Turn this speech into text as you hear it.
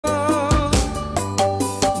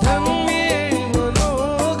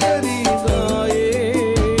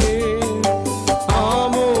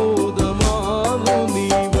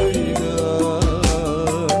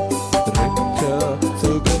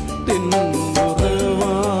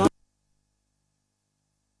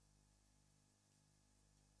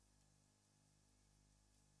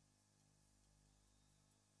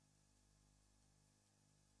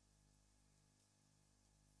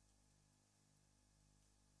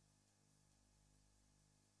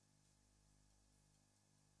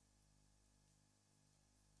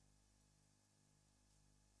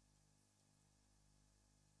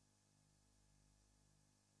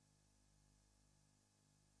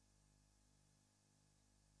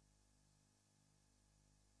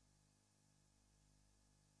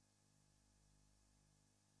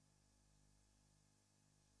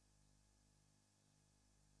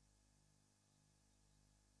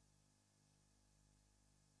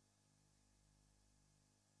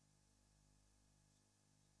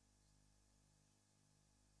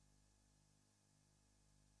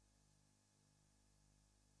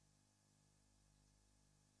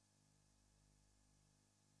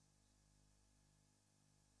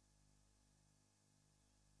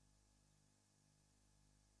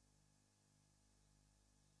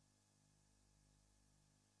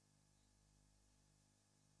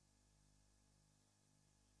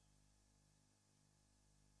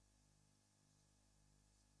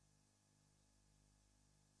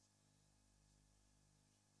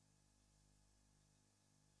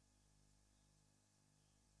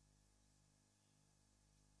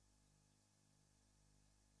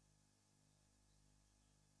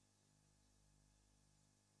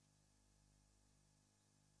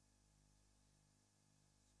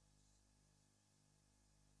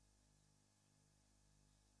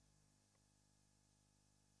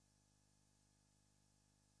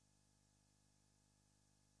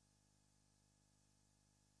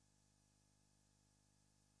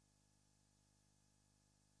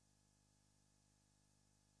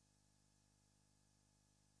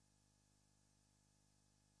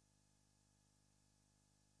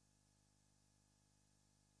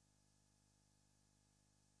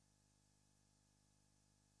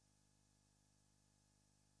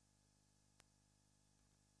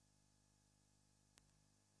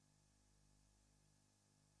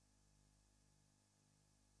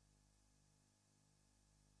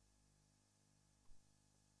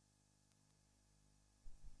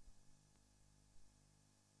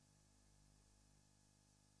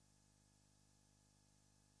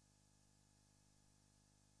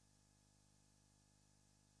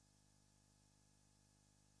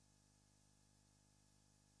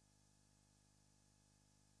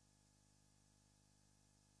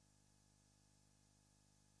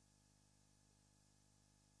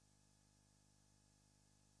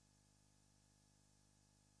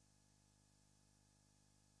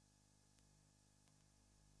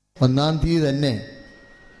1-ാം തീയതി തന്നെ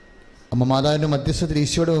അമ്മ മാതാവിൻ്റെ മധ്യസ്ഥത്തിൽ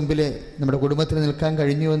ഈശോയുടെ മുമ്പിൽ നമ്മുടെ കുടുംബത്തിന് നിൽക്കാൻ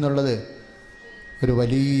കഴിഞ്ഞു എന്നുള്ളത് ഒരു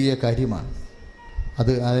വലിയ കാര്യമാണ്.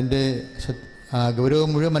 അതിൻ്റെ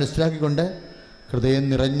ഗൗരവം മുഴുവൻ മനസ്സിലാക്കിക്കൊണ്ട് ഹൃദയം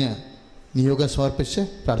നിറഞ്ഞ് നിയോഗം സമർപ്പിച്ച്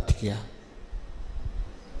പ്രാർത്ഥിക്കുക.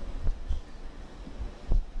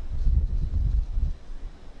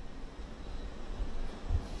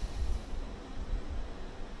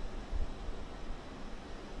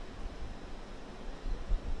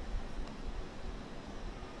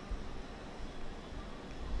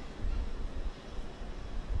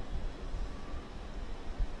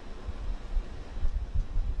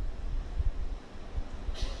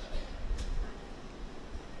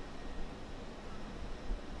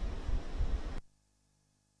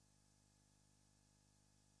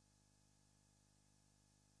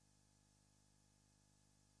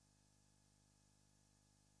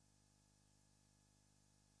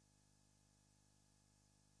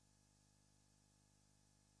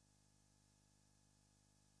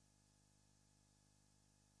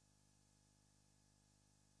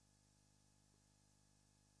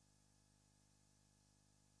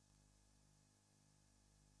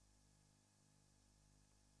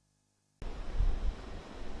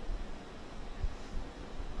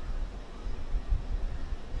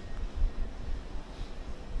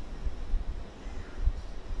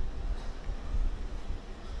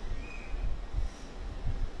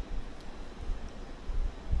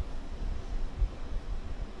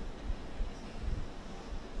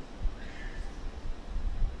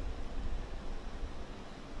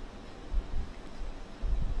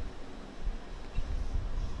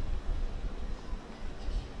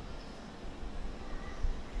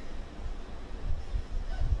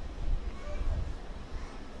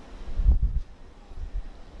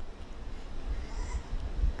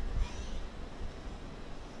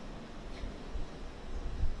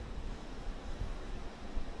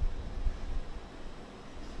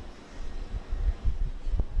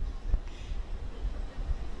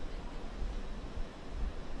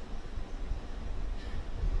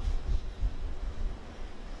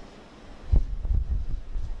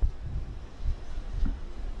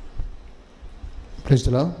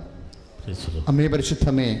 അമ്മേ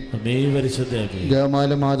പരിശുദ്ധമേ,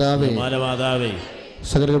 ജപമാല മാതാവേ,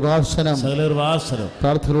 സകല കൃപാസനം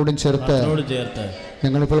പ്രാർത്ഥനയോടും ചേർത്ത്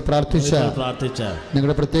ഞങ്ങളിപ്പോൾ പ്രാർത്ഥിച്ച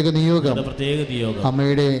ഞങ്ങളുടെ പ്രത്യേക നിയോഗം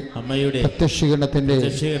അമ്മയുടെ പ്രത്യക്ഷീകരണത്തിന്റെ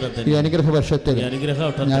ഈ അനുഗ്രഹ വർഷത്തിൽ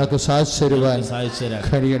ഞങ്ങൾക്ക് സാധിച്ചു തരുവാൻ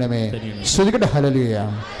കഴിയണമേ. സ്തുതിക്കട്ടെ. ഹല്ലേലൂയ.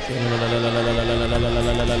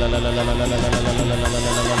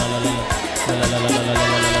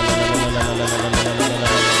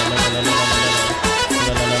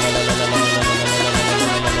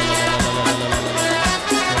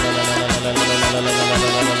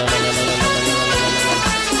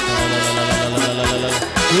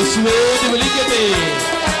 വിളിക്കട്ടെ,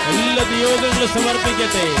 എല്ലാ നിയോഗങ്ങളും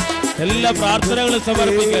സമർപ്പിക്കട്ടെ, എല്ലാ പ്രാർത്ഥനകളും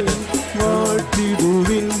സമർപ്പിക്കട്ടെ.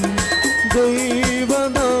 വാഴ്ത്തിടുവിൻ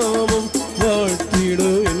ദൈവനാമം,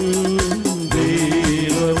 വാഴ്ത്തിടുവിൻ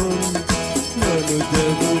ദൈവവും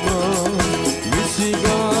മനുജകുമാ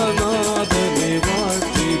മിശിഹാനാഥനെ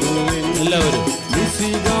വാഴ്ത്തിടുവിൻ. എല്ലാവരും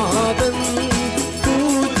മിശിഹാതൻ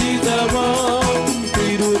പൂജിതമാം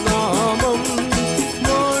തിരുനാമം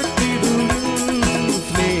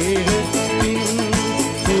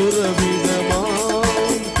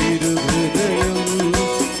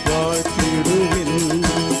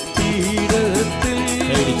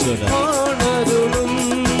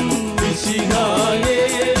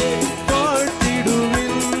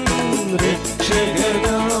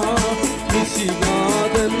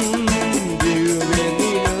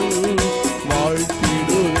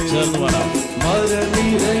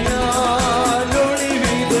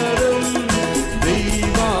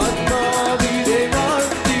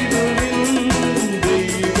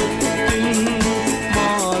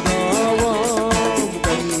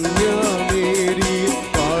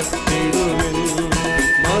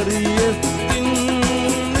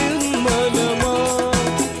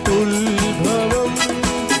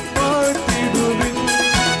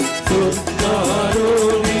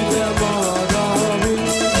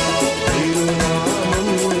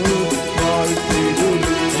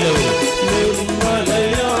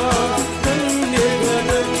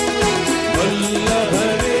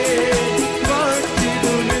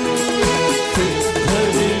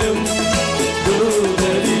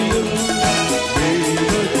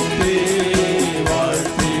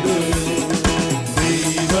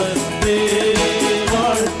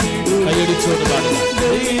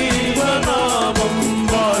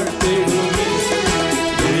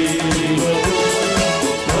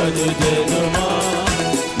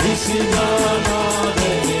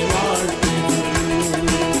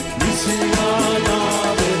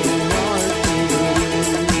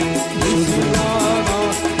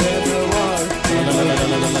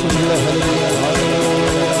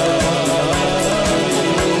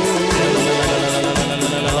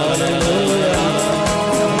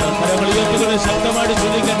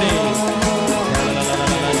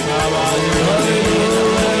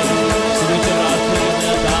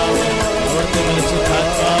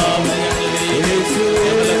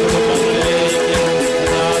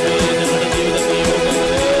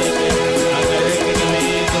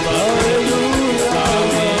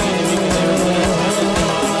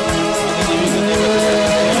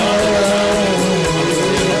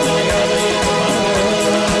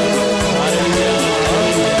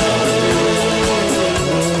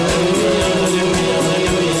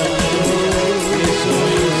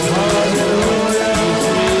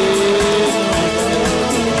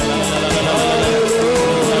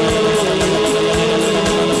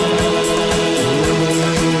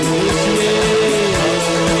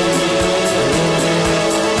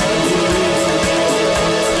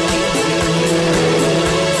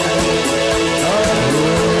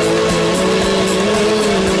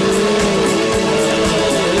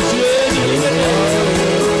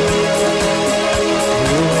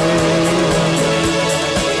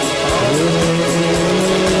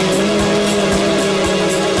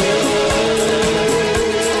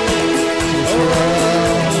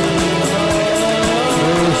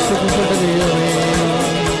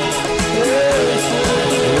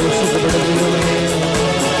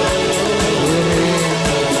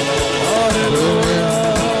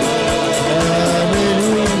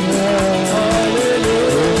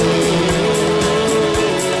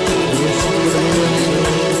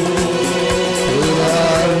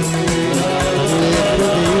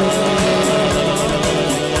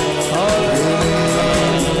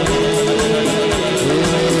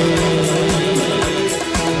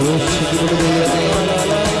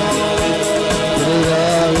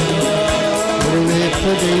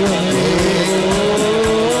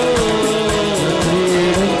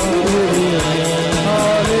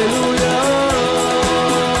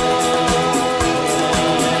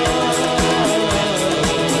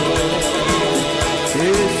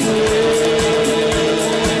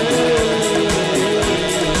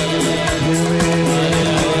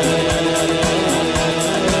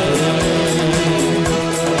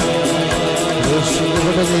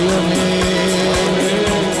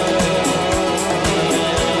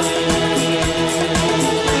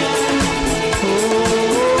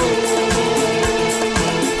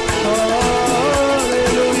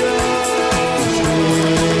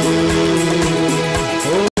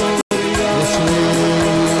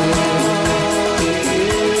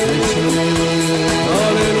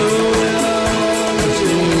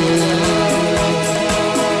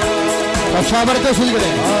സാമർത്ഥ്യം സ്വീകരിക്കട്ടെ.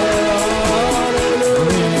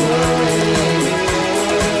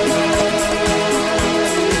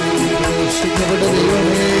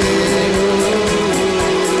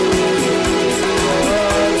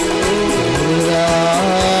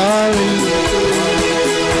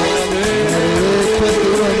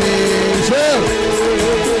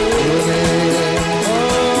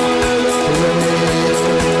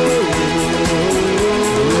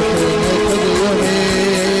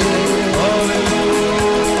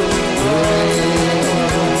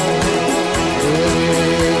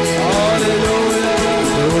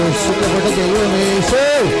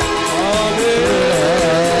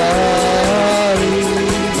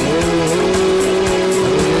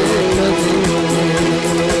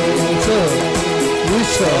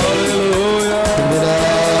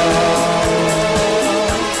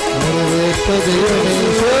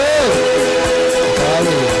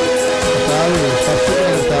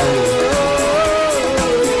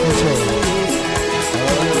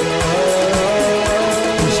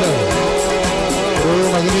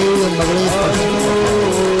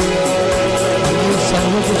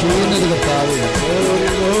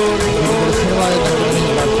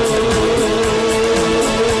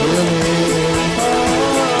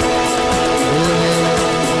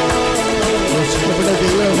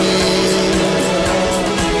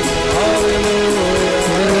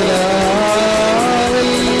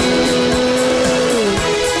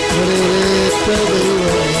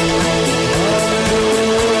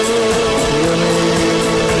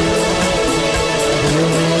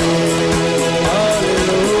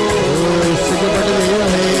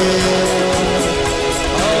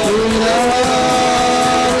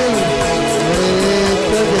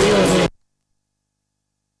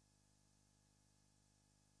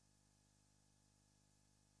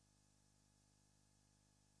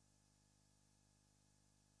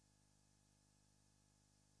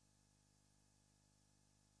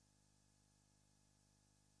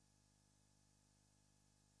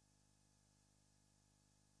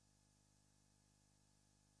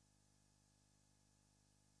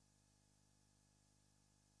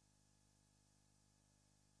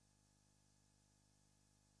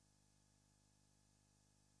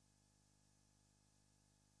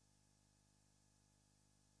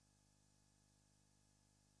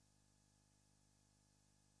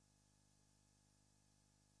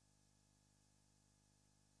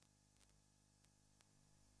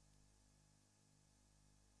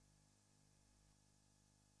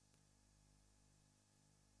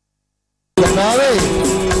 കർത്താവേ,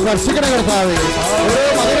 സ്പർശിക്കണ കർത്താവേ, ഓരോ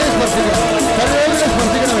മകനെ സ്പർശിക്കണം, സർവ്വരോഗികളെ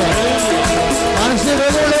സ്പർശിക്കണമേ, മാനസിക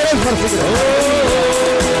രോഗമുള്ളവരെ സ്പർശിക്കണം,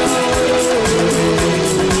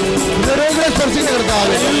 രോഗികളെ സ്പർശിക്കുന്ന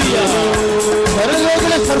കർത്താവേ,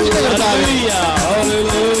 സർവ്വരോഗികളെ സ്പർശിക്കുന്ന കർത്താവേ,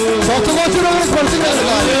 ശ്വാസകോശ രോഗികളെ സ്പർശിക്കുന്ന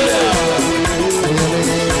കർത്താവേ,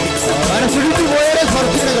 മനസ്സിടിച്ചു പോയവരെ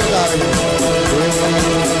സ്പർശിക്കുന്ന കർത്താവേ,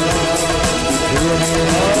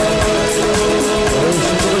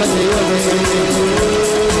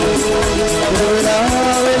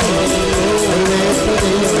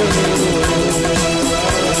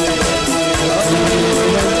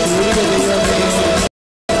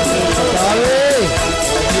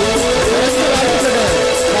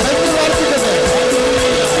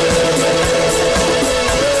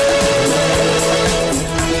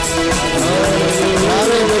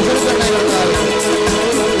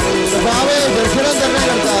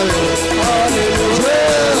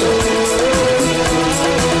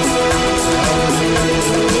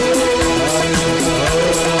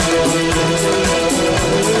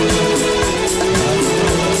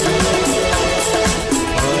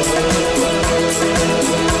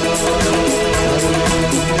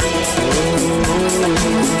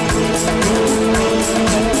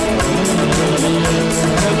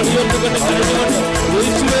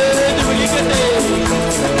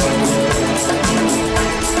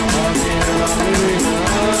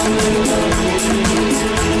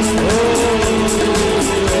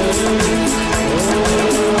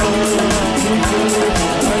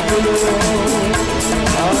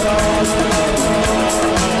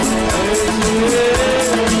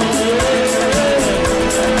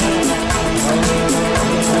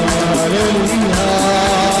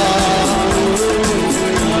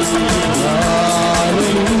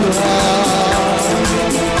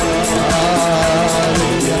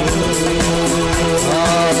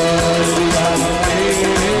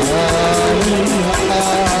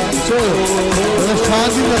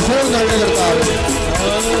 പ്രകാശവും നൽകുന്ന കർത്താവ്.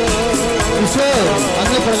 ഈശോ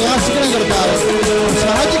അങ്ങ് പ്രകാശിക്കുന്ന കർത്താവ്,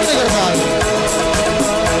 സാധിക്കുന്ന കർത്താവ്.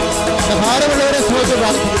 ഭാരമുള്ളവരെ സുഖത്ത്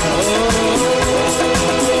പ്രാർത്ഥിക്കുന്നു,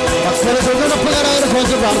 മക്കളെ തൊഴിലുറപ്പുകാരായ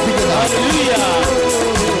സുഖത്ത് പ്രാർത്ഥിക്കുന്ന,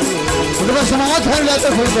 കുടുംബ സമാധാനമില്ലാത്ത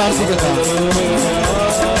സുഖം പ്രാർത്ഥിക്കുന്ന,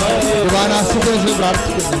 ദിവാനാസ്തിക്ക്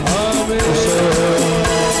പ്രാർത്ഥിക്കുന്നു.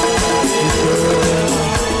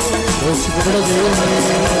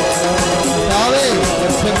 കർത്താവേ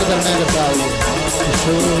ദർശനം തരണേ കർത്താവേ.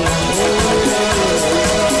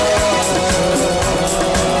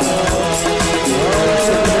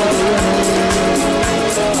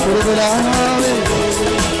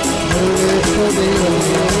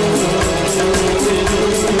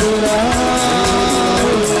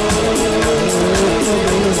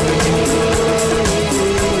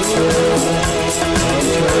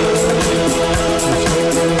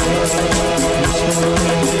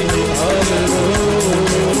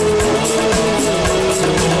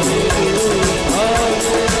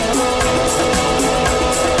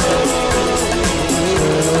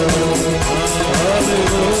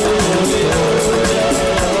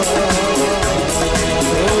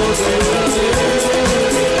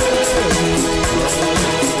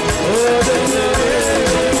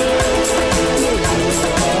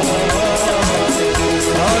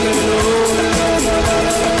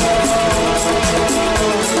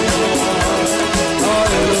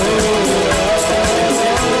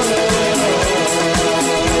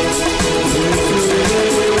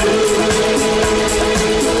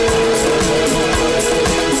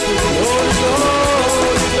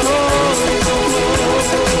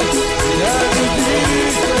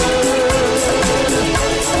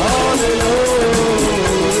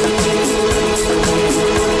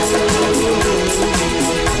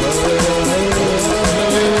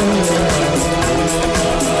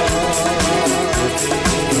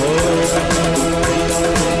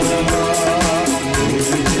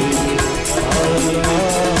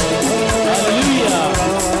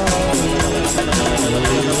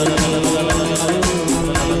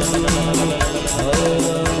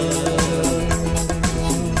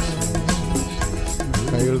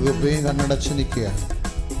 കണ്ണടച്ച് നിൽക്കുക.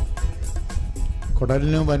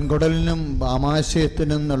 കുടലിനും വൻകുടലിനും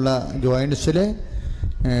ആമാശയത്തിനും എന്നുള്ള ജോയിൻസിൽ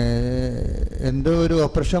എന്തോ ഒരു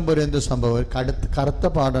ഓപ്പറേഷൻ പോലെ എന്തോ സംഭവം, കറുത്ത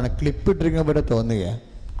പാടാണ്, ക്ലിപ്പിട്ടിരിക്കുന്ന പോലെ തോന്നുക.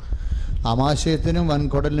 ആമാശയത്തിനും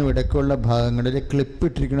വൻകുടലിനും ഇടയ്ക്കുള്ള ഭാഗങ്ങളിൽ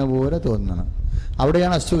ക്ലിപ്പിട്ടിരിക്കുന്ന പോലെ തോന്നണം.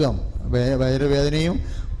 അവിടെയാണ് അസുഖം. വയറുവേദനയും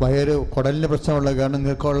കുടലിന് പ്രശ്നമുള്ള കാരണം,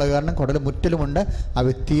 നീർക്കമുള്ള കാരണം കുടൽ മുറ്റലുമുണ്ട്. ആ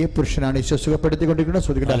വ്യക്തിയെ പുരുഷനാണ് ഈശോ സുഖപ്പെടുത്തിക്കൊണ്ടിരിക്കുന്നത്.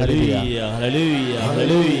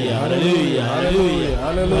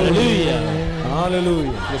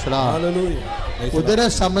 ഉദര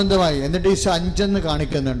സംബന്ധമായി എന്നിട്ട് ഈശോ 5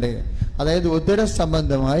 കാണിക്കുന്നുണ്ട്. അതായത് ഉദര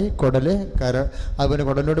സംബന്ധമായി കുടല്, അതുപോലെ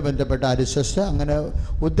കുടലിനോട് ബന്ധപ്പെട്ട അരിശസ്, അങ്ങനെ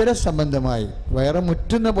ഉദര സംബന്ധമായി വയറ്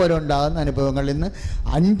മുറ്റുന്ന പോലെ ഉണ്ടാകുന്ന അനുഭവങ്ങളിൽ നിന്ന്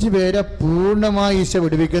 5 പേരെ പൂർണ്ണമായി ഈശോ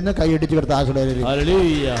വിടുവിക്കുന്ന. കൈയടിച്ച്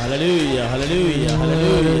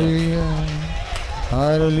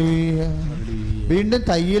വീണ്ടും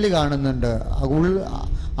തയ്യൽ കാണുന്നുണ്ട്.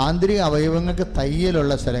 ആന്തരിക അവയവങ്ങൾക്ക്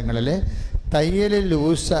തയ്യലുള്ള സ്ഥലങ്ങളിൽ തയ്യൽ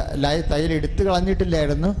തയ്യൽ എടുത്തു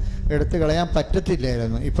കളഞ്ഞിട്ടില്ലായിരുന്നു, എടുത്തു കളയാൻ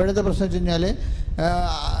പറ്റത്തില്ലായിരുന്നു. ഇപ്പോഴത്തെ പ്രശ്നം വെച്ച് കഴിഞ്ഞാൽ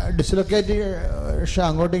ഡിസ്ലൊക്കേറ്റ്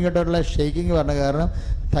അങ്ങോട്ടും ഇങ്ങോട്ടുള്ള ഷെയ്ക്കിങ് പറഞ്ഞ കാരണം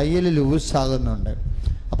തയ്യൽ ലൂസാകുന്നുണ്ട്.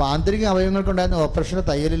 അപ്പോൾ ആന്തരിക അവയവങ്ങൾക്കുണ്ടായിരുന്ന ഓപ്പറേഷന്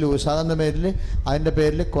തയ്യൽ ലൂസാകുന്ന അതിൻ്റെ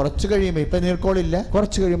പേരിൽ കുറച്ച് കഴിയുമ്പോൾ, ഇപ്പം നീർക്കോളില്ല,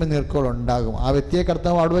 കുറച്ച് കഴിയുമ്പോൾ നീർക്കോൾ ഉണ്ടാകും. ആ വ്യക്തിയെ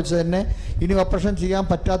കർത്താവ് അവിടെ വെച്ച് തന്നെ ഇനി ഓപ്പറേഷൻ ചെയ്യാൻ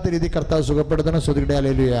പറ്റാത്ത രീതിയിൽ കർത്താവ് സുഖപ്പെടുത്തണം. ശ്രുതിയുടെ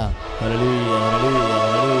ഹല്ലേലൂയ.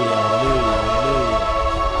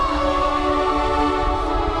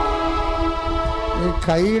 ഈ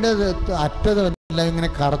കൈയുടെ അറ്റമെല്ലാം ഇങ്ങനെ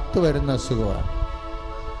കറുത്ത് വരുന്ന അസുഖമാണ്.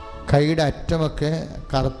 കൈയുടെ അറ്റമൊക്കെ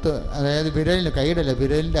കറുത്ത്, അതായത്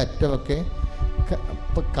വിരലിൻ്റെ അറ്റമൊക്കെ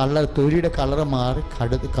തൊലിയുടെ കളറ് മാറി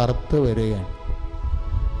കറുത്ത് വരികയാണ്.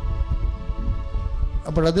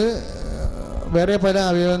 അപ്പോഴത് വേറെ പല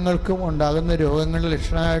അവയവങ്ങൾക്കും ഉണ്ടാകുന്ന രോഗങ്ങളുടെ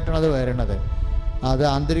ലക്ഷണമായിട്ടാണ് അത് വരണത്. അത്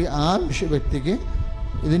ആ വ്യക്തിക്ക്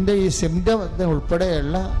ഇതിൻ്റെ ഈ സിംറ്റം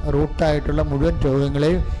ഉൾപ്പെടെയുള്ള റൂട്ടായിട്ടുള്ള മുഴുവൻ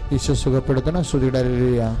രോഗങ്ങളെയും ഈശോ സുഖപ്പെടുത്തണം. ശ്രുതിയുടെ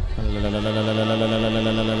ഹല്ലേലൂയ.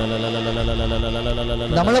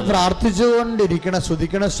 നമ്മൾ പ്രാർത്ഥിച്ചുകൊണ്ടിരിക്കണ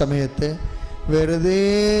സ്തുതിക്കണ സമയത്ത് വെറുതെ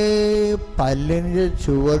പല്ലിൻ്റെ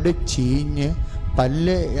ചുവട് ചീഞ്ഞ്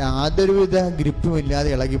പല്ല് യാതൊരുവിധ ഗ്രിപ്പുമില്ലാതെ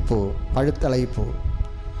ഇളകിപ്പോവും, പഴുത്തിളകിപ്പോവും.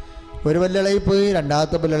 ഒരു പല്ല് ഇളകിപ്പോയി,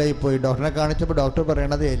 രണ്ടാമത്തെ പല്ല് ഇളകിപ്പോയി. ഡോക്ടറെ കാണിച്ചപ്പോൾ ഡോക്ടർ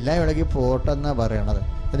പറയണത് എല്ലാം ഇളകി പോട്ടെന്നാണ് പറയണത്.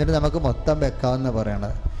 എന്നിട്ട് നമുക്ക് മൊത്തം വെക്കാമെന്ന്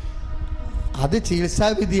പറയണത്. അത്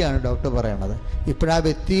ചികിത്സാവിധിയാണ് ഡോക്ടർ പറയണത്. ഇപ്പോഴാ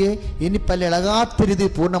വ്യക്തിയെ ഇനി പല്ല് ഇളകാത്ത രീതി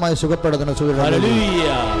പൂർണ്ണമായി സുഖപ്പെടുത്തണം.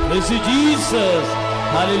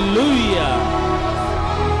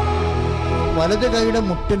 വലത് കൈയുടെ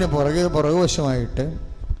മുട്ടിന് പുറകുവശമായിട്ട്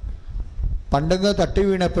പണ്ടങ്ങ് തട്ടി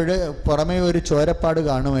വീണപ്പോൾ പുറമേ ഒരു ചോരപ്പാട്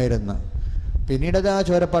കാണുമായിരുന്നു. പിന്നീടത് ആ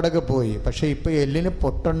ചോരപ്പാടൊക്കെ പോയി. പക്ഷേ ഇപ്പോൾ എല്ലിന്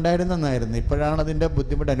പൊട്ടുണ്ടായിരുന്നെന്നായിരുന്നു. ഇപ്പോഴാണ് അതിൻ്റെ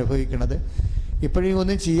ബുദ്ധിമുട്ട് അനുഭവിക്കുന്നത്. ഇപ്പോഴും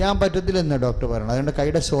ഒന്നും ചെയ്യാൻ പറ്റത്തില്ലെന്ന് ഡോക്ടർ പറയണം. അതുകൊണ്ട്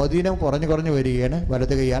കൈയുടെ സ്വാധീനം കുറഞ്ഞു വരികയാണ്.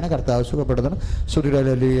 വലത് കൈയാണ് കർത്താവ് സുഖപ്പെടുന്നത്.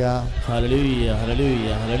 ഹല്ലേലൂയ, ഹല്ലേലൂയ,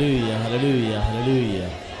 ഹല്ലേലൂയ, ഹല്ലേലൂയ, ഹല്ലേലൂയ.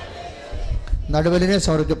 നടുവലിനെ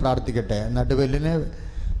സമർപ്പിച്ച് പ്രാർത്ഥിക്കട്ടെ. നടുവലിന്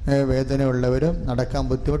വേദനയുള്ളവരും നടക്കാൻ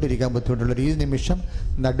ബുദ്ധിമുട്ടിരിക്കാൻ ബുദ്ധിമുട്ടുള്ളവർ ഈ നിമിഷം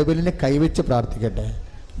നടുവലിനെ കൈവച്ച് പ്രാർത്ഥിക്കട്ടെ.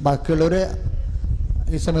 ബാക്കിയുള്ളവർ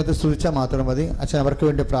ഈ സമയത്ത് സ്തുതിച്ചാൽ മാത്രം മതി. അച്ഛൻ അവർക്ക്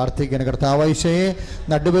വേണ്ടി പ്രാർത്ഥിക്കണം. കർത്താവൈശയെ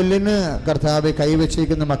നടുവലിന് കർത്താവെ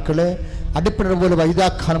കൈവച്ചിരിക്കുന്ന മക്കളെ അടിപ്പിണർ പോലെ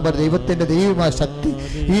വൈതാക്കാനും ദൈവത്തിൻ്റെ ദൈവമായ ശക്തി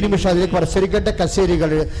ഈ നിമിഷം അതിലേക്ക് പരിസരിക്കട്ടെ. കസേരികൾ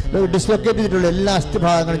ഡിസ്ലൊക്കേറ്റ് ചെയ്തിട്ടുള്ള എല്ലാ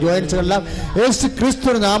അസ്ഥിഭാഗങ്ങളും ജോയിൻസുകളെല്ലാം യേശു ക്രിസ്തു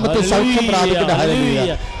നാമത്തിൽ സൗഖ്യം പ്രാപിക്കട്ടെ.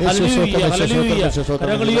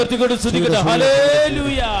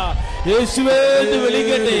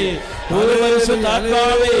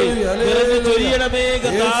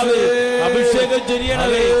 അഭിഷേകം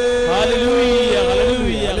ചൊരിയണമേ. ഹല്ലേലൂയ,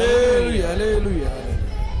 ഹല്ലേലൂയ, ഹല്ലേലൂയ.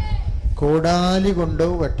 കോടാലി കൊണ്ടോ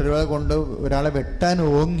വെട്ടരുവ കൊണ്ടോ ഒരാളെ വെട്ടാൻ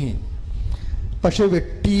ഓങ്ങി,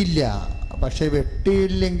 പക്ഷെ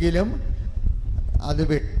വെട്ടിയില്ലെങ്കിലും അത്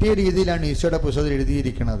വെട്ടിയ രീതിയിലാണ് ഈശോയുടെ പുസ്തകത്തിൽ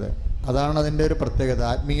എഴുതിയിരിക്കുന്നത്. അതാണ് അതിൻ്റെ ഒരു പ്രത്യേകത.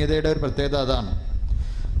 ആത്മീയതയുടെ ഒരു പ്രത്യേകത അതാണ്.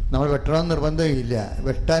 നമ്മൾ വെട്ടണമെന്ന് നിർബന്ധമില്ല,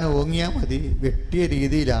 വെട്ടാൻ ഓങ്ങിയാൽ മതി. വെട്ടിയ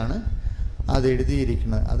രീതിയിലാണ് അത്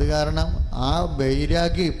എഴുതിയിരിക്കുന്നത്. അത് കാരണം ആ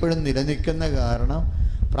വൈരാഗ്യം ഇപ്പോഴും നിലനിൽക്കുന്ന കാരണം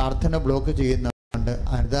പ്രാർത്ഥന ബ്ലോക്ക് ചെയ്യുന്നുണ്ട്.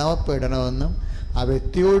 അനുതാപപ്പെടണമെന്നും ആ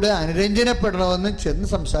വ്യക്തിയോട് അനുരഞ്ജനപ്പെടണമെന്നും ചെന്ന്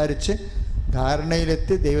സംസാരിച്ച്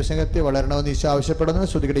ധാരണയിലെത്തി ദൈവസംഘത്തെ വളരണമെന്ന് ഈശോ ആവശ്യപ്പെടുന്നു.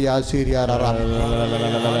 ശ്രുതികയുടെ യാസീരിയാറാം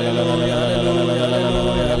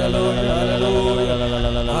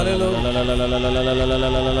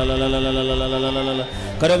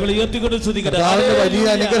കരങ്ങൾ ഉയർത്തിക്കൊണ്ട് സ്തുതിക്കട്ടെ. വലിയ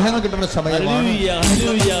അനുഗ്രഹങ്ങൾ കിട്ടുന്ന സമയമാണ്.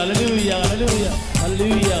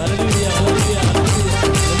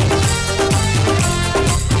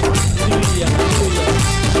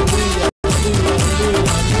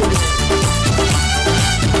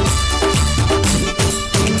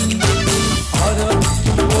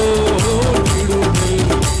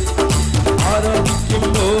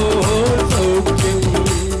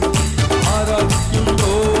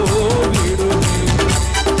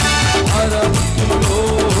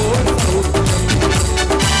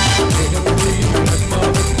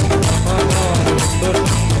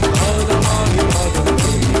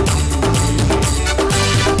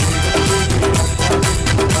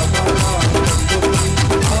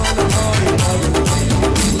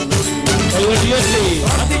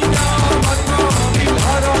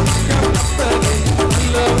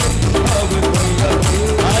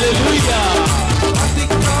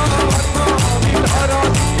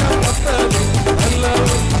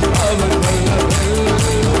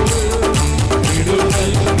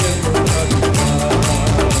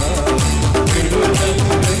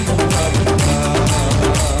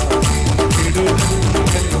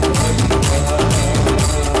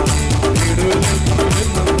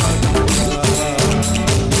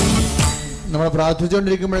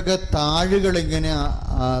 പ്രാർത്ഥിച്ചുകൊണ്ടിരിക്കുമ്പോഴൊക്കെ താഴുകൾ ഇങ്ങനെ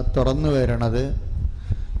തുറന്നു വരണത്,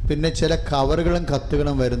 പിന്നെ ചില കവറുകളും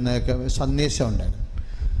കത്തുകളും വരുന്നതൊക്കെ സന്ദേശമുണ്ടായിരുന്നു.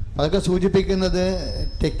 അതൊക്കെ സൂചിപ്പിക്കുന്നത്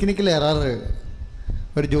ടെക്നിക്കൽ എറർ,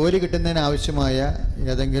 ഒരു ജോലി കിട്ടുന്നതിന് ആവശ്യമായ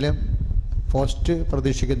ഏതെങ്കിലും പോസ്റ്റ്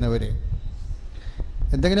പ്രതീക്ഷിക്കുന്നവർ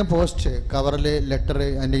എന്തെങ്കിലും പോസ്റ്റ് കവറിൽ ലെറ്റർ,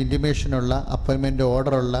 അതിൻ്റെ ഇൻറ്റിമേഷനുള്ള അപ്പോയിൻമെൻറ്റ്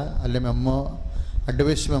ഓർഡറുള്ള അല്ലെങ്കിൽ മെമ്മോ,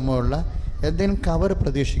 അഡ്വൈസ് മെമ്മോ ഉള്ള എന്തെങ്കിലും കവർ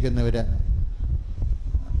പ്രതീക്ഷിക്കുന്നവർ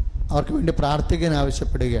അവർക്ക് വേണ്ടി പ്രാർത്ഥിക്കാൻ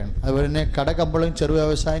ആവശ്യപ്പെടുകയാണ്. അതുപോലെ തന്നെ കടകമ്പോളം ചെറു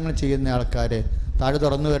വ്യവസായങ്ങൾ ചെയ്യുന്ന ആൾക്കാർ താഴെ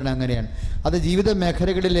തുറന്നു വരണം. അങ്ങനെയാണ് അത് ജീവിത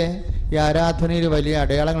മേഖലകളിലെ ഈ ആരാധനയിൽ വലിയ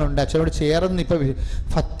അടയാളങ്ങളുണ്ട്. അച്ഛനോട് ചേർന്ന് ഇപ്പം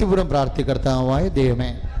ഭക്തിപൂർവ്വം പ്രാർത്ഥിക്കർത്താവായ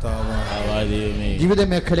ദൈവമേ, ജീവിത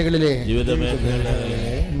മേഖലകളിലെ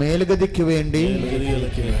മേൽഗതിക്ക് വേണ്ടി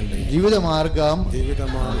ജീവിതമാർഗം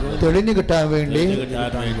തെളിഞ്ഞു കിട്ടാൻ വേണ്ടി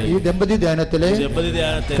ഈ ദമ്പതി ധ്യാനത്തിലെ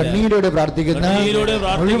കണ്ണീരോടെ പ്രാർത്ഥിക്കുന്ന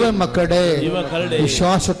മുഴുവൻ മക്കളുടെ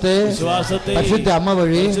വിശ്വാസത്തെ പരിശുദ്ധ അമ്മ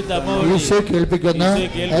വഴി ഈശോ കേൾപ്പിക്കുന്ന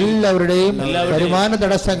എല്ലാവരുടെയും വരുമാന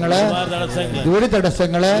തടസ്സങ്ങള്, ജോലി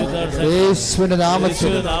തടസ്സങ്ങള് യേശുവിന്റെ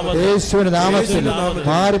നാമത്തിൽ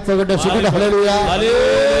മാറിപ്പോകട്ടെ. ഹല്ലേലൂയ,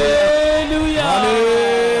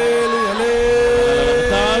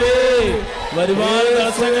 വരുമാന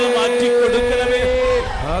തടസ്സങ്ങൾ മാറ്റി കൊടുക്കണമേ.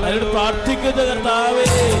 പ്രാർത്ഥിക്കുന്ന കർത്താവേ,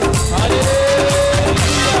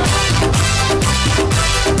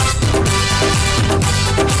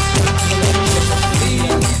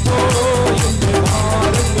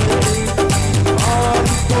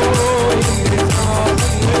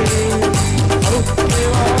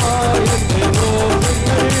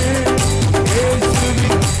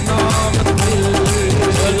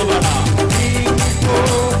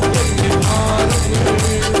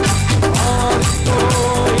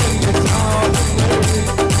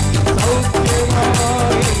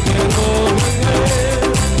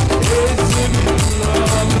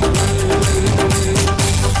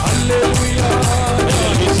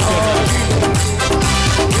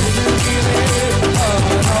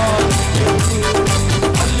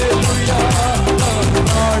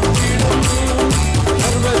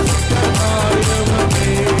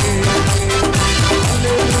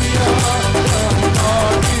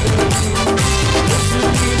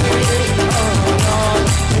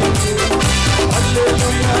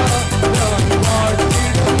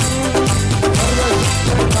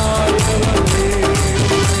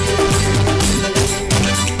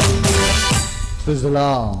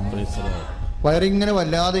 വയറിങ്ങനെ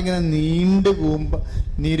വല്ലാതെ ഇങ്ങനെ നീണ്ട്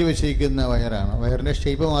നീര് വെച്ചിരിക്കുന്ന വയറാണ്. വയറിൻ്റെ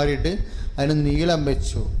ഷേപ്പ് മാറിയിട്ട് അതിന് നീളം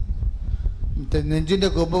വെച്ചു. നെഞ്ചിൻ്റെ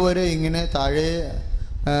കൊമ്പ് വരെ ഇങ്ങനെ താഴെ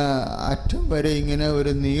അറ്റം വരെ ഇങ്ങനെ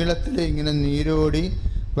ഒരു നീളത്തിൽ ഇങ്ങനെ നീരോടി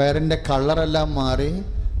വയറിൻ്റെ കളറെല്ലാം മാറി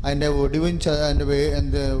അതിൻ്റെ ഒടിവും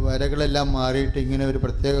അതിൻ്റെ വരകളെല്ലാം മാറിയിട്ട് ഇങ്ങനെ ഒരു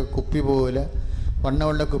പ്രത്യേക കുപ്പി പോലെ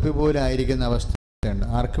വണ്ണമുള്ള കുപ്പി പോലെ ആയിരിക്കുന്ന അവസ്ഥയുണ്ട്.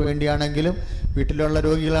 ആർക്ക് വേണ്ടിയാണെങ്കിലും വീട്ടിലുള്ള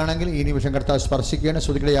രോഗികളാണെങ്കിൽ ഈ നിമിഷം കർത്താവ് സ്പർശിക്കുകയാണ്.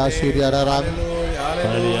 ശ്രുതികളുടെ ആശീർവാദം ആരാറാമി.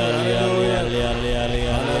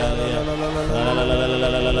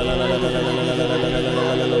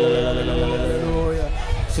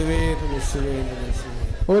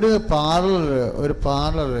 ഒരു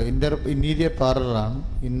പാർലർ ഇന്റീരിയർ പാർലറാണ്.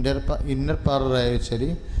 ഇന്നർ പാർലർ ആയാലും ശരി,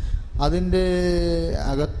 അതിൻ്റെ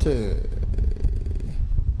അകത്ത്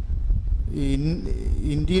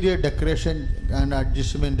ഇൻറ്റീരിയർ ഡെക്കറേഷൻ ആൻഡ്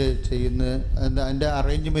അഡ്ജസ്റ്റ്മെൻറ്റ് അതിൻ്റെ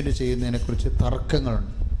അറേഞ്ച്മെൻറ്റ് ചെയ്യുന്നതിനെക്കുറിച്ച്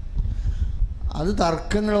തർക്കങ്ങളുണ്ട്. അത്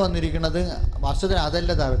തർക്കങ്ങൾ വന്നിരിക്കുന്നത് വാസ്തവത്തിൽ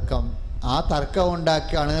അതല്ല തർക്കം. ആ തർക്കം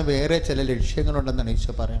ഉണ്ടാക്കിയാണ് വേറെ ചില ലക്ഷ്യങ്ങളുണ്ടെന്നാണ്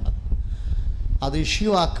ഈശോ പറയണത്. അത്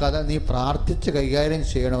ഇഷ്യൂ ആക്കാതെ നീ പ്രാർത്ഥിച്ച് കൈകാര്യം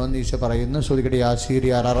ചെയ്യണമെന്ന് ഈശോ പറയുന്നു. ശ്രുതികടി ആശീരി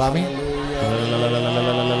ആറാറാമി.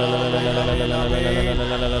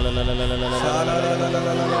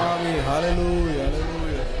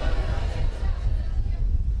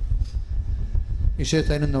 ഈശോയെ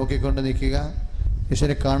തന്നെ നോക്കിക്കൊണ്ട് നിൽക്കുക.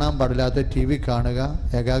 ഈശോനെ കാണാൻ പാടില്ലാത്ത TV കാണുക.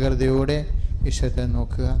 ഏകാഗ്രതയോടെ ഈശോയെ തന്നെ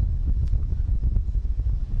നോക്കുക.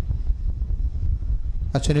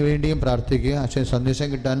 അച്ഛന് വേണ്ടിയും പ്രാർത്ഥിക്കുക. അച്ഛന് സന്ദേശം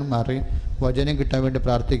കിട്ടാനും വചനം കിട്ടാൻ വേണ്ടി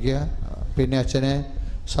പ്രാർത്ഥിക്കുക. പിന്നെ അച്ഛനെ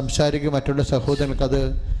സംസാരിക്കുക. മറ്റുള്ള സഹോദരങ്ങൾക്ക്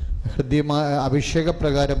ഹൃദ്യമായ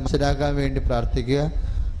അഭിഷേകപ്രകാരം മനസ്സിലാക്കാൻ വേണ്ടി പ്രാർത്ഥിക്കുക.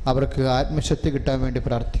 അവർക്ക് ആത്മശക്തി കിട്ടാൻ വേണ്ടി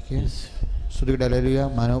പ്രാർത്ഥിക്കുക. ശ്രുതിയുടെ ഹല്ലേലൂയ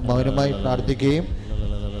മൗനമായി പ്രാർത്ഥിക്കുകയും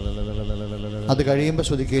അത് കഴിയുമ്പോൾ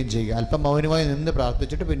സ്തുതിക്കുകയും ചെയ്യുക. അല്പം മൗനമായി നിന്ന്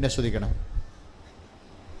പ്രാർത്ഥിച്ചിട്ട് പിന്നെ സ്തുതിക്കണം.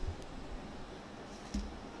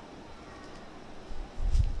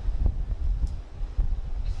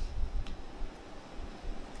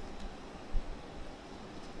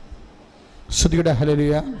 സ്തുതിയുടെ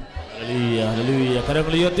ഹല്ലേലൂയ. ഹല്ലേലൂയ.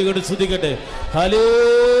 കരങ്ങൾ ഉയർത്തിക്കൊണ്ട് സ്തുതിക്കട്ടെ.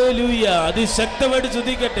 ഹല്ലേലൂയ. അതിശക്തമായിട്ട്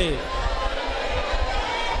സ്തുതിക്കട്ടെ.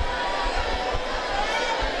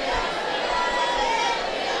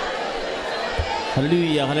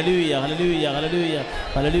 ഹല്ലേലൂയ ഹല്ലേലൂയ ഹല്ലേലൂയ ഹല്ലേലൂയ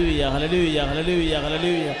ഹല്ലേലൂയ ഹല്ലേലൂയ ഹല്ലേലൂയ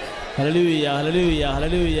ഹല്ലേലൂയ ഹല്ലേലൂയ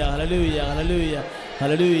ഹല്ലേലൂയ ഹല്ലേലൂയ ഹല്ലേലൂയ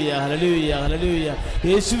ഹല്ലേലൂയ ഹല്ലേലൂയ ഹല്ലേലൂയ.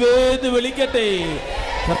 യേശുവേ എന്ന് വിളിക്കട്ടെ.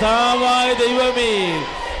 കർത്താവായ ദൈവമേ,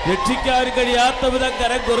 രക്ഷിക്കാൻ കഴിയാത്ത വിധം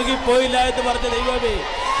കരം കുറുകിപ്പോയില്ല എന്ന് പറഞ്ഞ ദൈവമേ,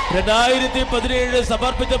 2017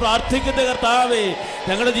 സമർപ്പിച്ച് പ്രാർത്ഥിക്കുന്ന കർത്താവേ,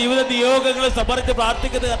 ഞങ്ങളുടെ ജീവിത നിയോഗങ്ങളെ സമർപ്പിച്ച്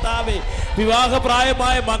പ്രാർത്ഥിക്കുന്ന കർത്താവേ,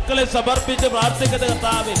 വിവാഹപ്രായമായ മക്കളെ സമർപ്പിച്ച് പ്രാർത്ഥിക്കുന്ന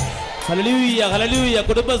കർത്താവേ, ഹല്ലേലൂയ ഹല്ലേലൂയ.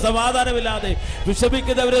 കുടുംബ സമാധാനമില്ലാതെ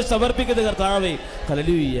വിഷമിക്കുന്നവരെ സമർപ്പിക്കുന്ന കർത്താവേ,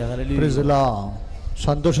 ഹല്ലേലൂയ ഹല്ലേലൂയ.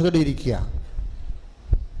 സന്തോഷത്തോടെ ഇരിക്കുക.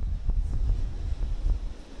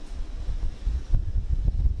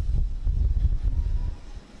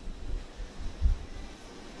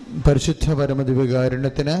 പരിശുദ്ധ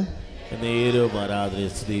പരമദിവ്യകാരുണ്യത്തിന് നേരവും ആരാധന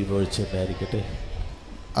സ്തുതി പൊഴിച്ചുണ്ടായിരിക്കട്ടെ.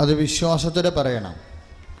 അത് വിശ്വാസത്തോടെ പറയണം.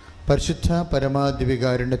 പരിശുദ്ധ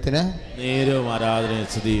പരമദിവ്യകാരുണ്യത്തിന് നേരവും ആരാധന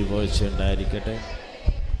സ്തുതി പൊഴിച്ചുണ്ടായിരിക്കട്ടെ.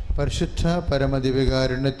 പരിശുദ്ധ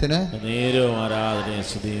പരമദിവ്യകാരുണ്യത്തിന് നേരവും ആരാധന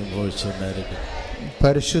സ്തുതി പൊഴിച്ചുണ്ടായിരിക്കട്ടെ.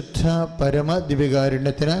 പരിശുദ്ധ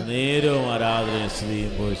പരമദിവ്യകാരുണ്യത്തിന് നേരവും ആരാധന സ്തുതി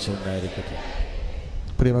പൊഴിച്ചുണ്ടായിരിക്കട്ടെ.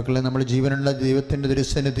 പ്രിയമക്കളെ, നമ്മൾ ജീവനുള്ള ദൈവത്തിൻ്റെ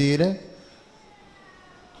തിരുസന്നിധിയിൽ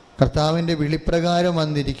കർത്താവിൻ്റെ വിളിപ്രകാരം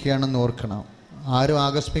വന്നിരിക്കുകയാണെന്ന് ഓർക്കണം. ആരും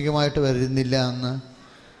ആകസ്മികമായിട്ട് വരുന്നില്ല എന്ന്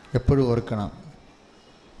എപ്പോഴും ഓർക്കണം.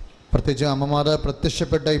 പ്രത്യേകിച്ച് അമ്മമാതാവ്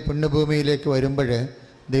പ്രത്യക്ഷപ്പെട്ട ഈ പുണ്യഭൂമിയിലേക്ക് വരുമ്പോൾ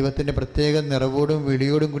ദൈവത്തിൻ്റെ പ്രത്യേക നിറവോടും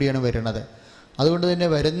വിളിയോടും കൂടിയാണ് വരുന്നത്. അതുകൊണ്ട് തന്നെ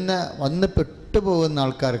വന്ന് പെട്ടുപോകുന്ന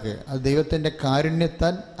ആൾക്കാർക്ക് അത് ദൈവത്തിൻ്റെ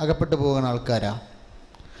കാരുണ്യത്താൽ അകപ്പെട്ടു പോകുന്ന ആൾക്കാരാണ്.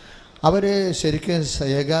 അവർ ശരിക്കും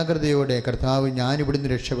ഏകാഗ്രതയോടെ കർത്താവ്, ഞാൻ ഇവിടുന്ന്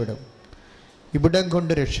രക്ഷപ്പെടും, ഇവിടം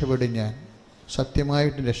കൊണ്ട് രക്ഷപ്പെടും, ഞാൻ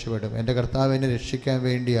സത്യമായിട്ട് രക്ഷപ്പെടും, എൻ്റെ കർത്താവ് എന്നെ രക്ഷിക്കാൻ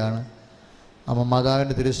വേണ്ടിയാണ് അമ്മ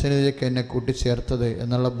മാതാവിൻ്റെ തിരുസന്നിധിയിലേക്ക് എന്നെ കൂട്ടിച്ചേർത്തത്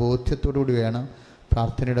എന്നുള്ള ബോധ്യത്തോടുകൂടി വേണം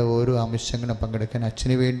പ്രാർത്ഥനയുടെ ഓരോ ആവശ്യങ്ങളും പങ്കെടുക്കാൻ.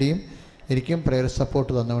 അച്ഛന് വേണ്ടിയും എനിക്കും പ്രയർ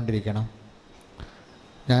സപ്പോർട്ട് തന്നുകൊണ്ടിരിക്കണം.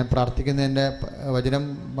 ഞാൻ പ്രാർത്ഥിക്കുന്നതിൻ്റെ വചനം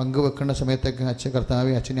പങ്കുവെക്കുന്ന സമയത്തൊക്കെ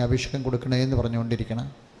കർത്താവ് അച്ഛനെ അഭിഷേകം കൊടുക്കണേ എന്ന് പറഞ്ഞുകൊണ്ടിരിക്കണം.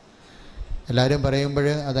 എല്ലാവരും പറയുമ്പോൾ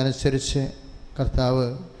അതനുസരിച്ച് കർത്താവ്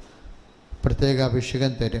പ്രത്യേക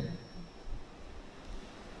അഭിഷേകം തരും.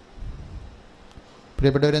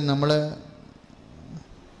 പ്രിയപ്പെട്ടവരെ, നമ്മൾ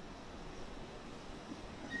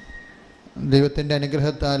ദൈവത്തിൻ്റെ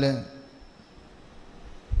അനുഗ്രഹത്താൽ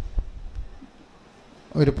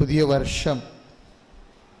ഒരു പുതിയ വർഷം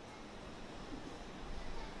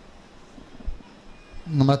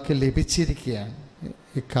നമുക്ക് ലഭിച്ചിരിക്കുകയാണ്.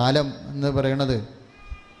 ഈ കാലം എന്ന് പറയുന്നത്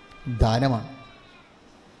ദാനമാണ്.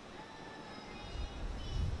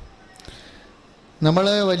 നമ്മൾ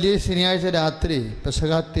വലിയ ശനിയാഴ്ച രാത്രി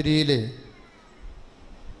പെസഹാത്തിരിയിൽ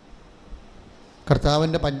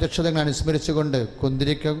കർത്താവിൻ്റെ പഞ്ചക്ഷതങ്ങൾ അനുസ്മരിച്ചുകൊണ്ട്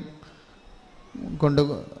കുന്തിരിക്കം കൊണ്ട്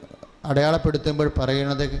അടയാളപ്പെടുത്തുമ്പോൾ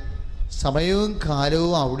പറയണത് സമയവും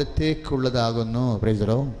കാലവും അവിടുത്തേക്കുള്ളതാകുന്നു. Price the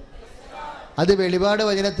Lord. അത് വെളിപാട്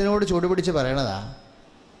വചനത്തിനോട് ചൂടുപിടിച്ച് പറയണതാ.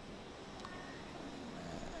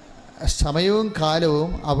 സമയവും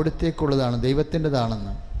കാലവും അവിടുത്തേക്കുള്ളതാണ്,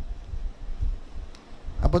 ദൈവത്തിൻ്റെതാണെന്ന്.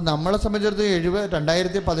 അപ്പം നമ്മളെ സംബന്ധിച്ചിടത്തോളം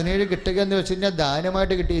 2017 കിട്ടുക എന്ന് വെച്ച് കഴിഞ്ഞാൽ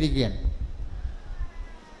ദാനമായിട്ട് കിട്ടിയിരിക്കുകയാണ്.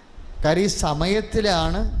 കാര്യം ഈ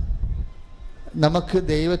സമയത്തിലാണ് നമുക്ക്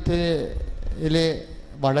ദൈവത്തിൽ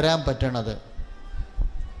വളരാൻ പറ്റണത്.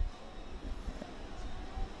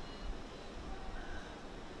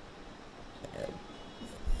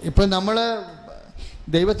 ഇപ്പം നമ്മൾ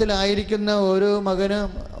ദൈവത്തിലായിരിക്കുന്ന ഓരോ മകനും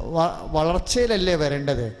വളർച്ചയിലല്ലേ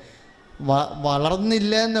വരേണ്ടത്.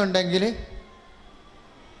 വളർന്നില്ല എന്നുണ്ടെങ്കിൽ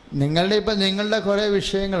നിങ്ങളുടെ കുറേ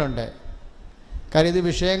വിഷയങ്ങളുണ്ട്. കാര്യം ഇത്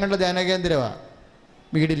വിഷയങ്ങളുടെ ധ്യാനകേന്ദ്രമാണ്.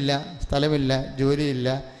 വീടില്ല, സ്ഥലമില്ല, ജോലിയില്ല,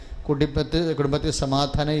 കുടുംബത്തിൽ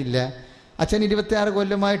സമാധാനം ഇല്ല. അച്ഛൻ 26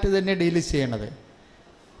 കൊല്ലമായിട്ട് തന്നെ ഡീല് ചെയ്യണത്.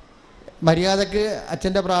 മര്യാദക്ക്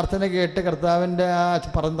അച്ഛൻ്റെ പ്രാർത്ഥന കേട്ട് കർത്താവിൻ്റെ ആ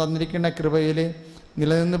പറഞ്ഞു തന്നിരിക്കുന്ന കൃപയിൽ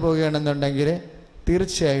നിലനിന്ന് പോവുകയാണെന്നുണ്ടെങ്കിൽ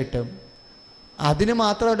തീർച്ചയായിട്ടും അതിന്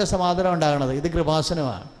മാത്രമല്ല സമാധാനം ഉണ്ടാകണത്. ഇത്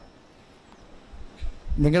കൃപാസനമാണ്.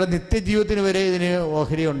 നിങ്ങളുടെ നിത്യജീവിതത്തിന് വരെ ഇതിന്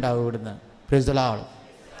ഓഹരി ഉണ്ടാവും ഇവിടുന്ന്. Praise the Lord.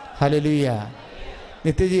 ഹല്ലേലൂയ.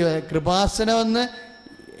 നിത്യജീവ കൃപാസനമെന്ന്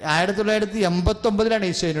 1989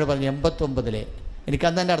 ഈശോ എന്നോട് പറഞ്ഞു. 89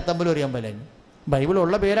 എനിക്കന്ന് എൻ്റെ അർത്ഥം പോലും അറിയാൻ പറ്റില്ല.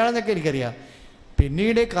 ബൈബിളുള്ള പേരാണെന്നൊക്കെ എനിക്കറിയാം.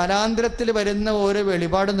 പിന്നീട് കാലാന്തരത്തിൽ വരുന്ന ഓരോ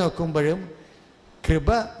വെളിപാട് നോക്കുമ്പോഴും കൃപ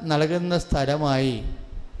നൽകുന്ന സ്ഥലമായി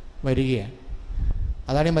വരികയാണ്.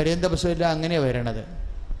 അതാണ് ഈ മരിയൻ തപസ്സുമില്ല അങ്ങനെയാണ് വരണത്.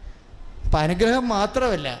 അപ്പം അനുഗ്രഹം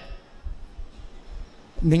മാത്രമല്ല,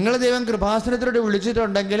 നിങ്ങളെ ദൈവം കൃപാസനത്തിലൂടെ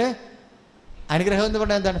വിളിച്ചിട്ടുണ്ടെങ്കിൽ അനുഗ്രഹം എന്ന്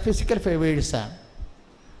പറഞ്ഞാൽ എന്താണ്? ഫിസിക്കൽ ഫേവേഴ്സാണ്,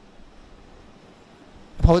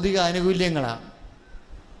 ഭൗതിക ആനുകൂല്യങ്ങളാണ്.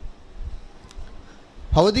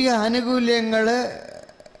 ഭൗതിക ആനുകൂല്യങ്ങൾ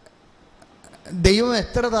ദൈവം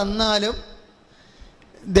എത്ര തന്നാലും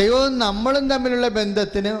ദൈവവും നമ്മളും തമ്മിലുള്ള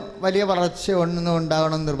ബന്ധത്തിന് വലിയ വളർച്ച ഒന്നും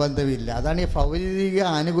ഉണ്ടാവണം നിർബന്ധമില്ല. അതാണ് ഈ ഭൗതിക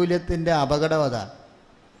ആനുകൂല്യത്തിൻ്റെ അപകടവത.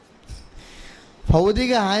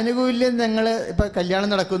 ഭൗതിക ആനുകൂല്യം ഞങ്ങൾ ഇപ്പം കല്യാണം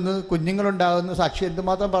നടക്കുന്നു, കുഞ്ഞുങ്ങളുണ്ടാകുന്നു, സാക്ഷി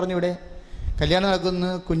എന്തുമാത്രം പറഞ്ഞു ഇവിടെ. കല്യാണം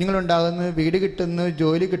നടക്കുന്നു, കുഞ്ഞുങ്ങളുണ്ടാകുന്നു, വീട് കിട്ടുന്നു,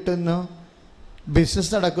 ജോലി കിട്ടുന്നു,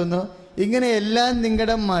 ബിസിനസ് നടക്കുന്നു. ഇങ്ങനെയെല്ലാം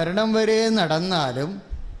നിങ്ങളുടെ മരണം വരെ നടന്നാലും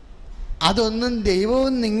അതൊന്നും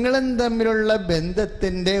ദൈവവും നിങ്ങളും തമ്മിലുള്ള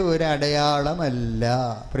ബന്ധത്തിൻ്റെ ഒരു അടയാളമല്ല.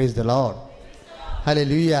 Praise the Lord.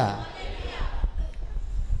 ഹല്ലേലൂയ.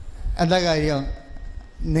 എന്താ കാര്യം?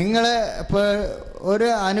 നിങ്ങൾ ഇപ്പോൾ ഒരു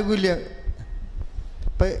ആനുകൂല്യം,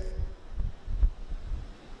 ഇപ്പം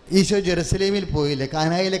ഈശോ ജെറുസലേമിൽ പോയില്ലേ?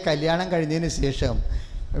 കാനായിലെ കല്യാണം കഴിഞ്ഞതിന് ശേഷം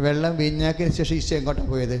വെള്ളം വീഞ്ഞാക്കിയതിന് ശേഷം ഈശോ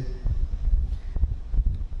എങ്ങോട്ടാണ് പോയത്?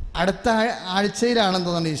 അടുത്ത ആഴ്ചയിലാണെന്ന്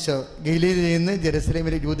തോന്നുന്നു ഈശോ ഗലീലയിൽ നിന്ന്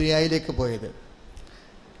ജെറുസലേമിലെ യൂദയായിലേക്ക് പോയത്.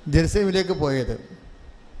 ജെറുസലേമിലേക്ക് പോയത്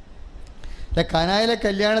കാനായിലെ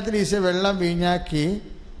കല്യാണത്തിൽ ഈശോ വെള്ളം വീഞ്ഞാക്കി.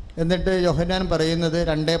 എന്നിട്ട് യോഹന്നാൻ പറയുന്നത്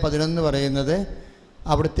 2:11 പറയുന്നത്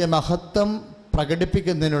അവിടുത്തെ മഹത്വം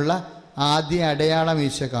പ്രകടിപ്പിക്കുന്നതിനുള്ള ആദ്യ അടയാളം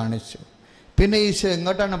ഈശോ കാണിച്ചു. പിന്നെ ഈശോ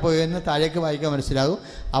എങ്ങോട്ടാണ് പോയതെന്ന് താഴേക്ക് വായിക്കാൻ മനസ്സിലാവും.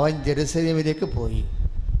 അവൻ ജെറുസലേമിലേക്ക് പോയി.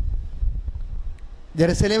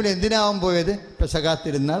 ജെറുസലേമിൽ എന്തിനാവാൻ പോയത്? പെസഹാ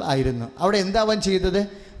തിരുനാൾ ആയിരുന്നു. അവിടെ എന്താ അവൻ ചെയ്തത്?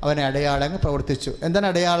 അവനെ അടയാളങ്ങൾ പ്രവർത്തിച്ചു. എന്താണ്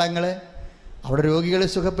അടയാളങ്ങൾ? അവിടെ രോഗികളെ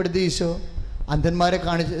സുഖപ്പെടുത്തി ഈശോ, അന്ധന്മാരെ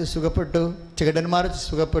കാണിച്ച് സുഖപ്പെട്ടു, ചെകിടന്മാരെ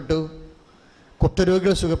സുഖപ്പെട്ടു,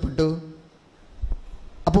 കുഷ്ഠരോഗികളെ സുഖപ്പെട്ടു.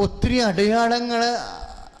 അപ്പോൾ ഒത്തിരി അടയാളങ്ങൾ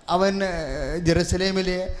അവൻ ജെറുസലേമിൽ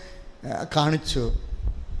കാണിച്ചു.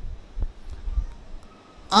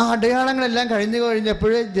 ആ അടയാളങ്ങളെല്ലാം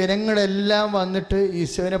കഴിഞ്ഞപ്പോൾ ജനങ്ങളെല്ലാം വന്നിട്ട്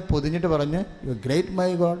ഈശോനെ പൊതിഞ്ഞിട്ട് പറഞ്ഞ്, you great my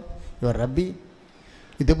God, you are rabbi.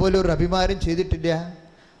 ഇതുപോലെ ഒരു റബിമാരും ചെയ്തിട്ടില്ല.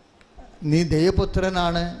 നീ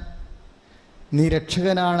ദൈവപുത്രനാണ്, നീ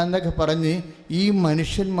രക്ഷകനാണെന്നൊക്കെ പറഞ്ഞ് ഈ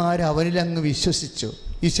മനുഷ്യന്മാർ അവനിലങ്ങ് വിശ്വസിച്ചു,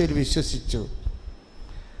 ഈശോയിൽ വിശ്വസിച്ചു.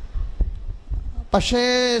 പക്ഷേ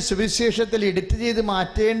സുവിശേഷത്തിൽ എഡിറ്റ് ചെയ്ത്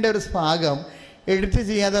മാറ്റേണ്ട ഒരു ഭാഗം എഡിറ്റ്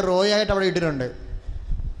ചെയ്യാതെ റോയായിട്ട് അവിടെ ഇട്ടിട്ടുണ്ട്.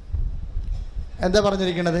 എന്താ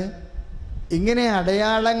പറഞ്ഞിരിക്കുന്നത്? ഇങ്ങനെ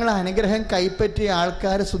അടയാളങ്ങൾ അനുഗ്രഹം കൈപ്പറ്റിയ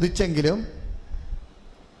ആൾക്കാർ സ്തുതിച്ചെങ്കിലും,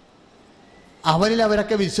 അവനിൽ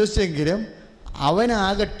അവരൊക്കെ വിശ്വസിച്ചെങ്കിലും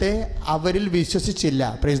അവനാകട്ടെ അവരിൽ വിശ്വസിച്ചില്ല.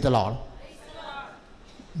 Praise the Lord.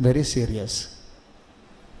 Very serious,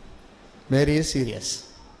 very serious.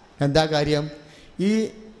 എന്താ കാര്യം? ഈ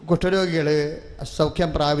കുഷ്ഠരോഗികൾ സൗഖ്യം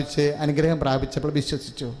പ്രാപിച്ച് അനുഗ്രഹം പ്രാപിച്ചപ്പോൾ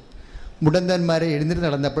വിശ്വസിച്ചു. മുടന്തന്മാരെ എഴുന്നേറ്റ്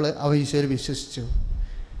നടന്നപ്പോൾ അവൻ ഈശോയിൽ വിശ്വസിച്ചു.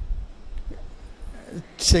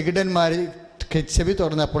 ചെകിടന്മാർ ചെവി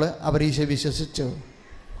തുറന്നപ്പോൾ അവർ ഈശോ വിശ്വസിച്ചു.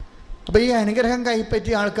 അപ്പോൾ ഈ അനുഗ്രഹം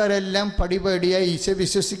കൈപ്പറ്റിയ ആൾക്കാരെല്ലാം പടിപടിയായി ഈശോ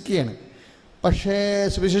വിശ്വസിക്കുകയാണ്. പക്ഷേ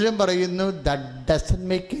സുവിശേഷം പറയുന്നു ദാറ്റ് ഡസൻറ്റ്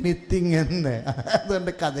മേക്ക് എനിത്തിങ് എന്ന്,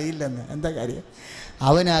 അതുകൊണ്ട് കഥയില്ലെന്ന്. എന്താ കാര്യം?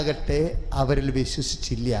 അവനാകട്ടെ അവരിൽ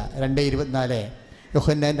വിശ്വസിച്ചില്ല. 2:24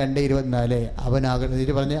 യോഹന്നാൻ 2:24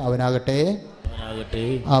 അവനാകട്ടെ പറഞ്ഞ് അവനാകട്ടെ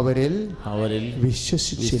അവരിൽ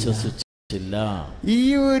വിശ്വസിച്ചില്ല. ഈ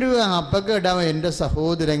ഒരു അപകടം എൻ്റെ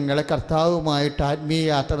സഹോദരങ്ങളെ കർത്താവുമായിട്ട് ആത്മീയ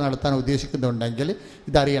യാത്ര നടത്താൻ ഉദ്ദേശിക്കുന്നുണ്ടെങ്കിൽ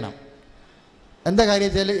ഇതറിയണം. എന്താ കാര്യം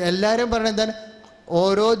വെച്ചാൽ എല്ലാവരും പറയുന്നത് എന്താണ്?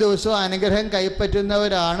 ഓരോ ദിവസവും അനുഗ്രഹം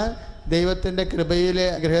കൈപ്പറ്റുന്നവരാണ് ദൈവത്തിൻ്റെ കൃപയിൽ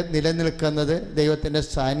അനുഗ്രഹം നിലനിൽക്കുന്നത്, ദൈവത്തിൻ്റെ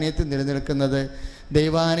സാന്നിധ്യത്തിൽ നിലനിൽക്കുന്നത്,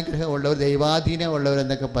 ദൈവാനുഗ്രഹം ഉള്ളവർ, ദൈവാധീനം ഉള്ളവർ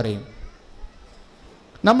എന്നൊക്കെ പറയും.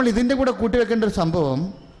 നമ്മൾ ഇതിൻ്റെ കൂടെ കൂട്ടിവെക്കേണ്ട ഒരു സംഭവം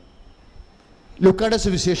ലൂക്കായുടെ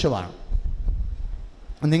സുവിശേഷമാണ്.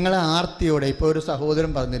 നിങ്ങൾ ആർത്തിയോടെ, ഇപ്പോൾ ഒരു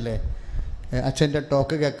സഹോദരൻ പറഞ്ഞില്ലേ അച്ഛൻ്റെ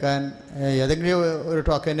ടോക്ക് കേൾക്കാൻ ഏതെങ്കിലും ഒരു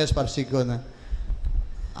ടോക്ക് എന്നെ സ്പർശിക്കുമെന്ന്.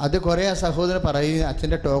 അത് കുറേ ആ സഹോദരൻ പറയും.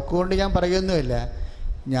 അച്ഛൻ്റെ ടോക്ക് കൊണ്ട് ഞാൻ പറയുകയൊന്നുമില്ല.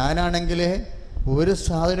 ഞാനാണെങ്കിൽ ഒരു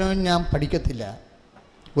സാധനവും ഞാൻ പഠിക്കത്തില്ല,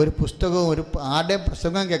 ഒരു പുസ്തകവും ഒരു ആരുടെയും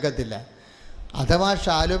പ്രസംഗവും കേൾക്കത്തില്ല. അഥവാ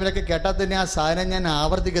ഷാലൂമിലൊക്കെ കേട്ടാൽ തന്നെ ആ സാധനം ഞാൻ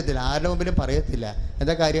ആവർത്തിക്കത്തില്ല, ആരുടെ മുമ്പിലും പറയത്തില്ല.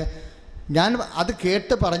 എന്താ കാര്യം? ഞാൻ അത്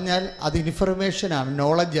കേട്ട് പറഞ്ഞാൽ അത് ഇൻഫർമേഷനാണ്,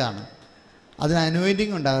 നോളജാണ്. അതിന്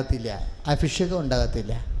അനോയിൻറ്റിങ് ഉണ്ടാകത്തില്ല, അഭിഷേകം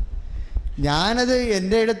ഉണ്ടാകത്തില്ല. ഞാനത്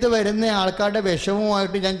എൻ്റെ അടുത്ത് വരുന്ന ആൾക്കാരുടെ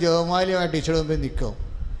വിഷമവുമായിട്ട് ഞാൻ ജപമാലയുമായിട്ട് ഈശോയുടെ മുമ്പിൽ നിൽക്കും.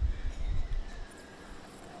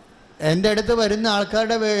 എൻ്റെ അടുത്ത് വരുന്ന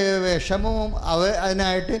ആൾക്കാരുടെ വിഷമവും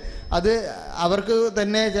അതിനായിട്ട് അത് അവർക്ക്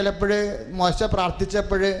തന്നെ ചിലപ്പോൾ മോശ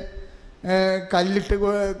പ്രാർത്ഥിച്ചപ്പോൾ കല്ലിട്ട്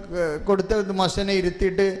കൊടുത്ത് മോശനെ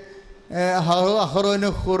ഇരുത്തിയിട്ട്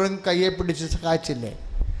അഹ്റോനും ഹുറും കയ്യെ പിടിച്ച് സഹായിച്ചില്ലേ?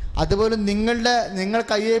 അതുപോലെ നിങ്ങൾ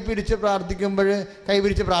കയ്യെ പിരിച്ച് പ്രാർത്ഥിക്കുമ്പോൾ, കൈ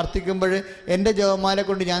പിരിച്ച് പ്രാർത്ഥിക്കുമ്പോൾ എൻ്റെ ജപമാല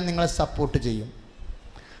കൊണ്ട് ഞാൻ നിങ്ങളെ സപ്പോർട്ട് ചെയ്യും.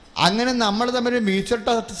 അങ്ങനെ നമ്മൾ തമ്മിൽ മ്യൂച്വൽ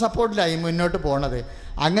സപ്പോർട്ടിലായി മുന്നോട്ട് പോണത്.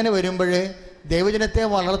 അങ്ങനെ വരുമ്പോൾ ദൈവജനത്തെ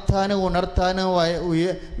വളർത്താനോ ഉണർത്താനോ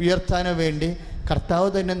ഉയർത്താനോ വേണ്ടി കർത്താവ്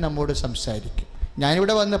തന്നെ നമ്മോട് സംസാരിക്കും.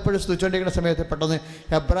 ഞാനിവിടെ വന്നപ്പോൾ സ്തുതിച്ചുകൊണ്ടിരിക്കുന്ന സമയത്ത് പെട്ടെന്ന്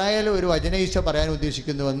ഹെബ്രായയിൽ ഒരു വചന ഈശോ പറയാൻ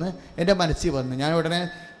ഉദ്ദേശിക്കുന്നുവെന്ന് എൻ്റെ മനസ്സിൽ വന്നു. ഞാൻ ഉടനെ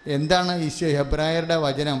എന്താണ് ഈശോ ഹെബ്രായരുടെ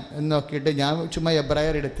വചനം എന്ന് നോക്കിയിട്ട് ഞാൻ ചുമ്മാ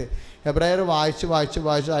ഹെബ്രായർ എടുത്ത് ഹെബ്രായർ വായിച്ചു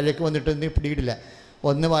അതിലേക്ക് വന്നിട്ട് നീ പിടിയിടില്ല.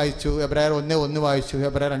 1 വായിച്ചു, ഹെബ്രായർ 1:1 വായിച്ചു,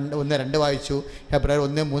 ഹെബ്രായർ 1:2 വായിച്ചു, ഹെബ്രായർ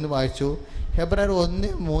 1:3 വായിച്ചു. ഹെബ്രായർ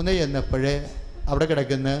 1:3 എന്നപ്പോഴേ അവിടെ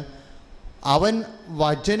കിടക്കുന്ന അവൻ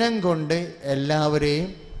വചനം കൊണ്ട് എല്ലാവരെയും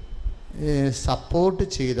സപ്പോർട്ട്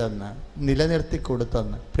ചെയ്തെന്ന്, നിലനിർത്തി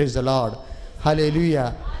കൊടുത്തെന്ന്. Price the Lord. ഹല്ലേലൂയ.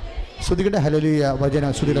 സ്തുതിക്കട്ടെ. ഹല്ലേലൂയ.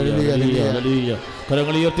 വചനം ഹല്ലേലൂയ.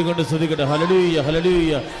 കരങ്ങൾ ഉയർത്തിക്കൊണ്ട് സ്തുതിക്കട്ടെ. ഹല്ലേലൂയ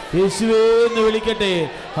ഹല്ലേലൂയ. യേശുവേ എന്ന് വിളിക്കട്ടെ.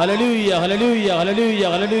 ഹല്ലേലൂയ ഹല്ലേലൂയ ഹല്ലേലൂയ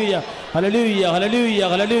ഹല്ലേലൂയ ഹല്ലേലൂയ ഹല്ലേലൂയ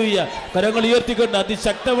ഹല്ലേലൂയ. കരങ്ങൾ ഉയർത്തിക്കൊണ്ട്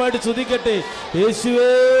അതിശക്തമായിട്ട് സ്തുതിക്കട്ടെ.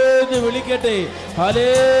 യേശുവേ എന്ന് വിളിക്കട്ടെ.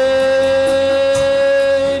 ഹല്ലേലൂയ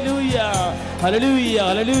ഹല്ലേലൂയ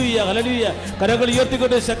ഹല്ലേലൂയ ഹല്ലേലൂയ. കരങ്ങൾ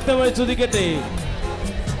ഉയർത്തിക്കൊണ്ട് ശക്തമായി സ്തുതിക്കട്ടെ.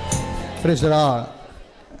 Price the Lord.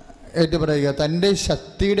 ഏറ്റു പറയുക, തൻ്റെ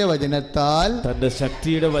ശക്തിയുടെ വചനത്താൽ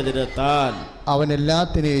അവൻ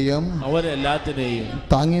എല്ലാത്തിനെയും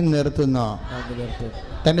താങ്ങി നിർത്തുന്ന.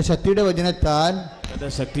 തൻ്റെ ശക്തിയുടെ വചനത്താൽ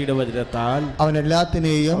അവൻ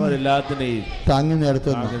എല്ലാത്തിനെയും താങ്ങി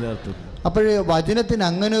നിർത്തുന്നു. അപ്പോൾ വചനത്തിന്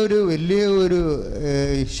അങ്ങനെ ഒരു വലിയ ഒരു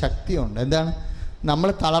ശക്തിയുണ്ട്. എന്താണ്? നമ്മൾ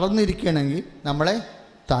തളർന്നിരിക്കുകയാണെങ്കിൽ നമ്മളെ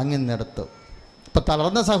താങ്ങി നിർത്തും. ഇപ്പം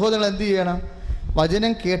തളർന്ന സഹോദരങ്ങൾ എന്ത് ചെയ്യണം?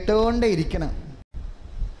 വചനം കേട്ടുകൊണ്ടേ ഇരിക്കണം.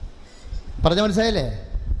 പറഞ്ഞ മനസ്സിലായില്ലേ?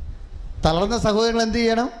 തളർന്ന സഹോദരങ്ങൾ എന്ത്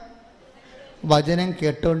ചെയ്യണം? വചനം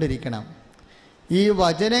കേട്ടുകൊണ്ടിരിക്കണം. ഈ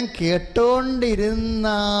വചനം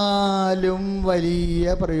കേട്ടുകൊണ്ടിരുന്നാലും വലിയ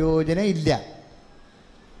പ്രയോജനം ഇല്ല.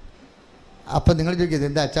 അപ്പം നിങ്ങൾ ചോദിക്കും,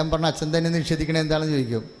 എന്താ അച്ഛൻ പറഞ്ഞ അച്ഛൻ തന്നെ നിഷേധിക്കണേ എന്താണെന്ന്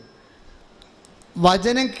ചോദിക്കും.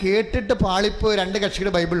 വചനം കേട്ടിട്ട് പാളിപ്പോയി 2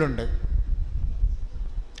 കക്ഷികളുടെ ബൈബിളുണ്ട്.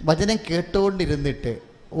 വചനം കേട്ടുകൊണ്ടിരുന്നിട്ട്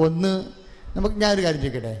ഞാനൊരു കാര്യം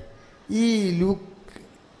ചോദിക്കട്ടെ. ഈ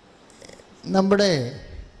നമ്മുടെ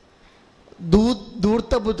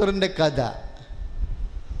ധൂർത്തപുത്രൻ്റെ കഥ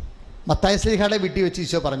മത്തായി ശ്ലീഹായുടെ വീട്ടിൽ വെച്ച്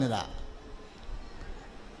ഈശോ പറഞ്ഞതാ.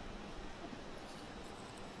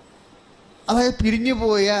 അതായത്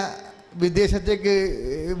പിരിഞ്ഞുപോയ, വിദേശത്തേക്ക്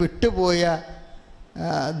വിട്ടുപോയ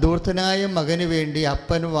ധൂർത്തനായ മകന് വേണ്ടി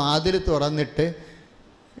അപ്പൻ വാതിൽ തുറന്നിട്ട്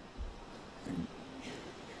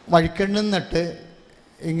വഴിക്കണ്ണും നട്ട്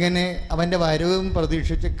ഇങ്ങനെ അവൻ്റെ വരവും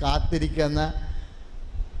പ്രതീക്ഷിച്ച് കാത്തിരിക്കുന്ന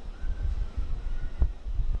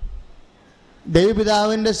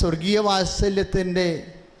ദൈവപിതാവിൻ്റെ സ്വർഗീയ വാത്സല്യത്തിൻ്റെ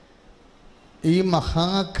ഈ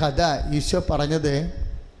മഹാകഥ ഈശോ പറഞ്ഞത്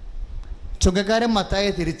ചുങ്കക്കാരൻ മത്തായി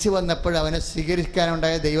തിരിച്ചു വന്നപ്പോൾ അവനെ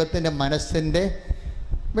സ്വീകരിക്കാനുണ്ടായ ദൈവത്തിൻ്റെ മനസ്സിൻ്റെ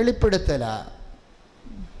വെളിപ്പെടുത്തലാണ്.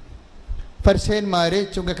 ഫരിസേയന്മാർ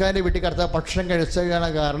ചുങ്കക്കാരൻ്റെ വീട്ടിൽ കർത്താവ് ഭക്ഷണം കഴിച്ചതാണ്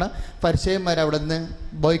കാരണം ഫരിസേയന്മാർ അവിടെ നിന്ന്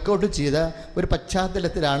ബോയ്ക്കൗട്ട് ചെയ്ത ഒരു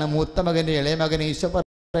പശ്ചാത്തലത്തിലാണ് മൂത്ത മകൻ്റെ ഇളയ മകനെ ഈശോ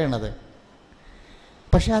പറയണത്.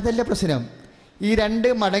 പക്ഷെ അതല്ല പ്രശ്നം. ഈ രണ്ട്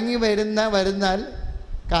മടങ്ങി വരുന്നാൽ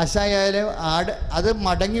കാശായാലും അത്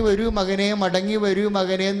മടങ്ങി വരൂ മകനെ, മടങ്ങി വരൂ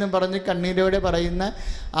മകനെ എന്നും പറഞ്ഞ് കണ്ണീരോടെ പറയുന്ന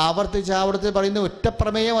ആവർത്തിച്ച് പറയുന്ന ഒറ്റ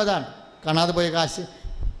പ്രമേയം അതാണ്. കാണാതെ പോയ കാശ്,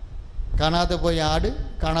 കാണാതെ പോയ ആട്,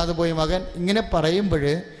 കാണാതെ പോയ മകൻ, ഇങ്ങനെ പറയുമ്പോൾ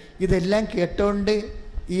ഇതെല്ലാം കേട്ടോണ്ട്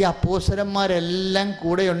ഈ അപ്പോസ്തലന്മാരെല്ലാം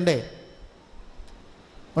കൂടെയുണ്ടേ.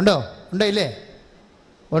 ഉണ്ടോ ഇല്ലേ?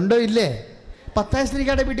 ഉണ്ടോ ഇല്ലേ? 10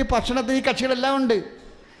 സ്ത്രീകളുടെ വീട്ടിൽ ഭക്ഷണത്തിന് ഈ കക്ഷികളെല്ലാം ഉണ്ട്.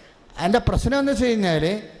 അതിൻ്റെ പ്രശ്നം എന്ന് വെച്ച് കഴിഞ്ഞാൽ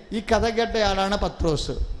ഈ കഥ കേട്ടയാളാണ്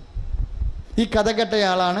പത്രോസ്. ഈ കഥ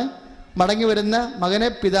കേട്ടയാളാണ് മടങ്ങി വരുന്ന മകനെ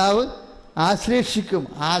പിതാവ്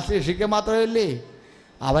ആശ്ലേഷിക്കുക മാത്രമല്ലേ,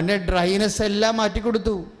 അവൻ്റെ ഡ്രൈനെസ് എല്ലാം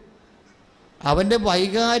മാറ്റിക്കൊടുത്തു. അവൻ്റെ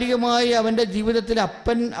വൈകാരികമായി അവൻ്റെ ജീവിതത്തിൽ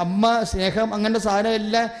അപ്പൻ അമ്മ സ്നേഹം അങ്ങനത്തെ സാധനം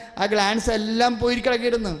എല്ലാം ആ ഗ്ലാൻസ് എല്ലാം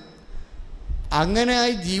പോയിരിക്കിടക്കിയിരുന്നു. അങ്ങനെ ആ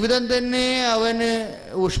ജീവിതം തന്നെ അവന്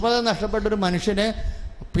ഊഷ്മത നഷ്ടപ്പെട്ടൊരു മനുഷ്യനെ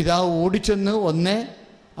പിതാവ് ഓടിച്ചെന്ന് 1,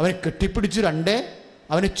 അവനെ കെട്ടിപ്പിടിച്ചു 2,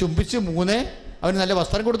 അവനെ ചുംബിച്ച് 3, അവന് നല്ല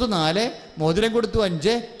വസ്ത്രം കൊടുത്തു 4, മോതിരം കൊടുത്തു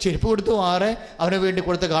 5, ചെരുപ്പ് കൊടുത്തു 6, അവന് വേണ്ടി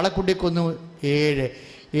കൊടുത്ത കാളക്കുട്ടിയെ കൊന്നു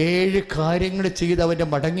 7 കാര്യങ്ങൾ ചെയ്ത് അവൻ്റെ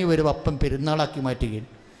മടങ്ങി വരും അപ്പം പെരുന്നാളാക്കി മാറ്റുകയും.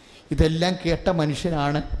 ഇതെല്ലാം കേട്ട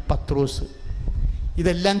മനുഷ്യനാണ് പത്രോസ്.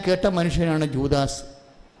 ഇതെല്ലാം കേട്ട മനുഷ്യനാണ് ജൂദാസ്.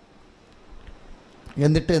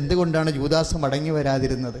 എന്നിട്ട് എന്തുകൊണ്ടാണ് ജൂദാസ് മടങ്ങി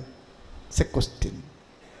വരാതിരുന്നത്? It's A question.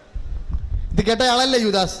 ഇത് കേട്ട ആളല്ലേ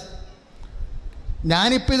ജൂദാസ്.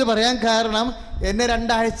 ഞാനിപ്പോൾ ഇത് പറയാൻ കാരണം എന്നെ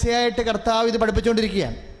 2 ആഴ്ചയായിട്ട് കർത്താവ് ഇത്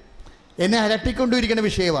പഠിപ്പിച്ചുകൊണ്ടിരിക്കുകയാണ്. എന്നെ അലട്ടിക്കൊണ്ടിരിക്കുന്ന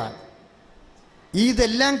വിഷയമാണ്.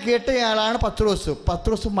 ഇതെല്ലാം കേട്ടയാളാണ് പത്രോസ്.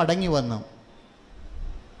 പത്രോസ് മടങ്ങി വന്നു.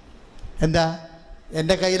 എന്താ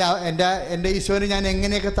എൻ്റെ കയ്യിൽ എൻ്റെ ഈശോനെ ഞാൻ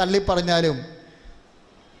എങ്ങനെയൊക്കെ തള്ളിപ്പറഞ്ഞാലും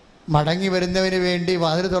മടങ്ങി വരുന്നവന് വേണ്ടി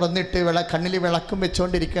വാതിൽ തുറന്നിട്ട് കണ്ണിൽ വിളക്കും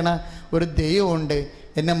വെച്ചുകൊണ്ടിരിക്കണ ഒരു ദൈവമുണ്ട്.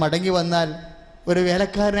 എന്നെ മടങ്ങി വന്നാൽ ഒരു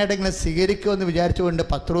വേലക്കാരനായിട്ട് ഇങ്ങനെ സ്വീകരിക്കുമെന്ന് വിചാരിച്ചുകൊണ്ട്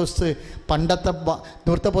പത്രോസ് പണ്ടത്തെ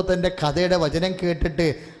ധൂർത്തപുത്രൻ്റെ കഥയുടെ വചനം കേട്ടിട്ട്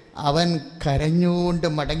അവൻ കരഞ്ഞുകൊണ്ട്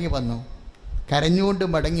മടങ്ങി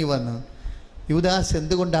വന്നു. യൂദാസ്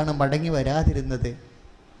എന്തുകൊണ്ടാണ് മടങ്ങി വരാതിരുന്നത്?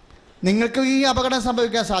 നിങ്ങൾക്ക് ഈ അപകടം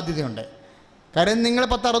സംഭവിക്കാൻ സാധ്യതയുണ്ട്. കാരണം നിങ്ങൾ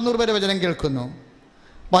 10-600 പേര് വചനം കേൾക്കുന്നു.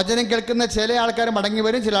 വചനം കേൾക്കുന്ന ചില ആൾക്കാർ മടങ്ങി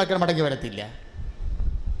വരും, ചില ആൾക്കാർ മടങ്ങി വരത്തില്ല.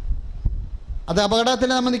 അത്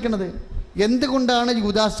അപകടത്തിലാണ് നമ്മൾ നിൽക്കുന്നത്. എന്തുകൊണ്ടാണ്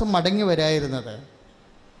യൂദാസ് മടങ്ങി വരാതിരുന്നത്?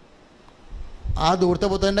 ആ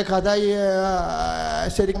ധൂർത്തപുത്രൻ്റെ കഥ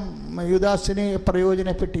ശരിക്കും യൂദാസിന്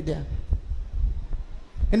പ്രയോജനപ്പെട്ടില്ല.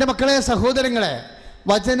 എൻ്റെ മക്കളെ, സഹോദരങ്ങളെ,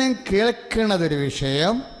 വചനം കേൾക്കുന്നതൊരു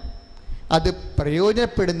വിഷയം, അത്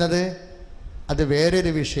പ്രയോജനപ്പെടുന്നത് അത്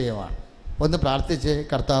വേറൊരു വിഷയമാണ്. ഒന്ന് പ്രാർത്ഥിച്ച്,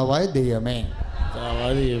 കർത്താവായ ദൈവമേ,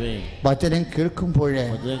 വചനം കേൾക്കുമ്പോഴേ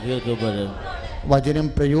വചനം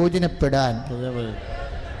പ്രയോജനപ്പെടാൻ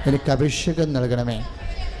എനിക്ക് അഭിഷേകം നൽകണമേ.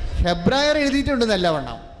 ഹെബ്രായർ എഴുതിയിട്ടുണ്ട്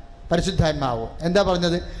നല്ലവണ്ണം പരിശുദ്ധാത്മാവ്. എന്താ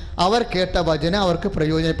പറഞ്ഞത്? അവർ കേട്ട വചനം അവർക്ക്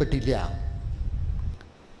പ്രയോജനപ്പെട്ടില്ല.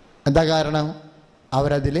 എന്താ കാരണം?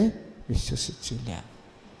 അവരതിൽ വിശ്വസിച്ചില്ല.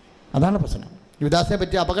 അതാണ് പ്രശ്നം. യൂദാസിനെ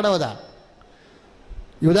പറ്റിയ അപകടം അതാണ്.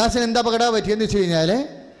 യൂദാസിന് എന്താ അപകടം പറ്റിയെന്ന് വെച്ച് കഴിഞ്ഞാൽ,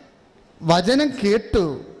 വചനം കേട്ടു,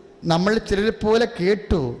 നമ്മൾ ചിലർ പോലെ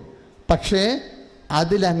കേട്ടു, പക്ഷേ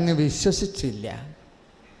അതിലങ്ങ് വിശ്വസിച്ചില്ല.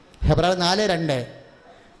 ഹെബ്രായർ 4:2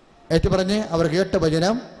 ഏറ്റു പറഞ്ഞ്, അവർ കേട്ട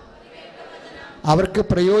വചനം അവർക്ക്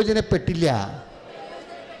പ്രയോജനപ്പെട്ടില്ല,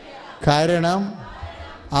 കാരണം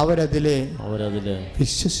അവരതിലെ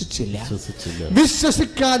വിശ്വസിച്ചില്ല.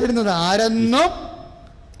 വിശ്വസിക്കാതിരുന്നത് ആരെന്നും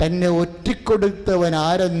തന്നെ ഒറ്റിക്കൊടുത്തവൻ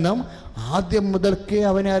ആരെന്നും ആദ്യം മുതൽക്കേ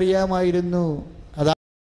അവനെ അറിയാമായിരുന്നു.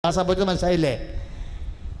 അതാണ് സംഭവിച്ചത്. മനസ്സിലായില്ലേ?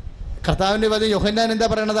 കർത്താവിൻ്റെ വചനം യോഹന്നാൻ എന്താ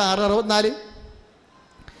പറയണത്? 6:64.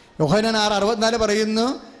 യോഹന്നാൻ 6:64 പറയുന്നു,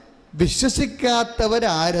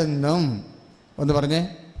 വിശ്വസിക്കാത്തവരാരെന്നും, ഒന്ന് പറഞ്ഞേ,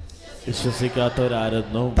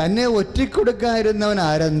 വിശ്വസിക്കാത്തവരാരെന്നും തന്നെ ഒറ്റിക്കൊടുക്കാതിരുന്നവൻ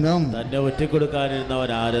ആരെന്നും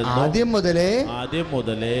ആദ്യം മുതലേ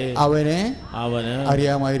അവനെ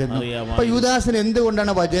അറിയാമായിരുന്നു. അപ്പൊ യൂദാസിന്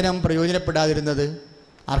എന്തുകൊണ്ടാണ് വചനം പ്രയോജനപ്പെടാതിരുന്നത്?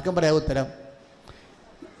 ആർക്കും പറയാം ഉത്തരം.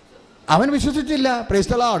 അവൻ വിശ്വസിച്ചില്ല. Praise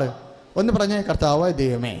the Lord. ഒന്ന് പറഞ്ഞേ, കർത്താവായ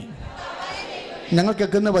ദൈവമേ, ഞങ്ങൾ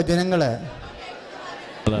കേൾക്കുന്ന വചനങ്ങള്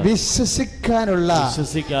വിശ്വസിക്കാനുള്ള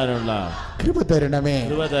കൃപ തരണമേ.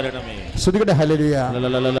 ശ്രുതികട്ടെ ഹല്ലേലൂയ.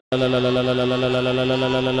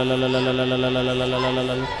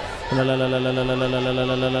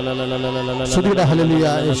 ശ്രുതികട്ടെ ഹല്ലേലൂയ.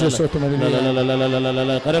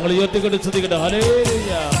 കരങ്ങൾ ഉയർത്തിക്കൊണ്ട് ശ്രുതികട്ടെ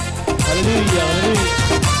ഹല്ലേലൂയ, ഹല്ലേലൂയ, ഹല്ലേലൂയ.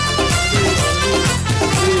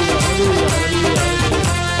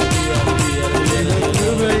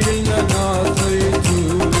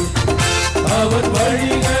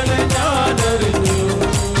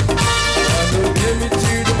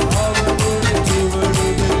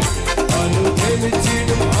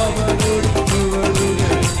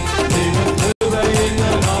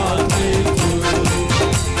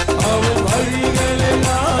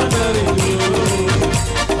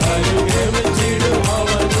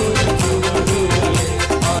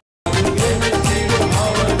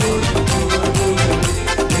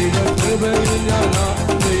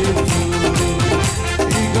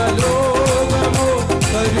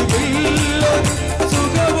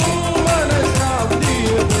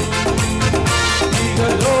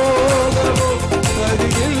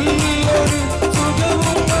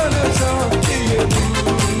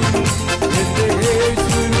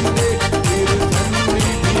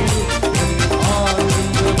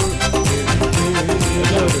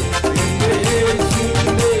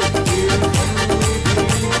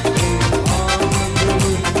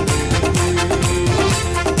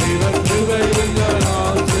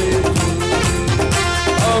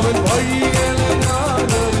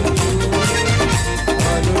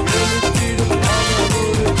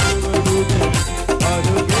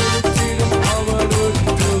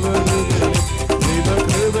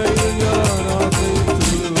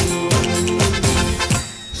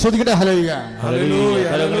 സ്തുതിക്കട്ടെ. ഹല്ലേലൂയ. ഹല്ലേലൂയ.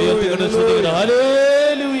 കരങ്ങൾ ഉയർത്തിക്കൊണ്ട് സ്തുതിക്കട്ടെ.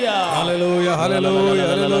 ഹല്ലേലൂയ. ഹല്ലേലൂയ. ഹല്ലേലൂയ.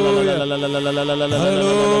 ഹല്ലേലൂയ. ഹല്ലേലൂയ.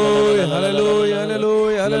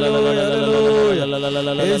 ഹല്ലേലൂയ. ഹല്ലേലൂയ.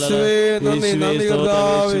 യേശുവേ നന്ദി, നന്ദി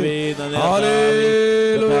കർത്താവേ.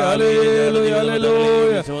 ഹല്ലേലൂയ. ഹല്ലേലൂയ.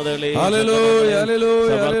 ഹല്ലേലൂയ. ഹല്ലേലൂയ. ഹല്ലേലൂയ.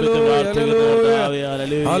 ഹല്ലേലൂയ.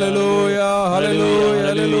 ഹല്ലേലൂയ. ഹല്ലേലൂയ.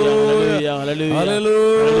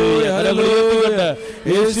 ഹല്ലേലൂയ. ഹല്ലേലൂയ.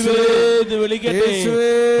 യേശുവേ എന്ന് വിളിക്കട്ടെ.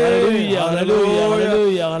 ഹല്ലേലൂയ.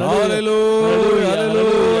 ഹല്ലേലൂയ. ഹല്ലേലൂയ.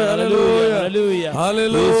 ഹല്ലേലൂയ. ഹല്ലേലൂയ.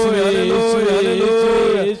 ഹല്ലേലൂയ.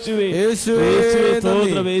 യേശുവേ യേശുവേ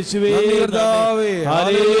സ്തോത്രം. യേശുവേ കർത്താവേ.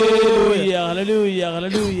 ഹല്ലേലൂയ. ഹല്ലേലൂയ.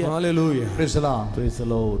 ഹല്ലേലൂയ. Hallelujah. Price the Lord. Praise the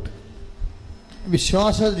Lord.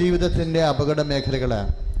 വിശ്വാസ ജീവിതത്തിൻ്റെ അപകട മേഖലകൾ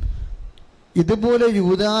ഇതുപോലെ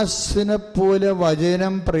യൂദാസിനെ പോലെ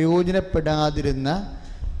വചനം പ്രയോജനപ്പെടാതിരുന്ന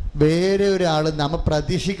വേറെ ഒരാൾ, നമ്മൾ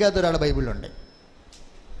പ്രതീക്ഷിക്കാത്ത ഒരാൾ ബൈബിളിലുണ്ട്.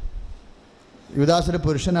 യൂദാസിന്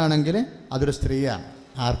പുരുഷനാണെങ്കിൽ അതൊരു സ്ത്രീയാണ്.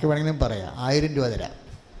 ആർക്ക് വേണമെങ്കിലും പറയാം. 1000 രൂപ തരാം.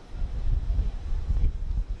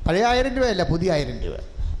 പഴയ 1000 രൂപയല്ല, പുതിയ 1000 രൂപ.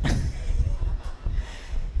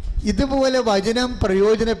 ഇതുപോലെ വചനം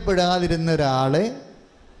പ്രയോജനപ്പെടാതിരുന്ന ഒരാൾ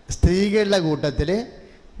സ്ത്രീകളുടെ കൂട്ടത്തിൽ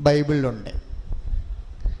ബൈബിളിലുണ്ട്.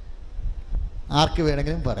 ആർക്ക്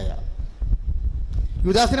വേണമെങ്കിലും പറയാം.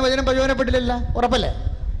 യൂദാസിന് വചനം പ്രയോജനപ്പെട്ടില്ലല്ല, ഉറപ്പല്ലേ?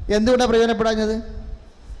 എന്തുകൊണ്ടാണ് പ്രയോജനപ്പെടാഞ്ഞത്?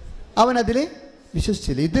 അവനതിൽ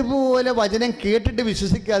വിശ്വസിച്ചില്ല. ഇതുപോലെ വചനം കേട്ടിട്ട്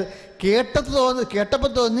വിശ്വസിക്കാതെ,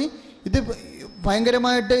 കേട്ടപ്പോൾ തോന്നി ഇത്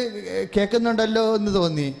ഭയങ്കരമായിട്ട് കേൾക്കുന്നുണ്ടല്ലോ എന്ന്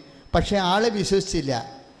തോന്നി. പക്ഷേ ആളെ വിശ്വസിച്ചില്ല.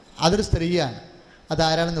 അതൊരു സ്ത്രീയാണ്.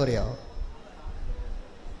 അതാരാണെന്ന് പറയാമോ?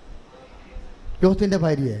 ലോത്തിൻ്റെ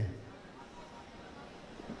ഭാര്യയെ.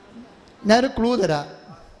 ഞാനൊരു ക്ലൂ തരാം.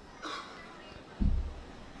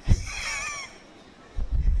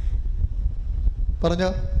 പറഞ്ഞോ.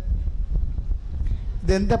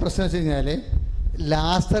 ഇതെന്താ പ്രശ്നം വെച്ച് കഴിഞ്ഞാൽ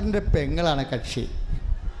ലാസറിൻ്റെ പെങ്ങളാണ് കക്ഷി.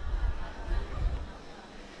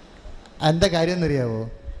 എന്താ കാര്യം എന്നറിയാവോ?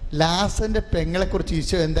 ലാസറിൻ്റെ പെങ്ങളെക്കുറിച്ച്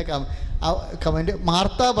ഈശോ എന്താ കമൻറ്റ്?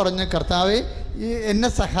 മാർത്ത പറഞ്ഞു, കർത്താവേ എന്നെ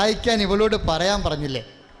സഹായിക്കാൻ ഇവളോട് പറയാൻ പറഞ്ഞില്ലേ,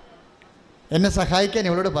 എന്നെ സഹായിക്കാൻ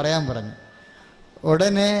ഇവളോട് പറയാൻ പറഞ്ഞു.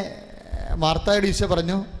 ഉടനെ മാർത്തയോട് ഈശോ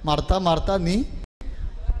പറഞ്ഞു, മാർത്ത നീ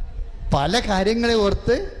പല കാര്യങ്ങളെ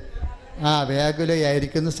ഓർത്ത്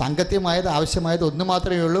വ്യാകുലയായിരിക്കുന്നു. സാങ്കത്യമായത് ആവശ്യമായത് ഒന്ന്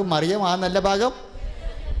മാത്രമേ ഉള്ളൂ. മറിയം ആ നല്ല ഭാഗം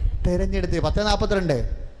തിരഞ്ഞെടുത്ത്. 10:42.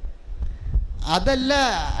 അതല്ല,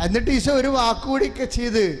 എന്നിട്ട് ഈശോ ഒരു വാക്കുകൂടിയൊക്കെ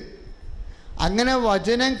ചെയ്ത്. അങ്ങനെ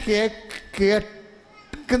വചനം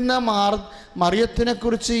കേൾക്കുന്ന മറിയത്തിനെ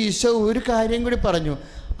കുറിച്ച് ഈശോ ഒരു കാര്യം കൂടി പറഞ്ഞു.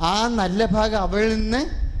 ആ നല്ല ഭാഗം അവളിൽ നിന്ന്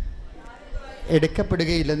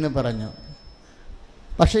എടുക്കപ്പെടുകയില്ലെന്ന് പറഞ്ഞു.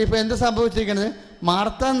 പക്ഷേ ഇപ്പോൾ എന്താ സംഭവിച്ചിരിക്കുന്നത്?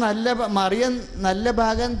 മറിയം നല്ല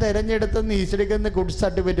ഭാഗം തിരഞ്ഞെടുത്തെന്ന് ഈശോയ്ക്ക് ഗുഡ്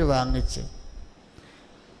സർട്ടിഫിക്കറ്റ് വാങ്ങിച്ച്.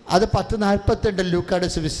 അത് 10:42 ലൂക്കായുടെ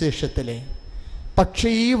സുവിശേഷത്തിലെ. പക്ഷേ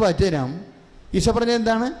ഈ വചനം ഈശോ പറഞ്ഞത്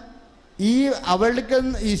എന്താണ്? ഈ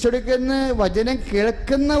ഈശോയ്ക്ക് വചനം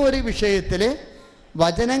കേൾക്കുന്ന ഒരു വിഷയത്തിൽ,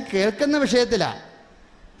 വചനം കേൾക്കുന്ന വിഷയത്തിലാണ്,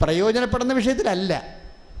 പ്രയോജനപ്പെടുന്ന വിഷയത്തിലല്ല.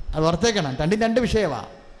 അത് ഓർത്തേക്കണം. രണ്ട് വിഷയമാണ്.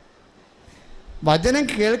 വചനം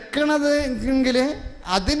കേൾക്കണത് എങ്കിൽ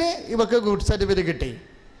അതിന് ഇവർക്ക് ഗുഡ് സർട്ടിഫിക്കറ്റ് കിട്ടി.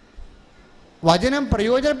 വചനം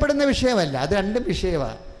പ്രയോജനപ്പെടുന്ന വിഷയമല്ല, അത് രണ്ടും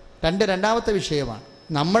വിഷയമാണ്. രണ്ടാമത്തെ വിഷയമാണ്.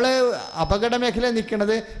 നമ്മൾ അപകട മേഖല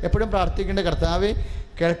നിൽക്കുന്നത് എപ്പോഴും പ്രാർത്ഥിക്കേണ്ട, കർത്താവേ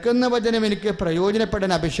കേൾക്കുന്ന വചനം എനിക്ക്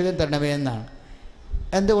പ്രയോജനപ്പെടാൻ അഭിഷേകം തരണമേ എന്നാണ്.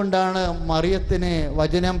 എന്തുകൊണ്ടാണ് മറിയത്തിന്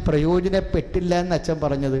വചനം പ്രയോജനപ്പെട്ടില്ല എന്ന് അച്ഛൻ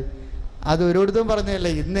പറഞ്ഞത്? അത് ഓരോരുത്തരും പറഞ്ഞതല്ല.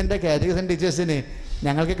 ഇന്ന് എൻ്റെ കാറ്റഗറിസൺ ടീച്ചേഴ്സിന്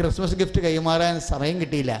ഞങ്ങൾക്ക് ക്രിസ്മസ് ഗിഫ്റ്റ് കൈമാറാൻ സമയം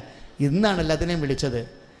കിട്ടിയില്ല. ഇന്നാണ് എല്ലാത്തിനെയും വിളിച്ചത്.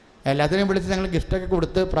 എല്ലാത്തിനെയും വിളിച്ച് ഞങ്ങൾ ഗിഫ്റ്റൊക്കെ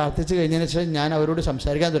കൊടുത്ത് പ്രാർത്ഥിച്ച് കഴിഞ്ഞതിന് ശേഷം ഞാൻ അവരോട്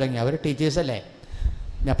സംസാരിക്കാൻ തുടങ്ങി. അവർ ടീച്ചേഴ്സല്ലേ.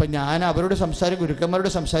 അപ്പം ഞാൻ അവരോട്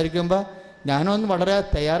ഗുരുക്കന്മാരോട് സംസാരിക്കുമ്പോൾ ഞാനൊന്നും വളരെ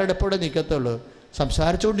തയ്യാറെടുപ്പോടെ നിൽക്കത്തുള്ളൂ.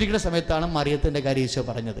 സംസാരിച്ചുകൊണ്ടിരിക്കുന്ന സമയത്താണ് മറിയത്തിൻ്റെ കാര്യം ഈശോ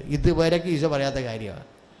പറഞ്ഞത്. ഇതുവരെയൊക്കെ ഈശോ പറയാത്ത കാര്യമാണ്.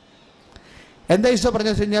 എന്താ ഈശോ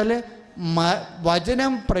പറഞ്ഞതെന്ന് വെച്ച് കഴിഞ്ഞാൽ,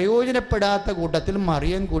 വചനം പ്രയോജനപ്പെടാത്ത കൂട്ടത്തിൽ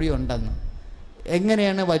മറിയം കൂടി ഉണ്ടെന്ന്.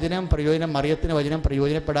 എങ്ങനെയാണ് മറിയത്തിന് വചനം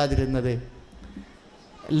പ്രയോജനപ്പെടാതിരുന്നത്?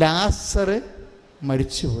 ലാസർ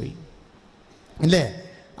മരിച്ചുപോയി അല്ലേ?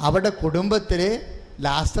 അവരുടെ കുടുംബത്തിൽ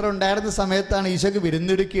ലാസർ ഉണ്ടായിരുന്ന സമയത്താണ് ഈശോയ്ക്ക്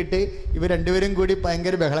വിരുന്നൊരുക്കിയിട്ട് ഇവർ രണ്ടുപേരും കൂടി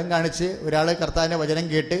ഭയങ്കര ബഹളം കാണിച്ച്, ഒരാൾ കർത്താവിൻ്റെ വചനം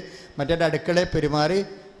കേട്ട് മറ്റേ അടുക്കളയിൽ പെരുമാറി.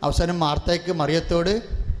 അവസാനം മാർത്തയ്ക്ക് മറിയത്തോട്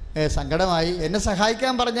സങ്കടമായി. എന്നെ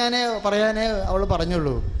സഹായിക്കാൻ പറയാനേ അവൾ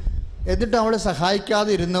പറഞ്ഞുള്ളൂ. എന്നിട്ട് അവൾ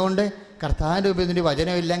സഹായിക്കാതെ ഇരുന്നുകൊണ്ട് കർത്താവിൻ്റെ ഉപയോഗിച്ച്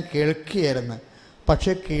വചനമെല്ലാം കേൾക്കുകയായിരുന്നു.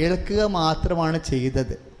 പക്ഷെ കേൾക്കുക മാത്രമാണ്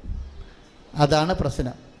ചെയ്തത്. അതാണ്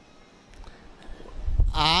പ്രശ്നം.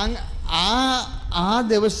 ആ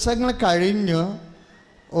ദിവസങ്ങൾ കഴിഞ്ഞു.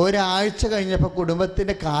 ഒരാഴ്ച കഴിഞ്ഞപ്പോൾ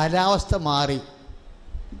കുടുംബത്തിൻ്റെ കാലാവസ്ഥ മാറി.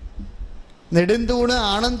 നെടുന്തൂണ്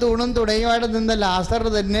ആണും തൂണും തുണയുമായിട്ട് നിന്ന ലാസർ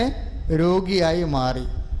തന്നെ രോഗിയായി മാറി.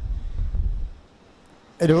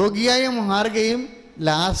 രോഗിയായി മാറുകയും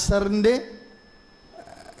ലാസറിൻ്റെ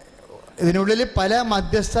ഇതിനുള്ളിൽ പല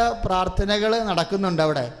മധ്യസ്ഥ പ്രാർത്ഥനകൾ നടക്കുന്നുണ്ട്.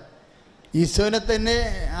 അവിടെ ഈശോനെ തന്നെ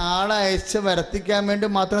ആളയച്ച് വരുത്തിക്കാൻ വേണ്ടി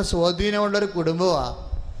മാത്രം സ്വാധീനമുള്ളൊരു കുടുംബമാണ്.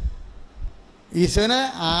 ഈശോനെ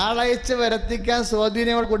ആളയച്ച് വരുത്തിക്കാൻ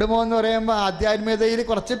സ്വാധീനമുള്ള കുടുംബം എന്ന് പറയുമ്പോൾ ആധ്യാത്മികതയിൽ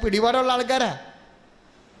കുറച്ച് പിടിപാടുള്ള ആൾക്കാരാണ്.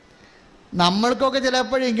 നമ്മൾക്കൊക്കെ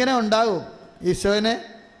ചിലപ്പോൾ ഇങ്ങനെ ഉണ്ടാകും, ഈശോനെ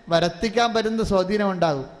വരുത്തിക്കാൻ പറ്റുന്ന സ്വാധീനം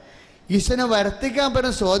ഉണ്ടാകും. ഈശോനെ വരുത്തിക്കാൻ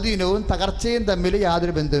പറ്റുന്ന സ്വാധീനവും തകർച്ചയും തമ്മിൽ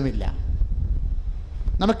യാതൊരു ബന്ധവുമില്ല.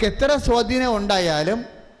 നമുക്ക് എത്ര സ്വാധീനം ഉണ്ടായാലും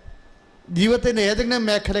ജീവിതത്തിൻ്റെ ഏതെങ്കിലും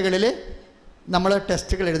മേഖലകളിൽ നമ്മൾ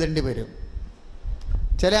ടെസ്റ്റുകൾ എഴുതേണ്ടി വരും.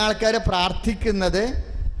 ചില ആൾക്കാർ പ്രാർത്ഥിക്കുന്നത്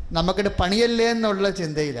നമുക്കിട്ട് പണിയല്ലേ എന്നുള്ള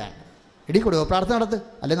ചിന്തയിലാണ്. കുടുംബ പ്രാർത്ഥന നടത്ത്,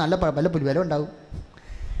 അല്ലെങ്കിൽ നല്ല പുൽവില ഉണ്ടാകും.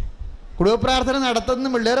 കുടുംബ പ്രാർത്ഥന നടത്തുന്ന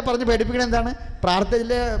പിള്ളേരെ പറഞ്ഞ് പേടിപ്പിക്കണം. എന്താണ്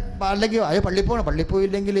പ്രാർത്ഥനയിൽ അല്ലെങ്കിൽ പള്ളിയിൽ പോകണം, പള്ളിയിൽ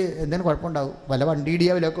പോയില്ലെങ്കിൽ എന്തെങ്കിലും കുഴപ്പമുണ്ടാകും, വല്ല വണ്ടി ഇടിയ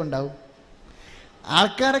വിലൊക്കെ ഉണ്ടാകും.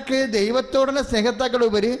 ആൾക്കാർക്ക് ദൈവത്തോടുള്ള സ്നേഹത്തേക്കാൾ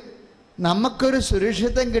ഉപരി നമുക്കൊരു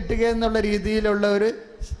സുരക്ഷിതത്വം കിട്ടുക എന്നുള്ള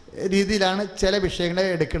രീതിയിലാണ് ചില വിഷയങ്ങളെ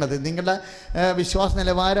എടുക്കുന്നത്. നിങ്ങളുടെ വിശ്വാസ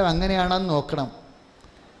നിലവാരം അങ്ങനെയാണെന്ന് നോക്കണം.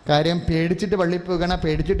 കാര്യം പേടിച്ചിട്ട് പള്ളിയിൽ പോകണം,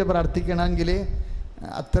 പേടിച്ചിട്ട് പ്രാർത്ഥിക്കണമെങ്കിൽ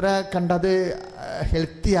അത്ര കണ്ടത്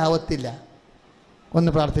ഹെൽത്തി ആവത്തില്ല. ഒന്ന്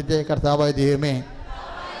പ്രാർത്ഥിച്ചേ. കർത്താവായ ദൈവമേ,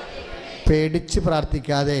 പേടിച്ച്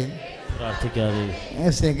പ്രാർത്ഥിക്കാതെ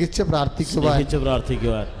സ്നേഹിച്ച്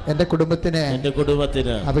പ്രാർത്ഥിക്കുവാൻ എൻ്റെ കുടുംബത്തിന്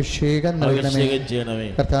അഭിഷേകം നൽകണമേ.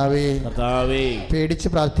 കർത്താവേ, പേടിച്ച്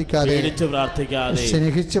പ്രാർത്ഥിക്കാതെ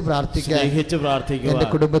സ്നേഹിച്ച് പ്രാർത്ഥിക്കാൻ എൻ്റെ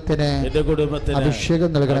കുടുംബത്തിന് അഭിഷേകം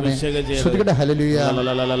നൽകണമേ. ശ്രുതികട ഹല്ലേലൂയ.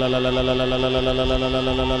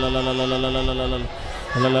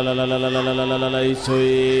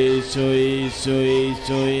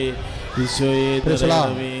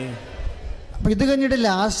 അപ്പം ഇത് കഴിഞ്ഞിട്ട്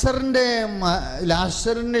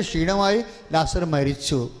ലാസറിൻ്റെ ക്ഷീണമായി ലാസർ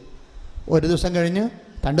മരിച്ചു. ഒരു ദിവസം കഴിഞ്ഞ്,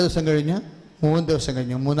 2 ദിവസം കഴിഞ്ഞ്, 3 ദിവസം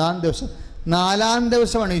കഴിഞ്ഞു, 3-ാം ദിവസം, 4-ാം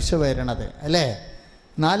ദിവസമാണ് ഈശോ വരണത് അല്ലേ?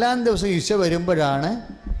 4-ാം ദിവസം ഈശോ വരുമ്പോഴാണ്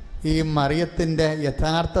ഈ മറിയത്തിൻ്റെ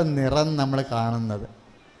യഥാർത്ഥ നിറം നമ്മൾ കാണുന്നത്.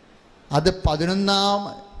 അത് 11-ാം,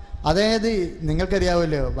 അതായത്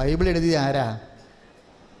നിങ്ങൾക്കറിയാമല്ലോ ബൈബിൾ എഴുതിയ ആരാ?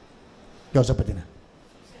 ജോസഫത്തിന്.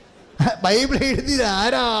 ബൈബിൾ എഴുതിയത്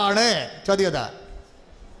ആരാണ്? ചോദ്യത.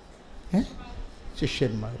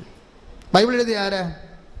 ശിഷ്യന്മാർ. ബൈബിൾ എഴുതിയ ആരാ?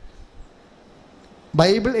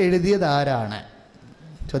 ബൈബിൾ എഴുതിയത് ആരാണ്?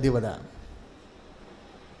 ചോദ്യത.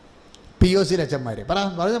 POC അച്ഛന്മാർ.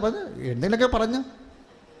 പറഞ്ഞു എന്തെങ്കിലുമൊക്കെ പറഞ്ഞു.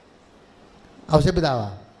 ഔഷപിതാവാ.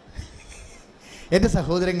 എൻ്റെ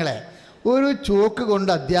സഹോദരങ്ങളെ, ഒരു ചോക്ക് കൊണ്ട്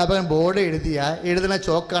അധ്യാപകൻ ബോർഡ് എഴുതുന്ന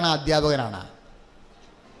ചോക്കാണ് അധ്യാപകനാണ്?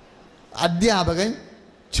 അധ്യാപകൻ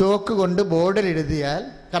ചോക്ക് കൊണ്ട് ബോർഡിൽ എഴുതിയാൽ,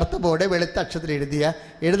 കറുത്ത ബോർഡ് വെളുത്ത അക്ഷരത്തിൽ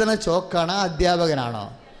എഴുതുന്ന ചോക്കാണ് അധ്യാപകനാണോ?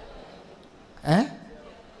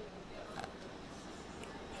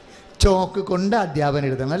 ചോക്ക് കൊണ്ട് അധ്യാപകൻ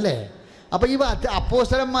എഴുതണം അല്ലേ? അപ്പോൾ ഈ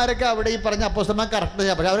അപ്പോസ്തലന്മാരൊക്കെ അവിടെ ഈ പറഞ്ഞ അപ്പോസ്തലന്മാർ കറക്റ്റ്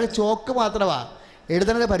ചെയ്യാം. പക്ഷേ അവരുടെ ചോക്ക് മാത്രമാണ്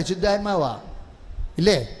എഴുതുന്നത്, പരിശുദ്ധാത്മാവാ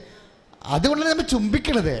ഇല്ലേ? അതുകൊണ്ടാണ് നമ്മൾ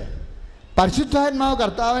ചുംബിക്കണത്. പരിശുദ്ധാത്മാവ്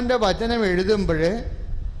കർത്താവിൻ്റെ വചനം എഴുതുമ്പോൾ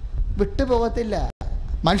വിട്ടുപോകത്തില്ല.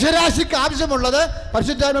 മനുഷ്യരാശിക്ക് ആവശ്യമുള്ളത്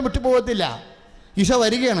പരിശുദ്ധാത്മാവ് വിട്ടുപോകത്തില്ല. ഈശോ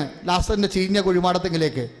വരികയാണ് ലാസറിൻ്റെ ചീഞ്ഞ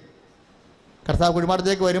കുഴിമാടത്തെങ്കിലേക്ക്. കർത്താവ്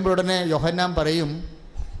കുഴിമാടത്തേക്ക് വരുമ്പോൾ ഉടനെ യോഹന്നാൻ പറയും,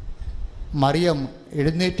 മറിയം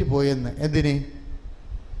എഴുന്നേറ്റ് പോയെന്ന്. എന്തിന്?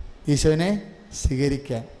 ഈശോനെ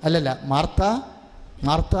സ്വീകരിക്കാൻ. അല്ലല്ല,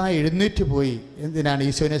 മാർത്ത എഴുന്നേറ്റ് പോയി. എന്തിനാണ്?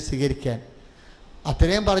 ഈശോനെ സ്വീകരിക്കാൻ.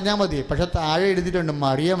 അത്രയും പറഞ്ഞാൽ മതി. പക്ഷെ താഴെ എഴുതിയിട്ടുണ്ട്,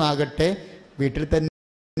 മറിയമാകട്ടെ വീട്ടിൽ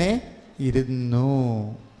തന്നെ ഇരുന്നു.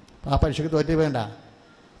 ആ പരീക്ഷയ്ക്ക് തോറ്റി വേണ്ട.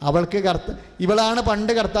 അവൾക്ക് ഇവളാണ്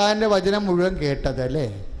പണ്ട് കർത്താവിൻ്റെ വചനം മുഴുവൻ കേട്ടത് അല്ലേ?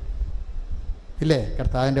 ഇല്ലേ?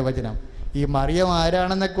 കർത്താവിൻ്റെ വചനം. ഈ മറിയം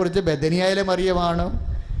ആരാണെന്നെക്കുറിച്ച് ബദനിയായാലും മറിയമാണോ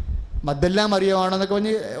മഗ്ദല മറിയമാണോ എന്നൊക്കെ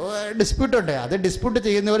പറഞ്ഞ് ഡിസ്പ്യൂട്ടുണ്ട്. അത് ഡിസ്പ്യൂട്ട്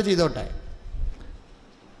ചെയ്യുന്നവർ ചെയ്തോട്ടെ.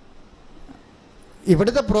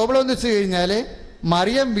 ഇവിടുത്തെ പ്രോബ്ലം എന്ന് വെച്ച് കഴിഞ്ഞാൽ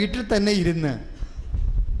മറിയം വീട്ടിൽ തന്നെ ഇരുന്ന്.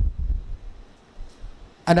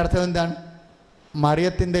 അതിൻ്റെ അർത്ഥം എന്താണ്?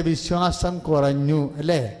 മറിയത്തിൻ്റെ വിശ്വാസം കുറഞ്ഞു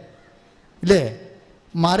അല്ലേ? ഇല്ലേ?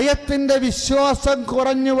 മറിയത്തിൻ്റെ വിശ്വാസം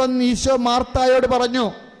കുറഞ്ഞുവെന്ന് ഈശോ മാർത്തായോട് പറഞ്ഞു.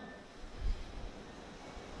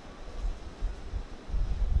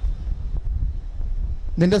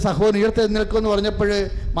 നിന്റെ സഹോദരൻ ഉയർത്തെഴുന്നേൽക്കുമെന്ന് പറഞ്ഞപ്പോൾ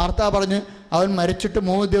മാർത്ത പറഞ്ഞു, അവൻ മരിച്ചിട്ട്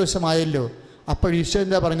 3 ദിവസമായല്ലോ. അപ്പോൾ ഈശോ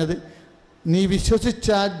എന്താ പറഞ്ഞത്? നീ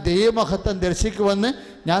വിശ്വസിച്ചാൽ ദൈവമഹത്വം ദർശിക്കുമെന്ന്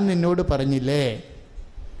ഞാൻ നിന്നോട് പറഞ്ഞില്ലേ?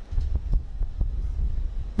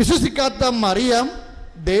 വിശ്വസിക്കാത്ത മറിയം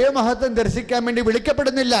ദൈവമഹത്വം ദർശിക്കാൻ വേണ്ടി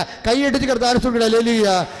വിളിക്കപ്പെടുന്നില്ല. കൈയടിച്ച് കർത്താവിനെ ഹല്ലേലൂയ,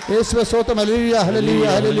 യേശുവേ സ്തോത്രം, ഹല്ലേലൂയ ഹല്ലേലൂയ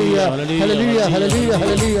ഹല്ലേലൂയ ഹല്ലേലൂയ ഹല്ലേലൂയ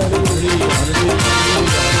ഹല്ലേലൂയ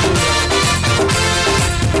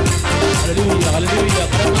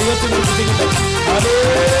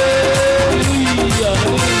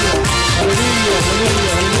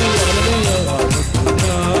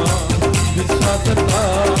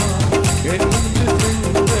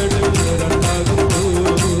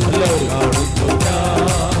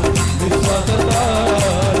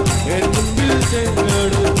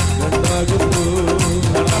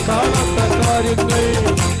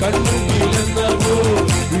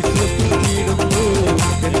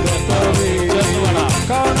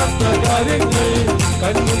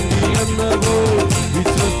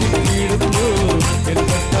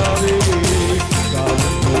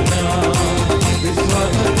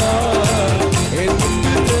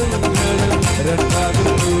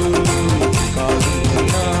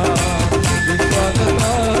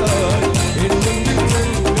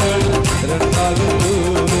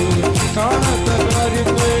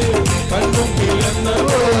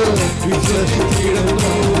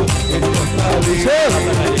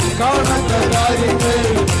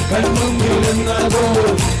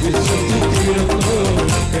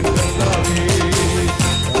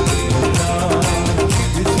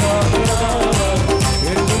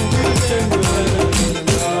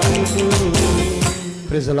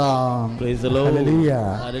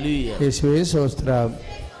യേശുവേ സ്തോത്രം,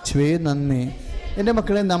 യേശുവേ നന്ദി. എൻ്റെ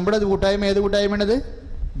മക്കളെ, നമ്മുടെ കൂട്ടായ്മ ഏത് കൂട്ടായ്മയാണത്?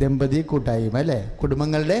 ദമ്പതി കൂട്ടായ്മ അല്ലേ?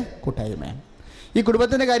 കുടുംബങ്ങളുടെ കൂട്ടായ്മ. ഈ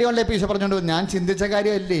കുടുംബത്തിൻ്റെ കാര്യമല്ലേ ഇപ്പം ഈശോ പറഞ്ഞുകൊണ്ട് ഞാൻ ചിന്തിച്ച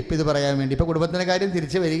കാര്യമല്ലേ ഇപ്പം ഇത് പറയാൻ വേണ്ടി. ഇപ്പം കുടുംബത്തിൻ്റെ കാര്യം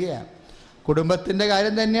തിരിച്ച് വരികയാണ്. കുടുംബത്തിൻ്റെ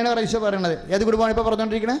കാര്യം തന്നെയാണ് ഈശോ പറയണത്. ഏത് കുടുംബമാണ് ഇപ്പോൾ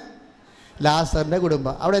പറഞ്ഞുകൊണ്ടിരിക്കുന്നത്? ലാസറിൻ്റെ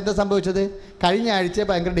കുടുംബം. അവിടെ എന്താ സംഭവിച്ചത്? കഴിഞ്ഞ ആഴ്ച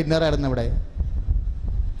ഭയങ്കര ഡിന്നറായിരുന്നു അവിടെ,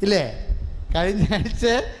 ഇല്ലേ?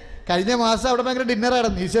 കഴിഞ്ഞ മാസം അവിടെ ഭയങ്കര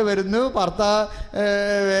ഡിന്നറായിരുന്നു. ഈശോ വരുന്നു,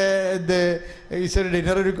 ഈശോ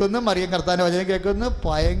ഡിന്നർ ഒരുക്കുന്നു, മറിയം കർത്താവിൻ്റെ വചനം കേൾക്കുന്നു,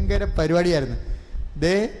 ഭയങ്കര പരിപാടിയായിരുന്നു.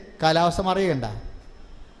 കാലാവസ്ഥ മാറിയണ്ട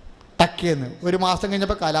ടക്കിയെന്ന്. ഒരു മാസം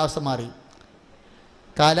കഴിഞ്ഞപ്പോൾ കാലാവസ്ഥ മാറി.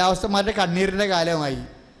 കാലാവസ്ഥ മാറിയ കണ്ണീരിൻ്റെ കാലമായി,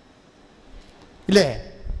 ഇല്ലേ?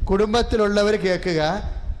 കുടുംബത്തിലുള്ളവർ കേൾക്കുക,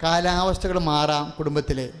 കാലാവസ്ഥകൾ മാറാം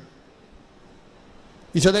കുടുംബത്തിൽ.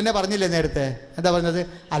 ഈശോ തന്നെ പറഞ്ഞില്ലേ നേരത്തെ? എന്താ പറഞ്ഞത്?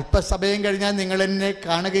 അല്പസമയം കഴിഞ്ഞാൽ നിങ്ങൾ എന്നെ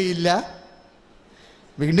കാണുകയില്ല,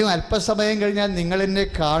 വീണ്ടും അല്പസമയം കഴിഞ്ഞാൽ നിങ്ങൾ എന്നെ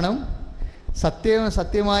കാണും.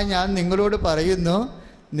 സത്യമായി ഞാൻ നിങ്ങളോട് പറയുന്നു,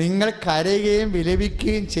 നിങ്ങൾ കരയുകയും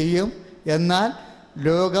വിലപിക്കുകയും ചെയ്യും, എന്നാൽ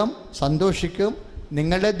ലോകം സന്തോഷിക്കും,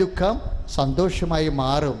 നിങ്ങളുടെ ദുഃഖം സന്തോഷമായി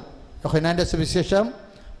മാറും. യോഹന്നാൻ്റെ സുവിശേഷം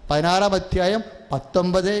 16-ാം അധ്യായം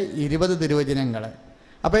 19-20 തിരുവചനങ്ങൾ.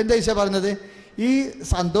 അപ്പോൾ എന്താ ഈശോ പറഞ്ഞത്? ഈ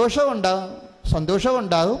സന്തോഷവും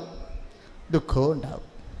ഉണ്ടാകും, ദുഃഖവും ഉണ്ടാകും.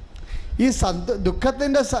 ഈ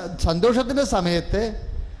സന്തോഷത്തിൻ്റെ സമയത്ത്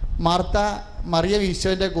മറിയം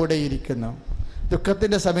ഈശോൻ്റെ കൂടെ ഇരിക്കുന്നു.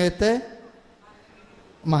 ദുഃഖത്തിൻ്റെ സമയത്ത്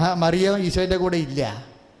മറിയം ഈശോൻ്റെ കൂടെ ഇല്ല.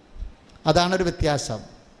 അതാണൊരു വ്യത്യാസം.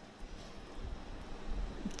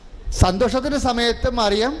 സന്തോഷത്തിൻ്റെ സമയത്ത്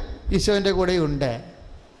മറിയം ഈശോൻ്റെ കൂടെ ഉണ്ട്,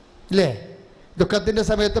 ഇല്ലേ? ദുഃഖത്തിൻ്റെ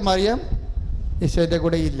സമയത്ത് മറിയം ഈശോൻ്റെ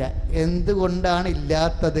കൂടെ ഇല്ല. എന്തുകൊണ്ടാണ്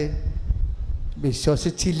ഇല്ലാത്തത്?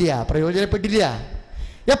 വിശ്വസിച്ചില്ല, പ്രയോജനപ്പെട്ടില്ല.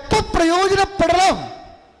 എപ്പോൾ പ്രയോജനപ്പെടണം?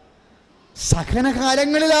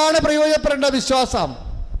 സഹനകാലങ്ങളിലാണ് പ്രയോജനപ്പെടേണ്ട വിശ്വാസം,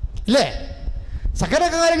 ഇല്ലേ?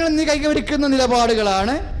 സകലകാര്യങ്ങളും നീ കൈവരിക്കുന്ന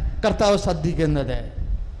നിലപാടുകളാണ് കർത്താവ് ശ്രദ്ധിക്കുന്നത്.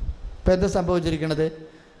 ഇപ്പം എന്താ സംഭവിച്ചിരിക്കുന്നത്?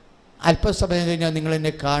 അല്പസമയം കഴിഞ്ഞാൽ നിങ്ങൾ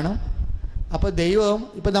എന്നെ കാണും. അപ്പോൾ ദൈവം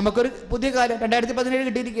ഇപ്പം നമുക്കൊരു പുതിയ കാലം 2017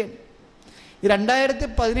 കിട്ടിയിരിക്കുകയാണ്. ഈ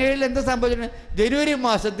 2017 എന്താ സംഭവിച്ചിരിക്കുന്നത്? ജനുവരി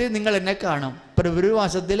മാസത്തിൽ നിങ്ങൾ എന്നെ കാണും, ഫെബ്രുവരി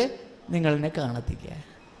മാസത്തിൽ നിങ്ങൾ എന്നെ കാണത്തില്ല,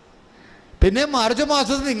 പിന്നെ മാർച്ച്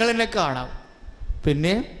മാസത്തിൽ നിങ്ങൾ എന്നെ കാണാം,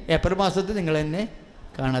 പിന്നെ ഏപ്രിൽ മാസത്തിൽ നിങ്ങൾ എന്നെ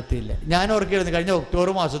കാണത്തില്ല. ഞാൻ ഓർക്കുകയായിരുന്നു, കഴിഞ്ഞ ഒക്ടോബർ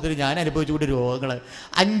മാസത്തിൽ ഞാൻ അനുഭവിച്ചുകൊണ്ട് രോഗങ്ങൾ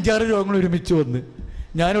 5-6 രോഗങ്ങൾ ഒരുമിച്ച് വന്ന്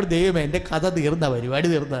ഞാനൊരു ദൈവമേ, എൻ്റെ കഥ തീർന്ന, പരിപാടി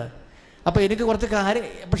തീർന്ന. അപ്പോൾ എനിക്ക് കുറച്ച് കാര്യം,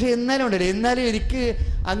 പക്ഷേ എന്നാലും എനിക്ക്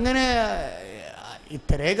അങ്ങനെ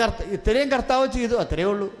ഇത്രയും കർത്താവ് ചെയ്തു, അത്രയേ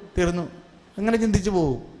ഉള്ളൂ, തീർന്നു, അങ്ങനെ ചിന്തിച്ചു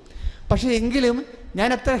പോകും. പക്ഷേ എങ്കിലും ഞാൻ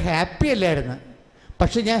അത്ര ഹാപ്പി അല്ലായിരുന്നു.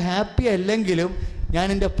 പക്ഷെ ഞാൻ ഹാപ്പി അല്ലെങ്കിലും ഞാൻ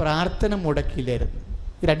എൻ്റെ പ്രാർത്ഥന മുടക്കില്ലായിരുന്നു.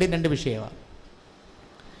 രണ്ട് വിഷയമാണ്.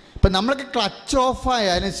 ഇപ്പം നമ്മൾക്ക് ക്ലച്ച്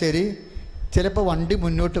ഓഫായാലും ശരി, ചിലപ്പോൾ വണ്ടി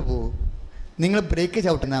മുന്നോട്ട് പോകും, നിങ്ങൾ ബ്രേക്ക്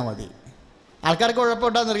ചവിട്ടുന്നാൽ മതി. ആൾക്കാർക്ക്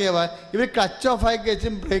കുഴപ്പമുണ്ടാകുന്നറിയാമോ? ഇവർ ക്ലച്ച് ഓഫായി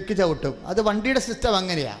കഴിച്ചും ബ്രേക്ക് ചവിട്ടും. അത് വണ്ടിയുടെ സിസ്റ്റം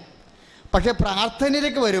അങ്ങനെയാണ്. പക്ഷേ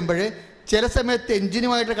പ്രാർത്ഥനയിലേക്ക് വരുമ്പോൾ ചില സമയത്ത്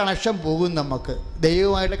എഞ്ചിനുമായിട്ട് കണക്ഷൻ പോകും, നമുക്ക്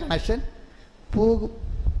ദൈവമായിട്ട് കണക്ഷൻ പോകും.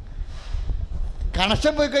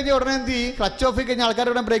 കണക്ഷൻ പോയി കഴിഞ്ഞാൽ ഉടനെ എന്ത് ചെയ്യും? ക്ലച്ച് ഓഫ് കഴിഞ്ഞാൽ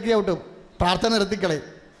ആൾക്കാരുടെ ഉടനെ ബ്രേക്ക് ചവിട്ടും, പ്രാർത്ഥന നിർത്തിക്കളയും.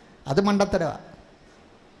 അത് മണ്ടത്തരമാണ്.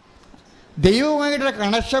 ദൈവവുമായിട്ടുള്ള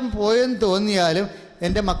കണക്ഷൻ പോയെന്ന് തോന്നിയാലും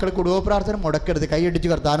എൻ്റെ മക്കൾ കുടുംബ പ്രാർത്ഥന മുടക്കരുത്. കൈയടിച്ച്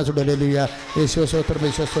കർത്താവിനെ ചൊല്ലുക. ഹല്ലേലൂയ. യേശുവേ സ്തോത്രം,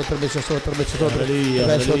 യേശുവേ സ്തോത്രം, യേശുവേ സ്തോത്രം, യേശുവേ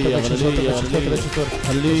സ്തോത്രം.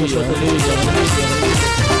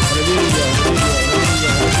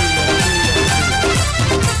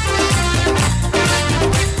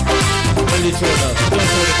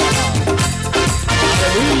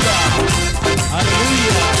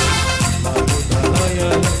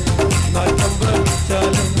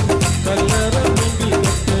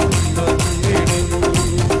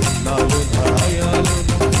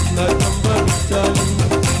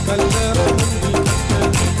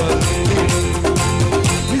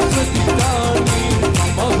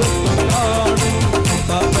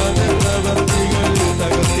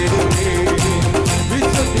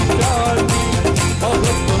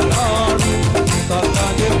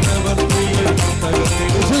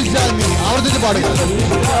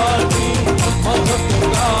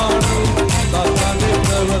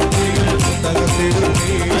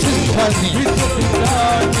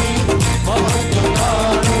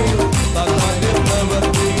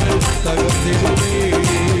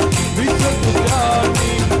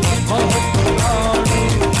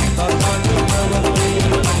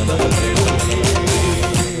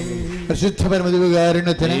 പരിശുദ്ധ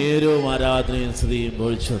പരമദിവ്യകാരുണ്യത്തിന് ആരാധനയും സ്തുതിയും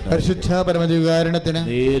ബോധിച്ചുണ്ടായിരിക്കും. പരിശുദ്ധ പരമദിവ്യകാരുണ്യത്തിന്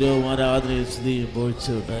ആരാധനയും സ്തുതിയും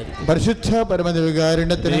ബോധിച്ചുണ്ടായിരിക്കും. പരിശുദ്ധ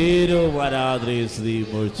പരമദിവ്യകാരുണ്യത്തിന് ആരാധനയും സ്തുതിയും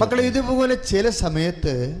ബോധിച്ചു. മക്കളെ, ഇതുപോലെ ചില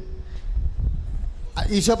സമയത്ത്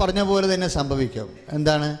ഈശോ പറഞ്ഞ പോലെ തന്നെ സംഭവിക്കും.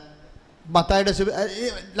 എന്താണ്? മത്തായിയുടെ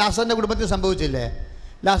ലാസറിന്റെ കുടുംബത്തിൽ സംഭവിച്ചില്ലേ?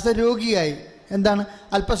 ലാസർ രോഗിയായി. എന്താണ്?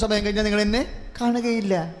 അല്പസമയം കഴിഞ്ഞാൽ നിങ്ങൾ എന്നെ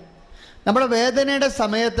കാണുകയില്ല. നമ്മുടെ വേദനയുടെ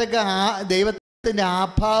സമയത്തൊക്കെ ദൈവത്തിൻ്റെ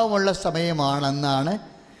ആഭാവമുള്ള സമയമാണെന്നാണ്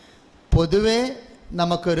പൊതുവെ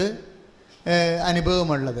നമുക്കൊരു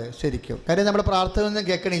അനുഭവമുള്ളത്. ശരിക്കും കാര്യം നമ്മുടെ പ്രാർത്ഥന ഒന്നും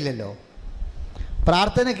കേൾക്കണില്ലല്ലോ.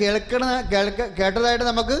 പ്രാർത്ഥന കേട്ടതായിട്ട്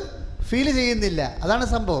നമുക്ക് ഫീൽ ചെയ്യുന്നില്ല. അതാണ്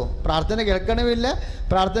സംഭവം. പ്രാർത്ഥന കേൾക്കണമില്ല,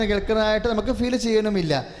 പ്രാർത്ഥന കേൾക്കുന്നതായിട്ട് നമുക്ക് ഫീൽ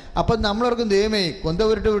ചെയ്യണമില്ല. അപ്പം നമ്മളോർക്കും ദൈവമേ കൊന്ത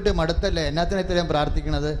വിട്ട് മടുത്തല്ലേ, എന്നാത്തിന് ഇത്രയും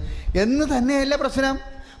പ്രാർത്ഥിക്കണത് എന്ന് തന്നെയല്ല പ്രശ്നം.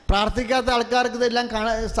 പ്രാർത്ഥിക്കാത്ത ആൾക്കാർക്ക് ഇതെല്ലാം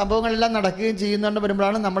സംഭവങ്ങളെല്ലാം നടക്കുകയും ചെയ്യുന്നുണ്ട്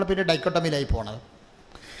വരുമ്പോഴാണ് നമ്മൾ പിന്നെ ഡൈക്കോട്ടമിയിലായി പോണത്.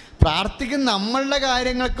 പ്രാർത്ഥിക്കുന്ന നമ്മളുടെ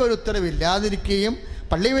കാര്യങ്ങൾക്ക് ഒരു ഉത്തരവില്ലാതിരിക്കുകയും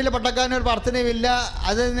പള്ളിയിൽ പട്ടക്കാരന് ഒരു പ്രാർത്ഥനയുമില്ല,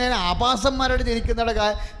 അതിന് ആഭാസന്മാരോട്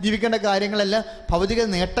ജീവിക്കേണ്ട കാര്യങ്ങളെല്ലാം ഭൗതിക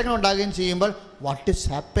നേട്ടങ്ങൾ ഉണ്ടാകുകയും ചെയ്യുമ്പോൾ വാട്ട് ഈസ്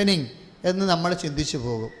ഹാപ്പനിങ് എന്ന് നമ്മൾ ചിന്തിച്ചു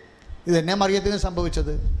പോകും. ഇതെന്നെ മറിയത്തിന്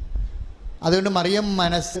സംഭവിച്ചത്. അതുകൊണ്ട് മറിയം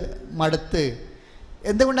മനസ്സ് മടുത്ത്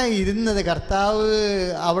എന്തുകൊണ്ടാണ് ഇരുന്നത്? കർത്താവ്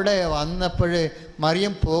അവിടെ വന്നപ്പോൾ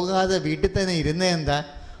മറിയം പോകാതെ വീട്ടിൽ തന്നെ ഇരുന്നത് എന്താ?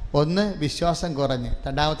 ഒന്ന്, വിശ്വാസം കുറഞ്ഞ്.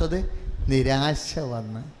 രണ്ടാമത്തത്, നിരാശ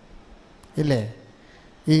വന്ന്. ഇല്ലേ?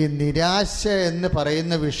 ഈ നിരാശ എന്ന്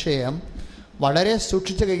പറയുന്ന വിഷയം വളരെ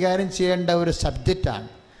സൂക്ഷിച്ച് കൈകാര്യം ചെയ്യേണ്ട ഒരു സബ്ജക്റ്റാണ്.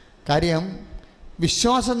 കാര്യം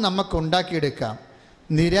വിശ്വാസം നമുക്ക് ഉണ്ടാക്കിയെടുക്കാം.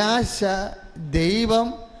 നിരാശ ദൈവം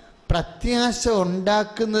പ്രത്യാശ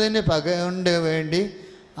ഉണ്ടാക്കുന്നതിന് വേണ്ടി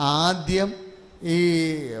ആദ്യം ഈ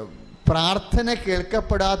പ്രാർത്ഥന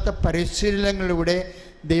കേൾക്കപ്പെടാത്ത പരിശീലനങ്ങളിലൂടെ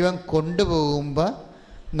ദൈവം കൊണ്ടുപോകുമ്പോൾ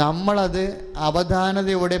നമ്മളത്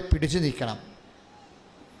അവധാനതയോടെ പിടിച്ചു നിൽക്കണം.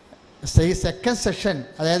 ഈ സെക്കൻഡ് സെക്ഷൻ,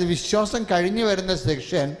 അതായത് വിശ്വാസം കഴിഞ്ഞു വരുന്ന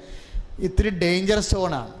സെക്ഷൻ ഇത്തിരി ഡേഞ്ചർ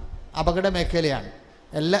സോണാണ്, അപകട മേഖലയാണ്.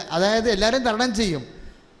 അതായത് എല്ലാവരും തരണം ചെയ്യും.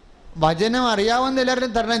 വചനം അറിയാവുന്ന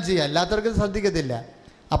എല്ലാവരും തരണം ചെയ്യുക, അല്ലാത്തവർക്ക് ശ്രദ്ധിക്കത്തില്ല.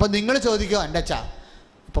 അപ്പം നിങ്ങൾ ചോദിക്കുക, എൻ്റെ അച്ഛാ,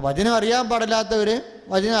 ഇപ്പോൾ വചനം അറിയാൻ പാടില്ലാത്തവർ,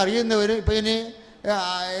 വചനം അറിയുന്നവർ, ഇപ്പോൾ ഇനി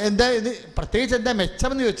എന്താ ഇത് പ്രത്യേകിച്ച് എന്താ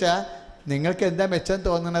മെച്ചമെന്ന് ചോദിച്ചാൽ നിങ്ങൾക്ക് എന്താ മെച്ചം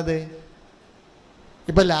തോന്നണത്?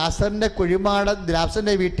 ഇപ്പം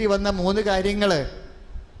ലാസറിൻ്റെ വീട്ടിൽ വന്ന 3 കാര്യങ്ങൾ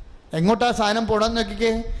എങ്ങോട്ടാ സാധനം പോകണമെന്ന്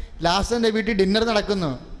നോക്കിക്കേ. ലാസറിൻ്റെ വീട്ടിൽ ഡിന്നർ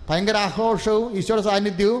നടക്കുന്നു, ഭയങ്കര ആഘോഷവും ഈശോയുടെ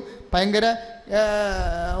സാന്നിധ്യവും ഭയങ്കര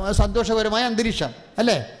സന്തോഷപരമായ അന്തരീക്ഷം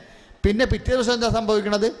അല്ലേ? പിന്നെ പിറ്റേ ദിവസം എന്താ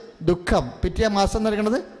സംഭവിക്കണത്? ദുഃഖം. പിറ്റേ മാസം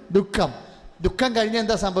നടക്കുന്നത് ദുഃഖം. ദുഃഖം കഴിഞ്ഞ്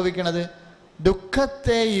എന്താ സംഭവിക്കണത്?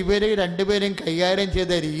 ദുഃഖത്തെ ഇവർ രണ്ടുപേരും കൈകാര്യം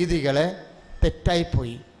ചെയ്ത രീതികൾ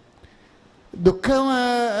തെറ്റായിപ്പോയി. ദുഃഖം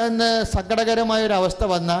എന്ന സങ്കടകരമായൊരവസ്ഥ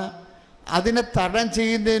വന്നാൽ അതിനെ തടം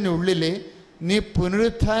ചെയ്യുന്നതിനുള്ളിൽ നീ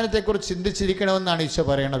പുനരുത്ഥാനത്തെക്കുറിച്ച് ചിന്തിച്ചിരിക്കണമെന്നാണ് ഈശോ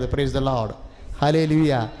പറയണത്. Praise the Lord.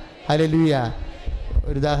 ഹല്ലേലൂയ, ഹല്ലേലൂയ.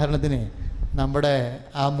 ഒരു ഉദാഹരണത്തിന് നമ്മുടെ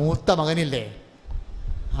ആ മൂത്ത മകനില്ലേ,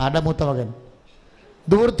 ആരുടെ മൂത്ത മകൻ?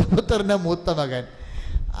 ധൂർത്തപുത്രൻ്റെ മൂത്ത മകൻ.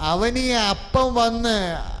 അവന് ഈ അപ്പം വന്ന്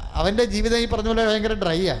അവൻ്റെ ജീവിതം ഈ പറഞ്ഞ പോലെ ഭയങ്കര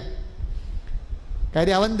ഡ്രൈയാണ്.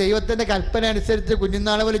 കാര്യം അവൻ ദൈവത്തിൻ്റെ കൽപ്പന അനുസരിച്ച്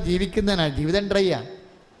കുഞ്ഞുനാളെ പോലെ ജീവിക്കുന്നതിനാണ്, ജീവിതം ഡ്രൈയാണ്.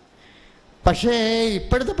 പക്ഷേ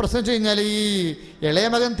ഇപ്പോഴത്തെ പ്രശ്നം വെച്ച് കഴിഞ്ഞാൽ ഈ ഇളയ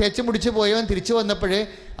മകൻ തേച്ച് മുടിച്ച് പോയവൻ തിരിച്ചു വന്നപ്പോൾ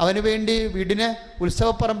അവന് വേണ്ടി വീടിനെ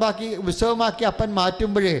ഉത്സവമാക്കി അപ്പൻ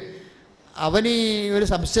മാറ്റുമ്പോൾ അവന് ഒരു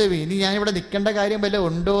സംശയം, ഇനി ഞാനിവിടെ നിൽക്കേണ്ട കാര്യം വല്ല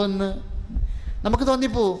ഉണ്ടോ എന്ന് നമുക്ക്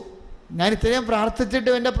തോന്നിപ്പോവും. ഞാൻ ഇത്രയും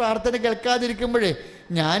പ്രാർത്ഥിച്ചിട്ടും എൻ്റെ പ്രാർത്ഥന കേൾക്കാതിരിക്കുമ്പോഴേ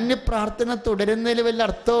ഞാൻ പ്രാർത്ഥന തുടരുന്നതിൽ വല്ല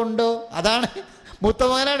അർത്ഥമുണ്ടോ? അതാണ് മൂത്ത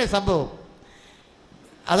മകനാണ് സംഭവം.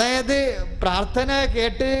 അതായത് പ്രാർത്ഥന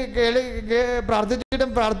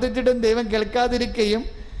പ്രാർത്ഥിച്ചിട്ടും ദൈവം കേൾക്കാതിരിക്കുകയും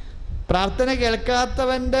പ്രാർത്ഥന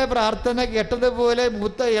കേൾക്കാത്തവൻ്റെ പ്രാർത്ഥന കേട്ടതുപോലെ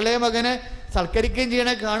മൂത്ത ഇളയ മകനെ സൽക്കരിക്കുകയും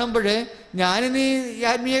ചെയ്യണേ കാണുമ്പോൾ ഞാനിനി ഈ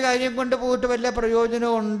ആത്മീയ കാര്യം കൊണ്ട് പോയിട്ട് വല്ല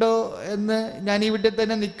പ്രയോജനം ഉണ്ടോ എന്ന്, ഞാൻ ഈ വീട്ടിൽ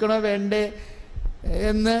തന്നെ നിൽക്കണോ വേണ്ടേ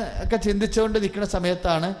എന്ന് ഒക്കെ ചിന്തിച്ചുകൊണ്ട് നിൽക്കുന്ന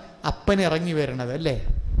സമയത്താണ് അപ്പൻ ഇറങ്ങി വരണത്. അല്ലേ?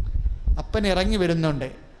 അപ്പൻ ഇറങ്ങി വരുന്നുണ്ട്.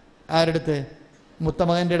 ആരുടെ അടുത്ത്? മൂത്ത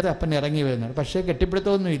മകൻ്റെ അടുത്ത് അപ്പൻ ഇറങ്ങി വരുന്നുണ്ട്. പക്ഷേ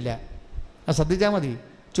കെട്ടിപ്പിടുത്തമൊന്നുമില്ല. അത് ശ്രദ്ധിച്ചാൽ മതി.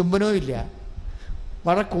 ചുംബനവും ഇല്ല.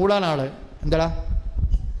 വളരെ കൂളാണ് ആള്. എന്താടാ?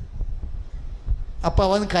 അപ്പം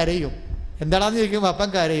അവൻ കരയും. എന്താടാന്ന് ചോദിക്കുമ്പോൾ അപ്പൻ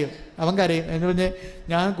കരയും. അവൻ കരയും എന്ന് പറഞ്ഞ്,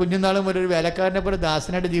 ഞാൻ കുഞ്ഞുനാളും ഒരു വേലക്കാരനെ പോലെ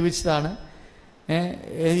ദാസനായിട്ട് ജീവിച്ചതാണ്.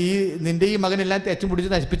 ഈ നിൻ്റെ ഈ മകനെല്ലാം തെച്ചും പിടിച്ച്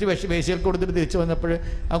നശിപ്പിച്ച് വേശ്യകൾക്ക് കൊടുത്തിട്ട് തിരിച്ചു വന്നപ്പോൾ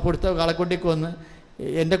ആ കൊടുത്ത കാളക്കൊട്ടിക്ക് വന്ന്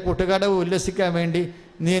എൻ്റെ കൂട്ടുകാരെ ഉല്ലസിക്കാൻ വേണ്ടി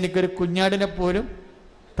നീ എനിക്കൊരു കുഞ്ഞാടിനെ പോലും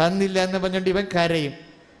തന്നില്ല എന്ന് പറഞ്ഞുകൊണ്ട് ഇവൻ കരയും.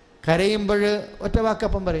 കരയുമ്പോൾ ഒറ്റ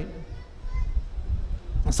വാക്കപ്പം പറയും.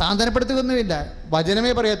 സാന്ത്വനപ്പെടുത്തുകയൊന്നുമില്ല,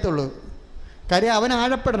 വചനമേ പറയത്തുള്ളൂ. കാര്യം അവൻ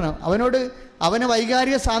ആഴപ്പെടണം. അവന്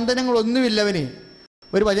വൈകാരിക സാന്ത്വനങ്ങളൊന്നുമില്ല. അവന്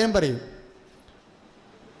ഒരു വചനം പറയും,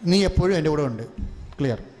 നീ എപ്പോഴും എൻ്റെ കൂടെ ഉണ്ട്.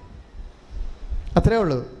 ക്ലിയർ. അത്രേ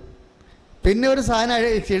ഉള്ളൂ. പിന്നെ ഒരു സാധനം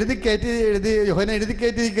യോഹന്നാൻ എഴുതി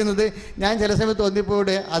കയറ്റിയിരിക്കുന്നത് ഞാൻ ചില സമയത്ത്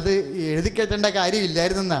തോന്നിപ്പോടെ അത് എഴുതി കയറ്റേണ്ട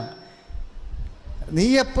കാര്യമില്ലായിരുന്നെന്നാണ്. നീ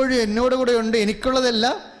എപ്പോഴും എന്നോട് കൂടെ ഉണ്ട്,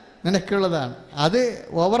 എനിക്കുള്ളതെല്ലാം നിനക്കുള്ളതാണ്. അത്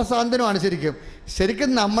ഓവർ സാന്ത്വനമാണ്. ശരിക്കും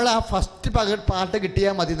നമ്മൾ ആ ഫസ്റ്റ് പാട്ട്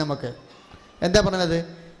കിട്ടിയാൽ മതി നമുക്ക്. എന്താ പറഞ്ഞത്?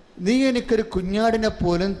 നീ എനിക്കൊരു കുഞ്ഞാടിനെ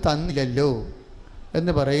പോലും തന്നില്ലല്ലോ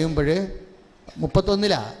എന്ന് പറയുമ്പോൾ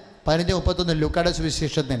 15:31 ലൂക്കായുടെ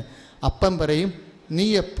സുവിശേഷത്തിന് അപ്പൻ പറയും, നീ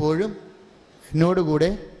എപ്പോഴും എന്നോടുകൂടെ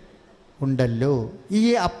ഉണ്ടല്ലോ. ഈ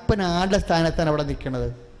അപ്പൻ ആരുടെ സ്ഥാനത്താണ് അവിടെ നിൽക്കുന്നത്?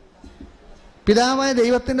 പിതാവായ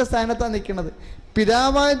ദൈവത്തിൻ്റെ സ്ഥാനത്താണ് നിൽക്കുന്നത്.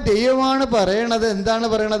 പിതാവായ ദൈവമാണ് പറയണത്. എന്താണ്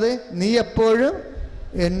പറയണത്? നീ എപ്പോഴും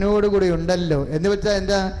എന്നോടുകൂടി ഉണ്ടല്ലോ എന്ന് വെച്ചാൽ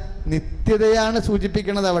എന്താ? നിത്യതയാണ്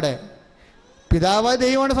സൂചിപ്പിക്കുന്നത് അവിടെ. പിതാവായ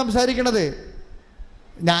ദൈവമാണ് സംസാരിക്കണത്.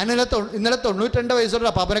 ഇന്നലെ 92 വയസ്സുള്ള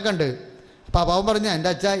അപ്പാപ്പനെ കണ്ട്. അപ്പോൾ അപ്പാപ്പൻ പറഞ്ഞ, എൻ്റെ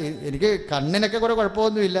അച്ഛാ എനിക്ക് കണ്ണിനൊക്കെ കുറേ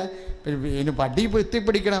കുഴപ്പമൊന്നുമില്ല, ഇനി പടി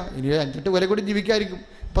എത്തിപ്പിടിക്കണം, ഇനി 5-8 കൊല്ലം കൂടി ജീവിക്കായിരിക്കും.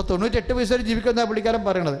 ഇപ്പോൾ 98 വയസ്സ് വരെ ജീവിക്കുന്ന പുള്ളിക്കാരൻ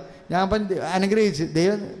പറയണത്. ഞാൻ അപ്പം അനുഗ്രഹിച്ച്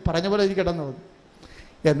ദൈവം പറഞ്ഞ പോലെ എനിക്ക് കിടന്നു പോകും.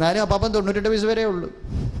 എന്നാലും അപ്പാപ്പൻ 98 വയസ്സ് വരെ ഉള്ളു.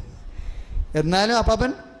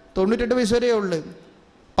 98 വയസ്സ് വരെ ഉള്ളു.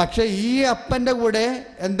 പക്ഷെ ഈ അപ്പൻ്റെ കൂടെ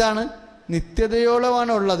എന്താണ്?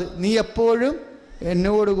 നിത്യതയോളമാണ് ഉള്ളത്. നീ എപ്പോഴും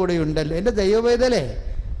എന്നോടുകൂടെ ഉണ്ടല്ലോ. എൻ്റെ ദൈവവേദലേ,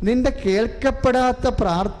 നിന്റെ കേൾക്കപ്പെടാത്ത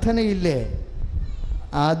പ്രാർത്ഥനയില്ലേ,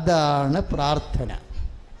 അതാണ് പ്രാർത്ഥന.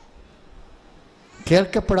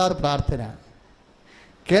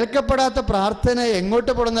 കേൾക്കപ്പെടാത്ത പ്രാർത്ഥന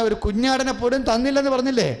എങ്ങോട്ട് പോടുന്ന? ഒരു കുഞ്ഞാടനെ പോലും തന്നില്ലെന്ന്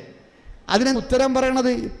പറഞ്ഞില്ലേ? അതിന് ഉത്തരം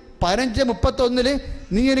പറയണത് 15:31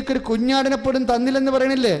 നീ എനിക്കൊരു കുഞ്ഞാടിനെ പോലും തന്നില്ലെന്ന്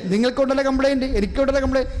പറയണില്ലേ? നിങ്ങൾക്കുണ്ടല്ലോ കംപ്ലൈൻറ്റ്, എനിക്കുണ്ടല്ലോ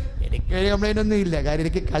കംപ്ലൈൻറ്റ്. എനിക്കൊരു കംപ്ലൈൻ്റ് ഒന്നും ഇല്ല. കാര്യം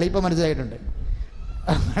എനിക്ക് കളി ഇപ്പം മനസ്സിലായിട്ടുണ്ട്.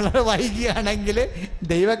 വളരെ വൈകിയാണെങ്കിൽ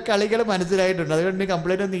ദൈവക്കളികൾ മനസ്സിലായിട്ടുണ്ട്. അതുകൊണ്ട്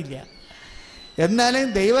കംപ്ലൈൻ്റ് ഒന്നും ഇല്ല. എന്നാലും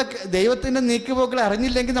ദൈവത്തിൻ്റെ നീക്കുപോക്കൾ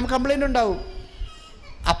അറിഞ്ഞില്ലെങ്കിൽ നമുക്ക് കംപ്ലൈൻ്റ് ഉണ്ടാവും.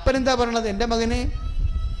 അപ്പനെന്താ പറയണത്? എൻ്റെ മകനെ,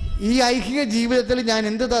 ഈ ഐഹിക ജീവിതത്തിൽ ഞാൻ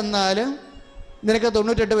എന്ത് തന്നാലും നിനക്ക്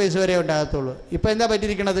 98 വയസ്സ് വരെ ഉണ്ടാകത്തുള്ളൂ. ഇപ്പം എന്താ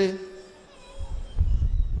പറ്റിയിരിക്കണത്?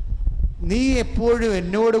 നീ എപ്പോഴും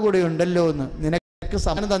എന്നോട് കൂടെ ഉണ്ടല്ലോ എന്ന്. നിനക്ക്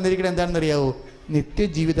സമ്മാനം തന്നിരിക്കുന്നത് എന്താണെന്ന് അറിയാവോ?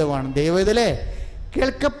 നിത്യജീവിതമാണ്. ദൈവത്തിലെ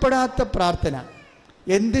കേൾക്കപ്പെടാത്ത പ്രാർത്ഥന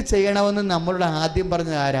എന്ത് ചെയ്യണമെന്ന് നമ്മളോട് ആദ്യം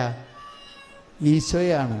പറഞ്ഞത് ആരാ?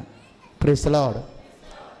 ഈശോയാണ്. Praise the Lord.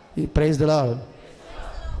 Praise the Lord.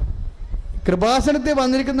 കൃപാസനത്തിൽ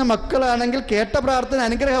വന്നിരിക്കുന്ന മക്കളാണെങ്കിൽ കേട്ട പ്രാർത്ഥന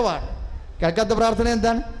അനുഗ്രഹമാണ്. കേൾക്കാത്ത പ്രാർത്ഥന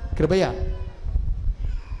എന്താണ്? കൃപയാണ്.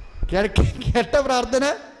 കേട്ട പ്രാർത്ഥന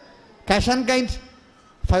cash and kind,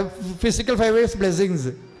 physical favours,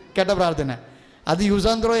 blessings. കേട്ട പ്രാർത്ഥന അത് യൂസ്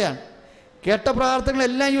ആൻഡ് ത്രോയാണ്. കേട്ട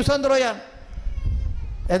പ്രാർത്ഥനകളെല്ലാം യൂസ് ആൻഡ് ത്രോയാണ്.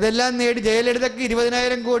 അതെല്ലാം നേടി ജയലളിതയ്ക്ക്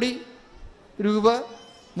 20,000 കോടി രൂപ,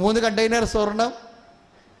 3 കണ്ടെയ്നർ സ്വർണം,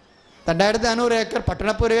 2500 ഏക്കർ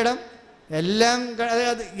പട്ടണപ്പുരയിടം, എല്ലാം.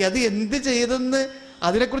 അത് എന്ത് ചെയ്തെന്ന്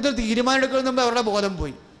അതിനെക്കുറിച്ച് തീരുമാനം എടുക്കുമെന്ന് അവരുടെ ബോധം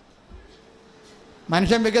പോയി.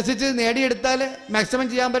 മനുഷ്യൻ വികസിച്ച് നേടിയെടുത്താൽ മാക്സിമം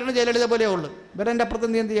ചെയ്യാൻ പറ്റുന്ന ജയലളിത പോലെ ഉള്ളൂ. ഇവരെൻ്റെ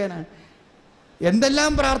അപ്പുറത്ത് എന്ത് ചെയ്യാനാണ്?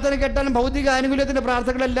 എന്തെല്ലാം പ്രാർത്ഥന കേട്ടാലും ഭൗതിക ആനുകൂല്യത്തിൻ്റെ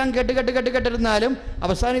പ്രാർത്ഥനകളെല്ലാം കേട്ടിരുന്നാലും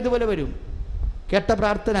അവസാനം ഇതുപോലെ വരും. കേട്ട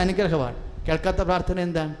പ്രാർത്ഥന അനുഗ്രഹമാണ്. കേൾക്കാത്ത പ്രാർത്ഥന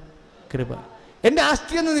എന്താണ്? കൃപ. എൻ്റെ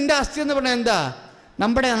ആസ്തി എന്ന്, നിൻ്റെ ആസ്തി എന്ന് പറഞ്ഞാൽ എന്താ?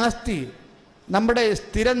 നമ്മുടെ ആസ്തി, നമ്മുടെ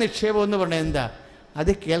സ്ഥിര നിക്ഷേപം എന്ന് പറഞ്ഞാൽ എന്താ?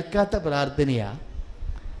 അത് കേൾക്കാത്ത പ്രാർത്ഥനയാണ്.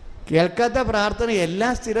 കേൾക്കാത്ത പ്രാർത്ഥന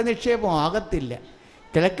എല്ലാം സ്ഥിര നിക്ഷേപം ആകത്തില്ല.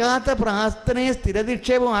 കേൾക്കാത്ത പ്രാർത്ഥനയെ സ്ഥിര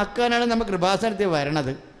നിക്ഷേപമാക്കാനാണ് നമ്മൾ കൃപാസനത്തിൽ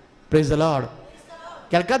വരണത്. Praise the Lord.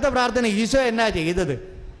 കേൾക്കാത്ത പ്രാർത്ഥന ഈശോ എന്നാ ചെയ്തത്?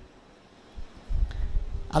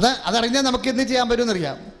 അതറിഞ്ഞാൽ നമുക്ക് എന്ത് ചെയ്യാൻ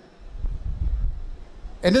പറ്റുമെന്നറിയാം.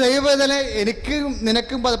 എൻ്റെ ദൈവവേദന എനിക്കും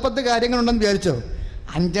നിനക്കും 10 കാര്യങ്ങളുണ്ടെന്ന് വിചാരിച്ചോ?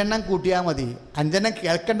 5 കൂട്ടിയാൽ മതി. 5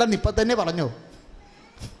 കേൾക്കണ്ടെന്ന് ഇപ്പം തന്നെ പറഞ്ഞോ.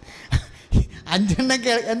 5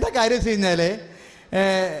 എന്താ കാര്യം വെച്ച് കഴിഞ്ഞാൽ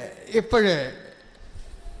ഇപ്പോഴ്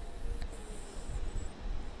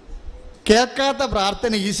കേൾക്കാത്ത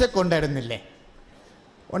പ്രാർത്ഥന ഈശോക്ക് ഉണ്ടായിരുന്നില്ലേ?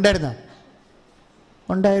 ഉണ്ടായിരുന്നോ?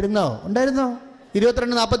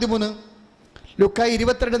 22:43, ലൂക്കാ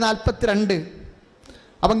 22:42.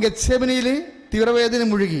 അവൻ ഗെത്സേമനിയിൽ തീവ്രവേദന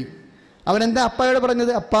മുഴുകി. അവൻ എന്താ അപ്പായോട്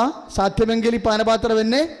പറഞ്ഞത്? അപ്പാ, സാധ്യമെങ്കിൽ ഈ പാനപാത്രം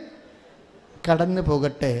എന്നെ കടന്നു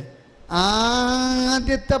പോകട്ടെ.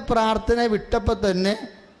 ആദ്യത്തെ പ്രാർത്ഥന വിട്ടപ്പോൾ തന്നെ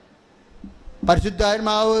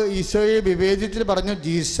പരിശുദ്ധാത്മാവ് ഈശോയെ വിവേചിച്ചിട്ട് പറഞ്ഞു,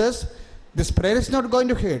 Jesus, this prayer is not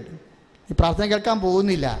going to heard. ഈ പ്രാർത്ഥന കേൾക്കാൻ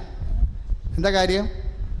പോകുന്നില്ല. എന്താ കാര്യം?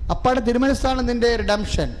 അപ്പാടെ തിരുമനസ്സാണ് നിൻ്റെ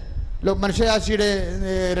റിഡംഷൻ, മനുഷ്യരാശിയുടെ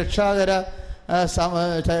രക്ഷാകര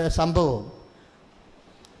സംഭവം.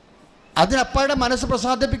 അതിനപ്പാടെ മനസ്സ്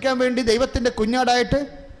പ്രസാദിപ്പിക്കാൻ വേണ്ടി ദൈവത്തിൻ്റെ കുഞ്ഞാടായിട്ട്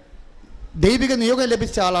ദൈവിക നിയോഗം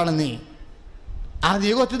ലഭിച്ച ആളാണ് നീ. ആ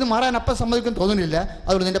നിയോഗത്തിൽ നിന്ന് മാറാൻ അപ്പം സമ്മതിക്കും തോന്നുന്നില്ല.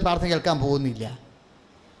 അതുകൊണ്ട് നിൻ്റെ പ്രാർത്ഥന കേൾക്കാൻ പോകുന്നില്ല.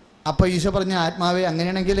 അപ്പോൾ ഈശോ പറഞ്ഞ, ആത്മാവേ,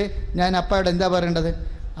 അങ്ങനെയാണെങ്കിൽ ഞാൻ അപ്പായോട് എന്താ പറയേണ്ടത്?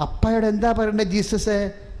 അപ്പായോട് എന്താ പറയേണ്ടത്? ജീസസ്,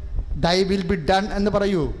 ദൈ വിൽ ബി ഡൺ എന്ന്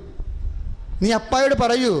പറയൂ. നീ അപ്പായോട്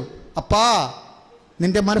പറയൂ, അപ്പാ,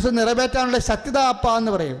 നിൻ്റെ മനസ്സ് നിറവേറ്റാനുള്ള ശക്തിത അപ്പാ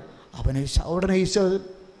എന്ന് പറയൂ. ഉടനെ ഈശോ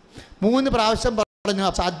 3 പ്രാവശ്യം പറഞ്ഞു,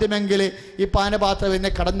 സാധ്യമെങ്കിൽ ഈ പാനപാത്രം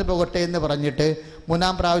എന്നെ കടന്നു പോകട്ടെ എന്ന് പറഞ്ഞിട്ട്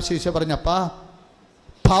 3-ാം പ്രാവശ്യം ഈശോ പറഞ്ഞു, അപ്പാ,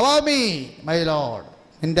 പവർ മീ മൈ ലോർഡ്.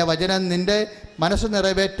 നിൻ്റെ വചനം നിൻ്റെ മനസ്സ്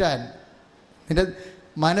നിറവേറ്റാൻ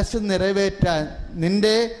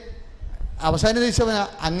നിൻ്റെ അവസാന ദിവസം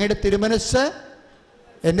അങ്ങയുടെ തിരുമനസ്സ്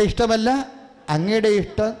എൻ്റെ ഇഷ്ടമല്ല, അങ്ങയുടെ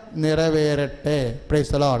ഇഷ്ടം നിറവേറട്ടെ.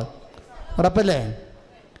 Price the Lord. ഉറപ്പല്ലേ?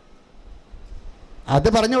 അത്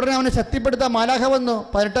പറഞ്ഞ ഉടനെ അവനെ ശക്തിപ്പെടുത്താൻ മാലാഖ വന്നു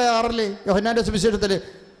 18:6 യോഹന്നാന്റെ സുവിശേഷത്തിൽ.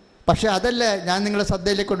 പക്ഷെ അതല്ല ഞാൻ നിങ്ങളെ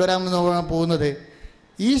ശ്രദ്ധയിലേക്ക് കൊണ്ടുവരാമെന്ന് പോകുന്നത്.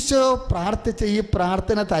 ഈശോ പ്രാർത്ഥിച്ച ഈ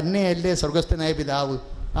പ്രാർത്ഥന തന്നെയല്ലേ സ്വർഗസ്ഥനായ പിതാവ്?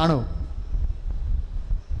 ആണോ?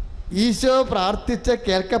 ഈശോ പ്രാർത്ഥിച്ച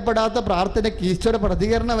കേൾക്കപ്പെടാത്ത പ്രാർത്ഥനയ്ക്ക് ഈശോയുടെ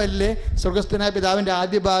പ്രതികരണമല്ലേ സ്വർഗസ്ഥനായ പിതാവിൻ്റെ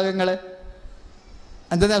ആദ്യ ഭാഗങ്ങൾ?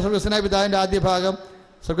 എന്താ സ്വർഗസ്ഥനായ പിതാവിൻ്റെ ആദ്യ ഭാഗം?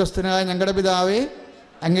 സ്വർഗസ്ഥനായ ഞങ്ങളുടെ പിതാവേ,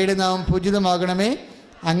 അങ്ങയുടെ നാമം പൂജിതമാകണമേ,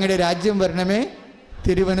 അങ്ങയുടെ രാജ്യം വരണമേ,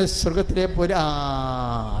 തിരുവന സ്വർഗത്തിലെ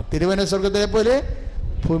പോലെ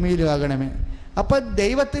ഭൂമിയിലും ആകണമേ. അപ്പം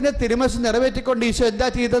ദൈവത്തിൻ്റെ തിരുമനസ്സ് നിറവേറ്റിക്കൊണ്ട് ഈശോ എന്താ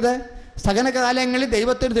ചെയ്തത്? സകലകാലങ്ങളിൽ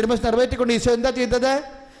ദൈവത്തിൻ്റെ തിരുമനസ്സ് നിറവേറ്റിക്കൊണ്ട് ഈശോ എന്താ ചെയ്തത്?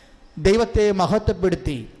 ദൈവത്തെ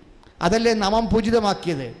മഹത്വപ്പെടുത്തി. അതല്ലേ നാമം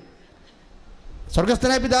പൂജിതമാക്കിയത്.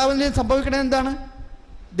 സ്വർഗസ്ഥനായ പിതാവിൽ സംഭവിക്കണത് എന്താണ്?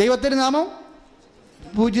 ദൈവത്തിൻ്റെ നാമം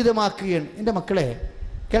പൂജിതമാക്കുകയാണ്. എൻ്റെ മക്കളെ,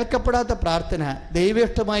 കേൾക്കപ്പെടാത്ത പ്രാർത്ഥന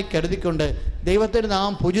ദൈവേഷ്ടമായി കരുതിക്കൊണ്ട് ദൈവത്തിൻ്റെ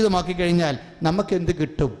നാമം പൂജിതമാക്കി കഴിഞ്ഞാൽ നമുക്കെന്ത്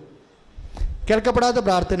കിട്ടും? കേൾക്കപ്പെടാത്ത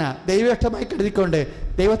പ്രാർത്ഥന ദൈവേഷ്ടമായി കരുതിക്കൊണ്ട്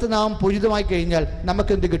ദൈവത്തിൻ്റെ നാമം പൂജിതമായി കഴിഞ്ഞാൽ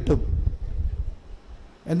നമുക്കെന്ത് കിട്ടും?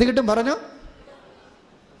 എന്ത് കിട്ടും പറഞ്ഞു?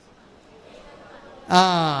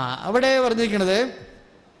 അവിടെ പറഞ്ഞിരിക്കുന്നത്,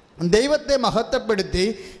 ദൈവത്തെ മഹത്വപ്പെടുത്തി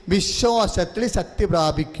വിശ്വാസത്തിൽ ശക്തി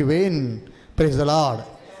പ്രാപിക്കുവേൻ. Praise the Lord.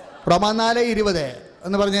 റോമാ 4:20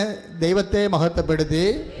 എന്ന് പറഞ്ഞ്, ദൈവത്തെ മഹത്വപ്പെടുത്തി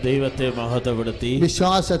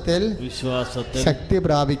വിശ്വാസത്തിൽ ശക്തി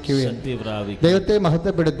പ്രാപിക്കുവേൻ. ദൈവത്തെ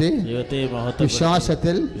മഹത്വപ്പെടുത്തി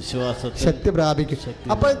വിശ്വാസത്തിൽ ശക്തി പ്രാപിക്കും.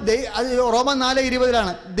 അപ്പൊ റോമാ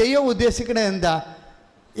 4:20 ദൈവം ഉദ്ദേശിക്കുന്നത് എന്താ?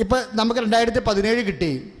 ഇപ്പൊ നമുക്ക് 2017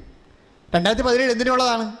 കിട്ടി. 2017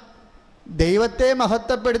 എന്തിനുള്ളതാണ്? ദൈവത്തെ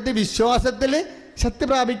മഹത്വപ്പെടുത്തി വിശ്വാസത്തിൽ ശക്തി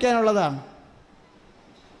പ്രാപിക്കാനുള്ളതാണ്.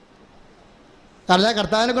 കാരണം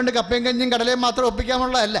കർത്താവിനെ കൊണ്ട് കപ്പയും കഞ്ഞും കടലയും മാത്രം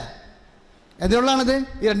ഒപ്പിക്കാനുള്ളതല്ല. എന്തിനുള്ളതാണിത്?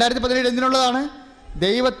 ഈ 2017 എന്തിനുള്ളതാണ്?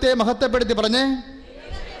 ദൈവത്തെ മഹത്വപ്പെടുത്തി. പറഞ്ഞേ,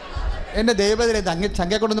 എൻ്റെ ദൈവത്തിനെ അങ്ങ്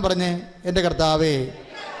ചങ്ക കൊണ്ടെന്ന് പറഞ്ഞേ, എൻ്റെ കർത്താവേ,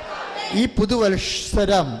 ഈ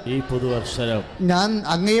പുതുവത്സരം ഞാൻ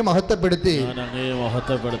അങ്ങയെ മഹത്വപ്പെടുത്തി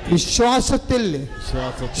വിശ്വാസത്തിൽ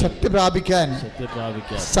ശക്തി പ്രാപിക്കാൻ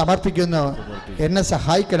സമർപ്പിക്കുന്നു. എന്നെ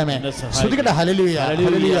സഹായിക്കണമേ. ശ്രുതികട്ടെ. ഹല്ലേലൂയ,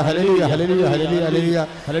 ഹല്ലേലൂയ, ഹല്ലേലൂയ, ഹല്ലേലൂയ, ഹല്ലേലൂയ,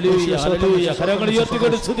 ഹല്ലേലൂയ, ഹല്ലേലൂയ. കരങ്ങൾ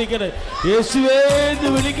ഉയർത്തിക്കൊണ്ട് സ്തുതിക്കട്ടെ. യേശുവേ എന്ന്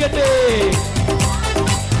വിളിക്കട്ടെ.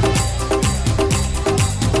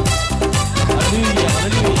 ഹല്ലേലൂയ,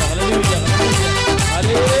 ഹല്ലേലൂയ, ഹല്ലേലൂയ,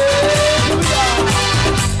 ഹല്ലേലൂയ.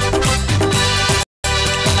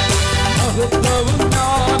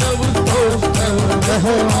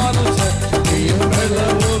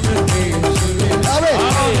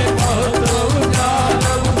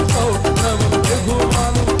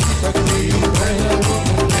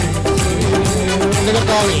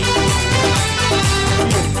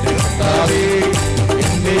 Sorry.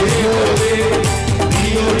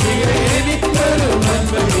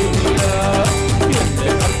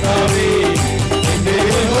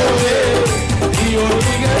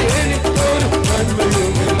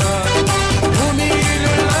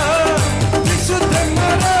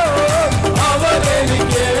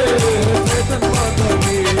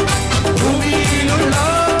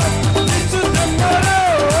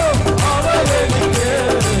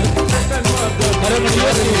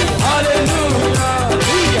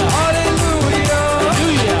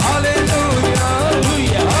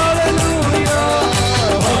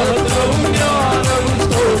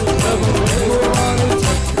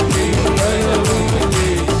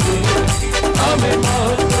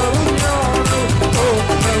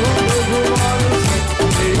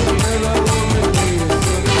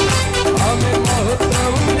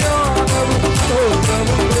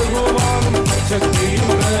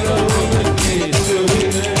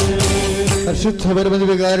 പരിശുദ്ധ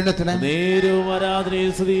പരമദിവ്യകാരുണ്യത്തിന് നേരവും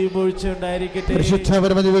ആരാധനയും സ്തുതിയും പൊഴിച്ചുണ്ടായിരിക്കട്ടെ. പരിശുദ്ധ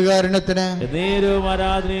പരമദിവ്യകാരുണ്യത്തിന് നേരവും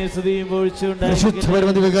ആരാധനയും സ്തുതിയും പൊഴിച്ചുണ്ടായിരിക്കട്ടെ. പരിശുദ്ധ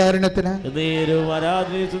പരമദിവ്യകാരുണ്യത്തിന് നേരവും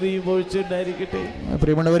ആരാധനയും സ്തുതിയും പൊഴിച്ചുണ്ടായിരിക്കട്ടെ.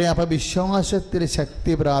 പ്രിയമുള്ളവരെ, അപ്പൊ വിശ്വാസത്തിൽ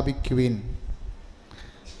ശക്തി പ്രാപിക്കുവിൻ.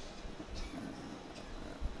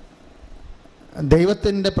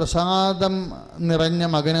 ദൈവത്തിൻ്റെ പ്രസാദം നിറഞ്ഞ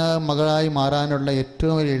മകളായി മാറാനുള്ള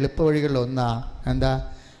ഏറ്റവും വലിയ എളുപ്പ വഴികളിൽ ഒന്നാണ് എന്താ?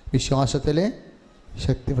 വിശ്വാസത്തിൽ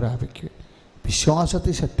ശക്തി പ്രാപിക്കുക.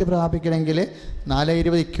 വിശ്വാസത്തിൽ ശക്തി പ്രാപിക്കണമെങ്കിൽ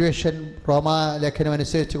 4:20 ഇക്വേഷൻ റോമാ ലേഖനം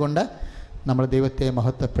അനുസരിച്ച് കൊണ്ട് നമ്മൾ ദൈവത്തെ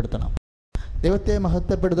മഹത്വപ്പെടുത്തണം. ദൈവത്തെ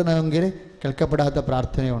മഹത്വപ്പെടുത്തണമെങ്കിൽ കേൾക്കപ്പെടാത്ത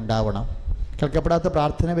പ്രാർത്ഥന ഉണ്ടാവണം. കേൾക്കപ്പെടാത്ത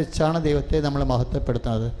പ്രാർത്ഥന വെച്ചാണ് ദൈവത്തെ നമ്മൾ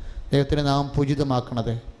മഹത്വപ്പെടുത്തുന്നത്, ദൈവത്തിനെ നാം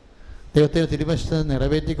പൂജിതമാക്കണത്, ദൈവത്തിൻ്റെ തിരുവശത്ത്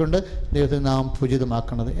നിറവേറ്റിക്കൊണ്ട് ദൈവത്തിന് നാം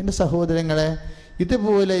പൂജിതമാക്കണത്. എൻ്റെ സഹോദരങ്ങളെ,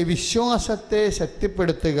 ഇതുപോലെ വിശ്വാസത്തെ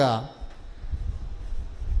ശക്തിപ്പെടുത്തുക.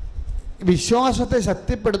 വിശ്വാസത്തെ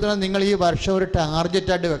ശക്തിപ്പെടുത്തണം. നിങ്ങൾ ഈ വർഷം ഒരു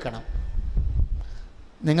ടാർഗറ്റായിട്ട് വെക്കണം.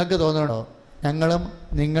 നിങ്ങൾക്ക് തോന്നണോ ഞങ്ങളും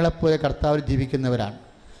നിങ്ങളെപ്പോലെ കർത്താവിൽ ജീവിക്കുന്നവരാണ്,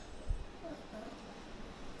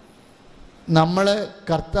 നമ്മൾ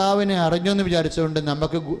കർത്താവിനെ അറിഞ്ഞെന്ന് വിചാരിച്ചുകൊണ്ട്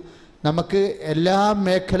നമുക്ക് എല്ലാ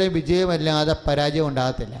മേഖലയും വിജയമല്ലാതെ പരാജയം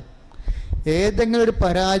ഉണ്ടാകത്തില്ല. ഏതെങ്കിലും ഒരു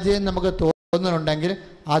പരാജയം നമുക്ക് തോന്നുന്നുണ്ടെങ്കിൽ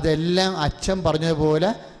അതെല്ലാം അച്ഛൻ പറഞ്ഞതുപോലെ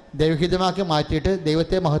ദൈവഹിതമാക്കി മാറ്റിയിട്ട്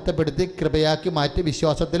ദൈവത്തെ മഹത്വപ്പെടുത്തി കൃപയാക്കി മാറ്റി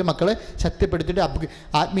വിശ്വാസത്തിൽ മക്കളെ ശക്തിപ്പെടുത്തിയിട്ട്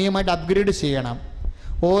ആത്മീയമായിട്ട് അപ്ഗ്രേഡ് ചെയ്യണം.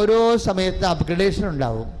 ഓരോ സമയത്തും അപ്ഗ്രഡേഷൻ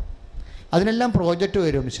ഉണ്ടാവും. അതിനെല്ലാം പ്രോജക്റ്റ്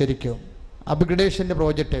വരും. ശരിക്കും അപ്ഗ്രഡേഷൻ്റെ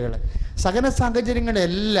പ്രോജക്റ്റുകൾ, സകല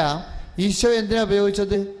സാഹചര്യങ്ങളെല്ലാം ഈശോ എന്തിനാണ്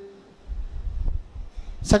ഉപയോഗിച്ചത്?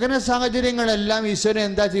 സകല സാഹചര്യങ്ങളെല്ലാം ഈശോനെ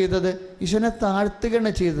എന്താ ചെയ്തത്? ഈശോനെ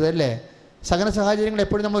താഴ്ത്തുകയാണ് ചെയ്തത്, അല്ലേ? സകല സാഹചര്യങ്ങൾ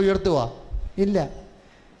എപ്പോഴും നമ്മൾ ഉയർത്തുക ഇല്ല,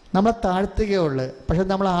 നമ്മളെ താഴ്ത്തുകയുള്ളു. പക്ഷെ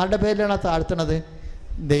നമ്മൾ ആരുടെ പേരിലാണ് താഴ്ത്തണത്?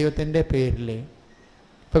 ദൈവത്തിൻ്റെ പേരിൽ.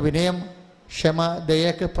 ഇപ്പോൾ വിനയം, ക്ഷമ,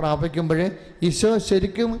 ദയൊക്കെ പ്രാപിക്കുമ്പോൾ ഈശോ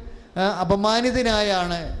ശരിക്കും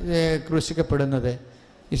അപമാനിതനായാണ് ക്രൂശിക്കപ്പെടുന്നത്.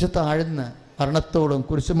 ഈശോ താഴ്ന്ന് മരണത്തോളം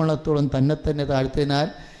കുരിശുമരണത്തോളം തന്നെ താഴ്ത്തിയതിനാൽ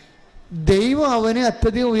ദൈവം അവനെ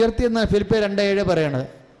അത്യധികം ഉയർത്തിയെന്നാണ് ഫിലിപ്പിയർ 2:7 പറയണത്,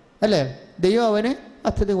 അല്ലേ? ദൈവം അവനെ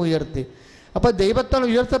അത്യധികം ഉയർത്തി. അപ്പോൾ ദൈവത്താൽ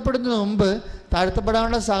ഉയർത്തപ്പെടുന്നതിന് മുമ്പ്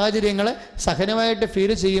താഴ്ത്തപ്പെടാനുള്ള സാഹചര്യങ്ങൾ സഹനമായിട്ട്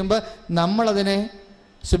ഫീൽ ചെയ്യുമ്പോൾ നമ്മളതിനെ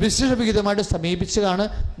സുവിശേഷവിഹിതമായിട്ട് സമീപിച്ചാണ്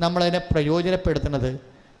നമ്മളതിനെ പ്രയോജനപ്പെടുത്തുന്നത്.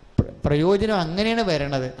 പ്രയോജനം അങ്ങനെയാണ്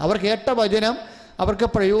വരണത്. അവർ കേട്ട വചനം അവർക്ക്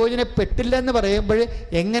പ്രയോജനപ്പെട്ടില്ല എന്ന് പറയുമ്പോൾ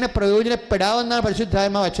എങ്ങനെ പ്രയോജനപ്പെടാമെന്നാണ്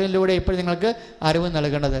പരിശുദ്ധാത്മാവ് വചനത്തിലൂടെ ഇപ്പോൾ നിങ്ങൾക്ക് അറിവ്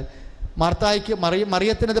നൽകണത്. മാർത്തായ്ക്ക്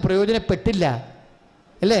മറിയത്തിനത് പ്രയോജനപ്പെട്ടില്ല,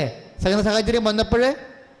 അല്ലേ? സകല സാഹചര്യം വന്നപ്പോൾ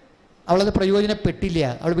അവളത് പ്രയോജനപ്പെട്ടില്ല,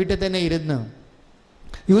 അവൾ വീട്ടിൽ തന്നെ ഇരുന്നു.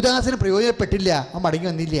 യൂദാസിന് പ്രയോജനപ്പെട്ടില്ല, അവൻ മടങ്ങി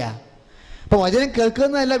വന്നില്ല. അപ്പോൾ വചനം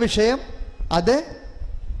കേൾക്കുന്നതല്ല വിഷയം, അത്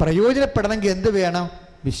പ്രയോജനപ്പെടണമെങ്കിൽ എന്ത് വേണം?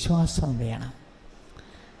 വിശ്വാസം വേണം.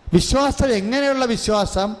 വിശ്വാസം എങ്ങനെയുള്ള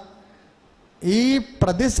വിശ്വാസം? ഈ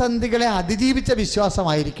പ്രതിസന്ധികളെ അതിജീവിച്ച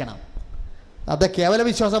വിശ്വാസമായിരിക്കണം. അത് കേവല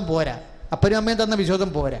വിശ്വാസം പോരാ. അപ്പനും അമ്മയും തന്ന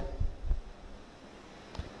വിശ്വാസം പോരാ.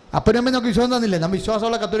 അപ്പനും അമ്മയും നമുക്ക് വിശ്വാസം തന്നില്ലേ? നമ്മൾ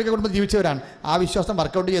വിശ്വാസമുള്ള കത്തോലിക്ക കുടുംബം ജീവിച്ചവരാണ്. ആ വിശ്വാസം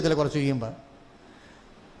വർക്കൗട്ട് ചെയ്തില്ല കുറച്ച് കഴിയുമ്പോൾ.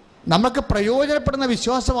 നമുക്ക് പ്രയോജനപ്പെടുന്ന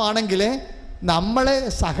വിശ്വാസമാണെങ്കിൽ നമ്മൾ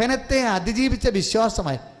സഹനത്തെ അതിജീവിച്ച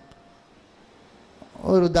വിശ്വാസമായി.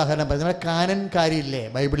 ഒരു ഉദാഹരണം പറയും, നമ്മുടെ കാനൻകാരിയില്ലേ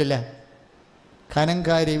ബൈബിളിലെ?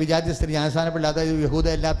 കാനൻകാരി വിജാതി സ്ത്രീ, ജ്ഞാനസ്നാനപ്പെടാത്ത യഹൂദ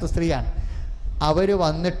അല്ലാത്ത സ്ത്രീയാണ്. അവർ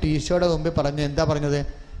വന്നിട്ട് ഈശോയുടെ മുമ്പിൽ പറഞ്ഞു, എന്താ പറഞ്ഞത്?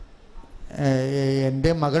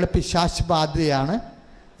 എൻ്റെ മകൾ പിശാച് ബാധിതയാണ്,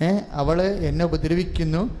 അവൾ എന്നെ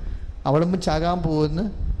ഉപദ്രവിക്കുന്നു, അവളും ചാകാൻ പോകുന്നു,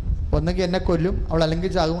 ഒന്നെങ്കിൽ എന്നെ കൊല്ലും, അവൾ അല്ലെങ്കിൽ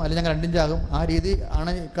ചാകും, അല്ലെങ്കിൽ ഞങ്ങൾ രണ്ടും ചാകും. ആ രീതി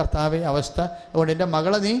ആണ് കർത്താവെ അവസ്ഥ. അതുകൊണ്ട് എൻ്റെ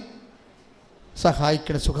മകളെ നീ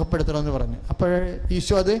സഹായിക്കണം, സുഖപ്പെടുത്തണമെന്ന് പറഞ്ഞു. അപ്പോൾ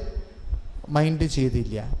ഈശോ അത് മൈൻഡ്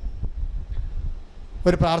ചെയ്തില്ല.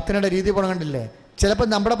 ഒരു പ്രാർത്ഥനയുടെ രീതി പോകണ്ടില്ലേ? ചിലപ്പോൾ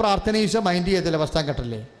നമ്മുടെ പ്രാർത്ഥന ഈശോ മൈൻഡ് ചെയ്തില്ല, അവസ്ഥാൻ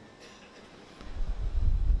കെട്ടല്ലേ.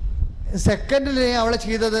 സെക്കൻഡിൽ അവളെ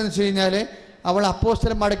ചെയ്തതെന്ന് വെച്ച് കഴിഞ്ഞാൽ അവൾ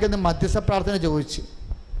അപ്പോസ്തലന്മാർക്ക് മധ്യസ്ഥ പ്രാർത്ഥന ചോദിച്ചു,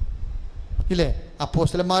 ഇല്ലേ?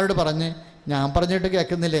 അപ്പോസ്തലന്മാരോട് പറഞ്ഞ്, ഞാൻ പറഞ്ഞിട്ട്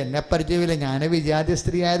കേൾക്കുന്നില്ല, എന്നെ പരിചയമില്ല, ഞാൻ വിജാതി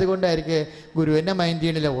സ്ത്രീ ആയതുകൊണ്ടായിരിക്കും ഗുരു എന്നെ മൈൻഡ്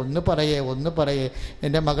ചെയ്യണില്ല, ഒന്ന് പറയേ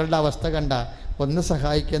എൻ്റെ മകളുടെ അവസ്ഥ കണ്ട, ഒന്ന്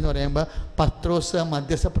സഹായിക്കുക എന്ന് പറയുമ്പോൾ പത്രോസ്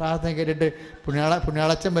മധ്യസ്ഥ പ്രാർത്ഥന കേട്ടിട്ട്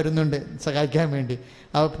പുണ്യാളച്ചൻ വരുന്നുണ്ട് സഹായിക്കാൻ വേണ്ടി.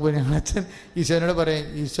 അപ്പോൾ പുണ്യാളച്ചൻ ഈശോനോട് പറയും,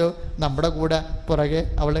 ഈശോ നമ്മുടെ കൂടെ പുറകെ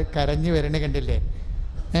അവളെ കരഞ്ഞു വരണ കണ്ടില്ലേ?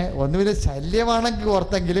 ഒന്നുമില്ല, ശല്യമാണെങ്കിൽ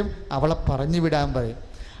ഓർത്തെങ്കിലും അവളെ പറഞ്ഞു വിടാൻ പറയും.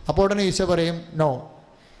 അപ്പോൾ ഉടനെ ഈശോ പറയും, നോ,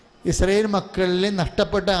 ഇസ്രായേൽ മക്കളിൽ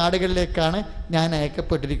നഷ്ടപ്പെട്ട ആടുകളിലേക്കാണ് ഞാൻ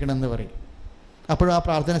അയക്കപ്പെട്ടിരിക്കണമെന്ന് പറയും. അപ്പോഴും ആ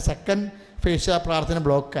പ്രാർത്ഥന സെക്കൻഡ് ഫേസ്, ആ പ്രാർത്ഥന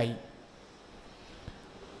ബ്ലോക്കായി.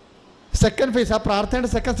 സെക്കൻഡ് ഫേസ്, ആ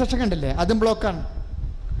പ്രാർത്ഥനയുടെ സെക്കൻഡ് സെഷൻ കണ്ടില്ലേ, അതും ബ്ലോക്കാണ്.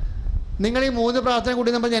 നിങ്ങൾ ഈ 3 പ്രാർത്ഥന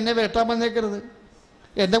കൂടി നമ്മൾ എന്നെ വെട്ടാൻ വന്നേക്കരുത്,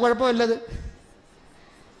 എൻ്റെ കുഴപ്പമല്ലത്.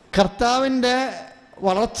 കർത്താവിൻ്റെ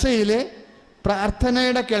വളർച്ചയിൽ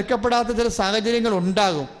പ്രാർത്ഥനയുടെ കേൾക്കപ്പെടാത്ത ചില സാഹചര്യങ്ങൾ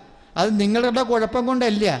ഉണ്ടാകും. അത് നിങ്ങളുടെ കുഴപ്പം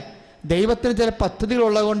കൊണ്ടല്ല, ദൈവത്തിന് ചില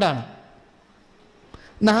പദ്ധതികളുള്ളത് കൊണ്ടാണ്.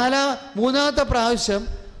 മൂന്നാമത്തെ പ്രാവശ്യം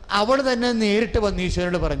അവൾ തന്നെ നേരിട്ട് വന്ന്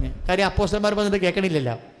ഈശോനോട് പറഞ്ഞ്. കാര്യം അപ്പോസ്തലന്മാർ വന്നിട്ട്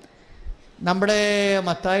കേൾക്കണില്ലല്ലോ. നമ്മുടെ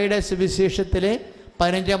മത്തായിയുടെ സുവിശേഷത്തിലെ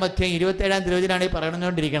 15-ാം അധ്യായം 27-ാം തിരുവചനമാണ് ഈ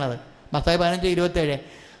പറഞ്ഞുകൊണ്ടിരിക്കുന്നത്. മത്തായി 15:27.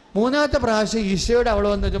 മൂന്നാമത്തെ പ്രാവശ്യം ഈശോയോട് അവൾ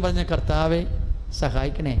വന്നിട്ട് പറഞ്ഞ്, കർത്താവെ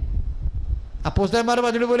സഹായിക്കണേ. അപ്പോസ്തലന്മാർ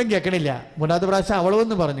പറഞ്ഞിട്ട് പോലും കേൾക്കണില്ല. മൂന്നാമത്തെ പ്രാവശ്യം അവൾ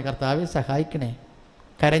വന്ന് പറഞ്ഞു, കർത്താവെ സഹായിക്കണേ,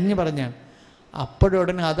 കരഞ്ഞു പറഞ്ഞാണ്.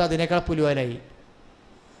 അപ്പോഴുടനെ അത് അതിനേക്കാൾ പുലുവാലായി.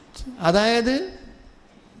 അതായത്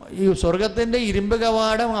ഈ സ്വർഗത്തിൻ്റെ ഇരുമ്പ്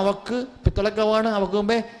കവാടം അവക്ക്, പിത്തള കവാടം അവക്ക്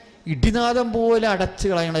മുമ്പേ ഇടിനാദം പോലെ അടച്ചു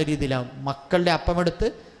കളയണ രീതിയിലാണ്. മക്കളുടെ അപ്പമെടുത്ത്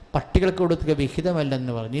പട്ടികൾക്ക് കൊടുക്കുക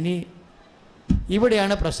വിഹിതമല്ലെന്ന് പറഞ്ഞു. ഇനി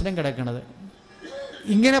ഇവിടെയാണ് പ്രശ്നം കിടക്കുന്നത്.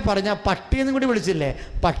 ഇങ്ങനെ പറഞ്ഞാൽ പട്ടിയെന്നും കൂടി വിളിച്ചില്ലേ,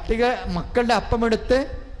 മക്കളുടെ അപ്പമെടുത്ത്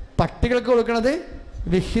പട്ടികൾക്ക് കൊടുക്കണത്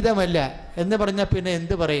വിഹിതമല്ല എന്ന് പറഞ്ഞാൽ പിന്നെ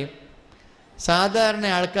എന്ത് പറയും? സാധാരണ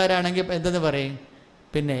ആൾക്കാരാണെങ്കിൽ എന്തെന്ന് പറയും?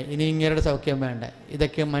 പിന്നെ ഇനി ഇങ്ങനെയുടെ സൗഖ്യം വേണ്ട,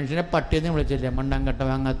 ഇതൊക്കെ മനുഷ്യനെ പട്ടിയെന്ന് വിളിച്ചില്ലേ, മണ്ണാങ്കട്ട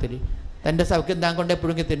വാങ്ങാത്തിരി, തൻ്റെ സൗഖ്യം താൻ കൊണ്ടേ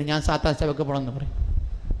പുഴുങ്ങി തിന്നു, ഞാൻ സാത്താൻ സഭയ്ക്ക് പോകണമെന്ന് പറയും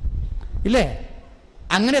ഇല്ലേ?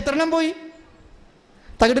 അങ്ങനെ എത്ര എണ്ണം പോയി?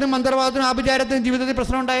 തകിടിനും മന്ത്രവാദത്തിനും ആഭിചാരത്തിനും ജീവിതത്തിൽ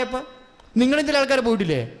പ്രശ്നം ഉണ്ടായപ്പോൾ നിങ്ങളും ചില ആൾക്കാർ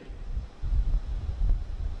പോയിട്ടില്ലേ?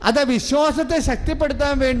 അത് വിശ്വാസത്തെ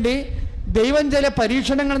ശക്തിപ്പെടുത്താൻ വേണ്ടി ദൈവം ചില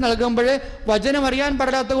പരീക്ഷണങ്ങൾ നൽകുമ്പോൾ വചനം അറിയാൻ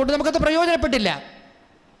പാടില്ലാത്തത് കൊണ്ട് നമുക്കത് പ്രയോജനപ്പെട്ടില്ല.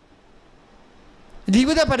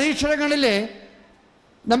 ജീവിത പരീക്ഷണങ്ങളിൽ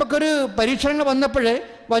നമുക്കൊരു പരീക്ഷണങ്ങൾ വന്നപ്പോൾ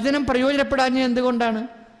വചനം പ്രയോജനപ്പെടാഞ്ഞ എന്തുകൊണ്ടാണ്?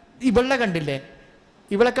 ഇവളെ കണ്ടില്ലേ,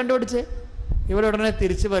 ഇവളെ കണ്ടുപിടിച്ച് ഇവളുടനെ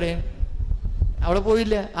തിരിച്ചു പറയും. അവൾ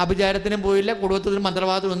പോയില്ല, ആഭിചാരത്തിനും പോയില്ല, കുടുംബത്തിനും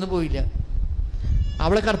മന്ത്രവാദത്തിനും ഒന്നും പോയില്ല.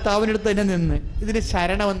 അവൾ കർത്താവിൻ്റെ അടുത്ത് തന്നെ നിന്ന്. ഇതിന്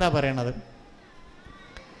ശരണമെന്നാ പറയണത്.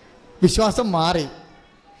 വിശ്വാസം മാറി.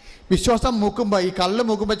 വിശ്വാസം മൂക്കുമ്പോൾ, ഈ കള്ള്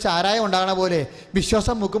മൂക്കുമ്പോൾ ചാരായം ഉണ്ടാകണ പോലെ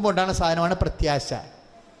വിശ്വാസം മൂക്കുമ്പോൾ ഉണ്ടാകുന്ന സാധനമാണ് പ്രത്യാശ.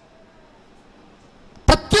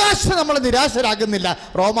 പ്രത്യാശ നമ്മൾ നിരാശരാകുന്നില്ല.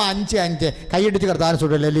 റോമ 5:5 കൈയടിച്ച് കർത്താവിനെ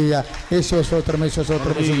സ്തുതിക്കട്ടെ. ഹല്ലേലൂയ. യേശുവേ സ്തോത്രം, യേശുവേ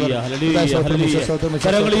സ്തോത്രം, യേശുവേ സ്തോത്രം.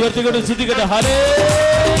 കരങ്ങൾ ഉയർത്തിക്കൊണ്ട് സ്തുതിക്കട്ടെ.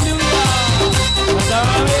 ഹല്ലേലൂയ.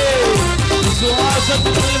 കർത്താവേ,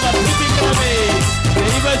 വിശ്വാസത്തിൽ വർദ്ധിപ്പിക്കണമേ.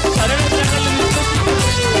 ദൈവ ശരണം ഞങ്ങളിൽ വിശ്വസിക്കണമേ.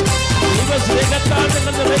 ദൈവ സ്നേഹത്താൽ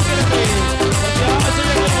ഞങ്ങൾ നിറയ്ക്കണമേ. പ്രത്യാശ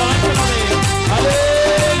ഞങ്ങൾ മാറ്റണമേ.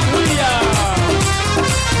 ഹല്ലേലൂയ.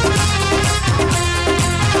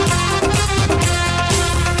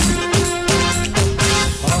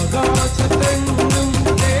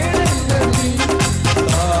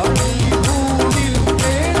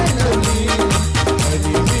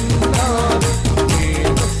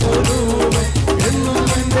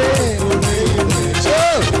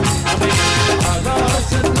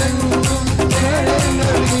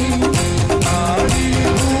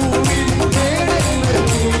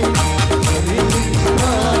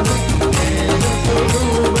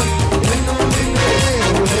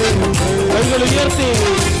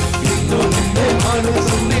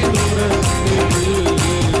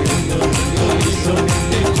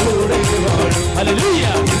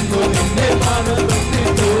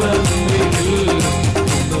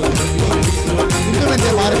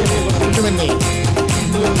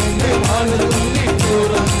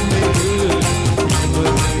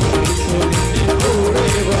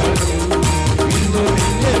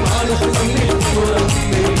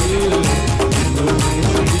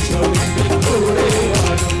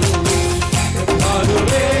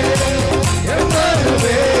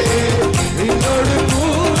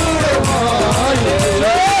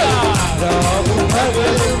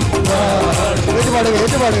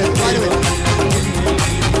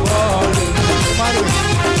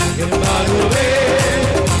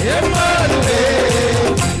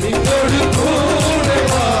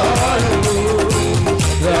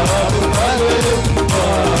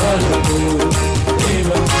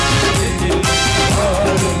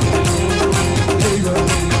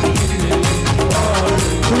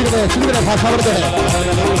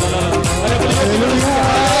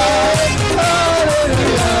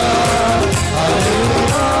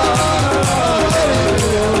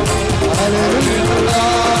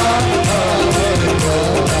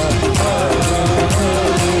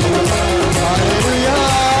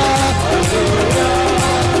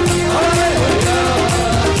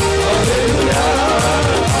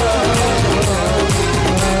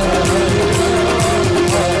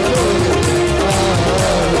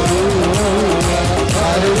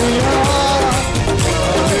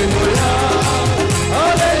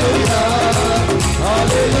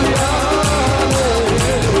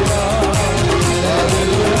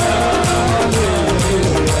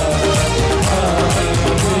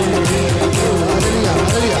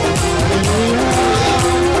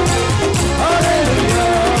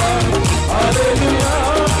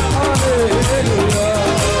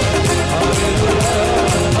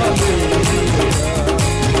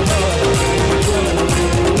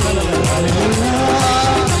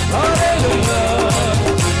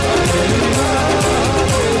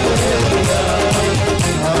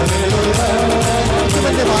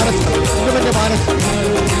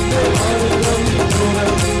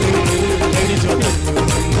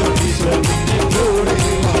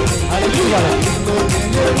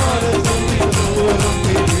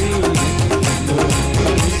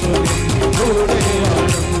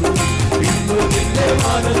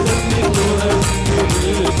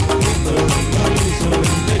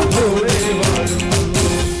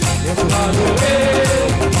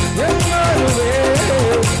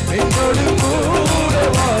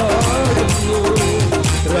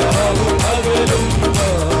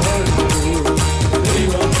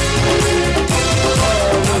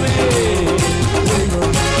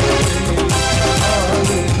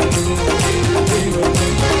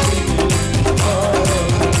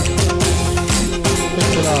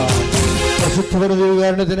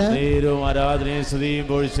 പരമദിവ്യകാരുണ്യത്തിന് നേരവും ആരാധനയും സ്തുതിയും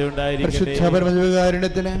പൊഴിച്ചുണ്ടായിരിക്കട്ടെ. പരിശുദ്ധ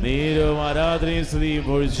പരമദിവ്യകാരുണ്യത്തിന് നേരവും ആരാധനയും സ്തുതിയും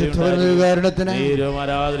പരമദിവ്യകാരുണ്യത്തിന് നേരവും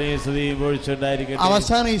ആരാധനയും സ്തുതിയും പൊഴിച്ചുണ്ടായിരിക്കട്ടെ.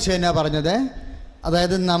 അവസാനം ഈശോ എന്നാ പറഞ്ഞത്?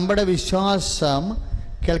 അതായത് നമ്മുടെ വിശ്വാസം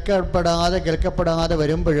കേൾക്കപ്പെടാതെ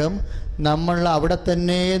വരുമ്പോഴും നമ്മൾ അവിടെ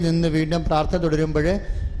തന്നെ നിന്ന് വീണ്ടും പ്രാർത്ഥന തുടരുമ്പോൾ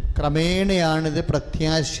ക്രമേണയാണിത്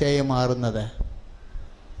പ്രത്യാശയായി മാറുന്നത്.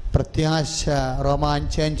 പ്രത്യാശ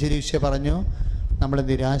റോമാഞ്ചാഞ്ചിരീശ പറഞ്ഞു, നമ്മൾ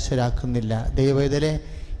നിരാശരാക്കുന്നില്ല. ദൈവവേദനെ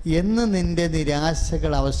എന്ന് നിൻ്റെ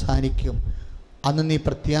നിരാശകൾ അവസാനിക്കും അന്ന് നീ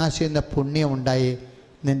പ്രത്യാശ എന്ന പുണ്യമുണ്ടായി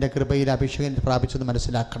നിൻ്റെ കൃപയിൽ അഭിഷേകം പ്രാപിച്ചത്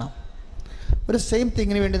മനസ്സിലാക്കണം. ഒരു സെയിം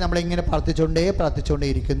തിങ്ങിന് വേണ്ടി നമ്മളിങ്ങനെ പ്രാർത്ഥിച്ചുകൊണ്ടേ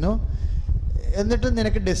ഇരിക്കുന്നു. എന്നിട്ട്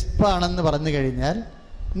നിനക്ക് ഡെസ്പാണെന്ന് പറഞ്ഞു കഴിഞ്ഞാൽ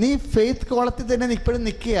നീ ഫെയ്ത്ത് കോളത്തിൽ തന്നെ ഇപ്പോഴും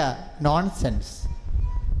നിൽക്കുക. നോൺസെൻസ്.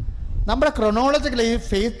 നമ്മുടെ ക്രോണോളജിക്കൽ ഈ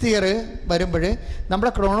ഫെയ്ത്ത് ഇയർ വരുമ്പോൾ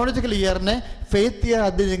നമ്മുടെ ക്രോണോളജിക്കൽ ഇയറിനെ ഫെയ്ത്ത് ഇയർ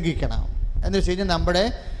അതിലംഘിക്കണം. എന്ന് വെച്ച് കഴിഞ്ഞാൽ നമ്മുടെ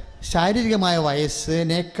ശാരീരികമായ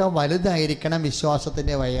വയസ്സിനേക്കാൾ വലുതായിരിക്കണം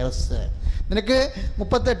വിശ്വാസത്തിൻ്റെ വയസ്സ്. നിനക്ക്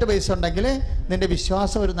 38 വയസ്സുണ്ടെങ്കിൽ നിൻ്റെ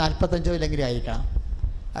വിശ്വാസം ഒരു 45 ഇല്ലെങ്കിലും ആയിരിക്കണം.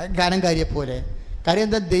 ഗാനംകാരിയെപ്പോലെ. കാര്യം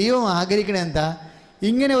എന്താ? ദൈവം ആഗ്രഹിക്കണത് എന്താ?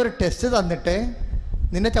 ഇങ്ങനെ ഒരു ടെസ്റ്റ് തന്നിട്ട്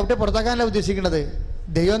നിന്നെ ചവിട്ടി പുറത്താക്കാനല്ല ഉദ്ദേശിക്കുന്നത്.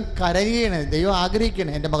 ദൈവം കരയുകയാണ്, ദൈവം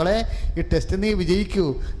ആഗ്രഹിക്കുകയാണ്, എൻ്റെ മകളെ ഈ ടെസ്റ്റ് നീ വിജയിക്കൂ,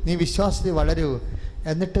 നീ വിശ്വാസത്തിൽ വളരൂ.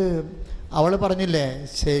 എന്നിട്ട് അവൾ പറഞ്ഞില്ലേ,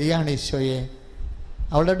 ശരിയാണ് ഈശോയെ.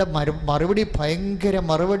 അവളുടെ മറുപടി ഭയങ്കര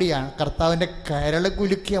മറുപടിയാണ്, കർത്താവിൻ്റെ കരൾ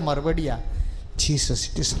കുലുക്കിയ മറുപടിയാണ്. Jesus,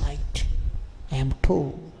 it is right, I am true.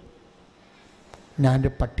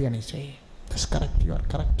 ഞാനൊരു പട്ടിയാണ് ഈശോയെ. That's correct, you are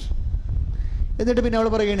correct. എന്നിട്ട് പിന്നെ അവൾ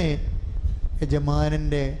പറയണേ,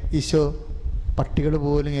 യജമാനൻ്റെ ഈശോ പട്ടികൾ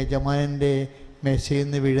പോലും യജമാനൻ്റെ മേശയിൽ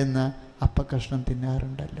നിന്ന് വീഴുന്ന അപ്പക്കഷ്ണം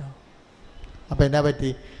തിന്നാറുണ്ടല്ലോ. അപ്പം എന്നാ പറ്റി?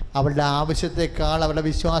 അവളുടെ ആവശ്യത്തെക്കാൾ അവളുടെ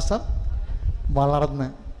വിശ്വാസം വളർന്ന്.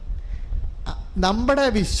 നമ്മുടെ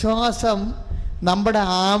വിശ്വാസം നമ്മുടെ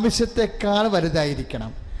ആവശ്യത്തെക്കാൾ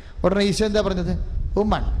വലുതായിരിക്കണം. ഉടനെ ഈശോ എന്താ പറഞ്ഞത്?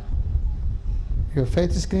 Woman, your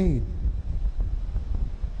faith is great.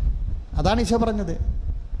 അതാണ് ഈശോ പറഞ്ഞത്.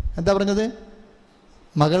 എന്താ പറഞ്ഞത്?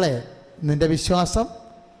 മകളെ, നിന്റെ വിശ്വാസം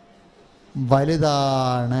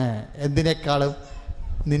വലുതാണ്. എന്തിനേക്കാളും?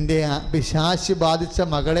 നിന്റെ പിശാച് ബാധിച്ച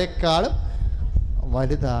മകളെക്കാളും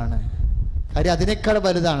വലുതാണ്. കാര്യം അതിനേക്കാൾ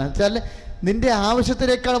വലുതാണ്. വെച്ചാൽ നിന്റെ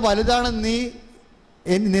ആവശ്യത്തിനേക്കാൾ വലുതാണ്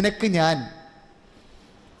നിനക്ക് ഞാൻ.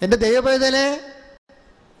 എൻ്റെ ദൈവവേദനെ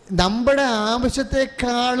നമ്മുടെ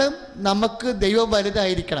ആവശ്യത്തെക്കാളും നമുക്ക് ദൈവം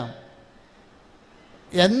വലുതായിരിക്കണം.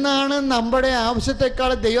 എന്നാണ് നമ്മുടെ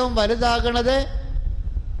ആവശ്യത്തെക്കാൾ ദൈവം വലുതാകണത്?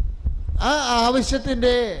 ആ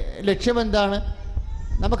ആവശ്യത്തിൻ്റെ ലക്ഷ്യം എന്താണ്?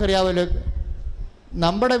 നമുക്കറിയാമല്ലോ.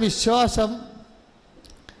 നമ്മുടെ വിശ്വാസം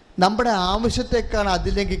നമ്മുടെ ആവശ്യത്തെക്കാൾ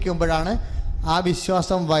അതിലംഘിക്കുമ്പോഴാണ് ആ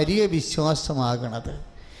വിശ്വാസം വലിയ വിശ്വാസമാകണത്.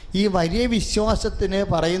 ഈ വലിയ വിശ്വാസത്തിന്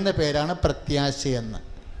പറയുന്ന പേരാണ് പ്രത്യാശയെന്ന്.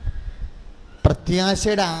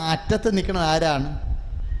 പ്രത്യാശയുടെ അറ്റത്ത് നിൽക്കുന്നത് ആരാണ്?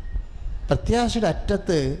 പ്രത്യാശയുടെ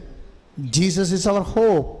അറ്റത്ത് ജീസസ് ഈസ് അവർ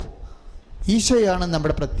ഹോപ്പ്. ഈശോയാണ്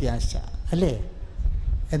നമ്മുടെ പ്രത്യാശ, അല്ലേ?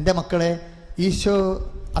 എൻ്റെ മക്കളെ, ഈശോ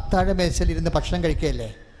അത്താഴ മേശയിൽ ഇരുന്ന് ഭക്ഷണം കഴിക്കുകയല്ലേ?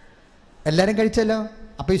 എല്ലാവരും കഴിച്ചല്ലോ.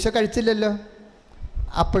 അപ്പോൾ ഈശോ കഴിച്ചില്ലല്ലോ.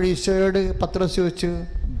 അപ്പോൾ ഈശോയോട് പത്രോസ് ചോദിച്ചു,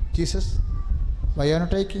 Jesus, why are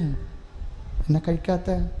not taking? എന്നാ കഴിക്കാത്ത?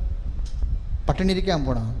 പട്ടിണി ഇരിക്കാൻ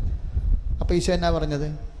പോണോ? അപ്പോൾ ഈശോ എന്നാ പറഞ്ഞത്?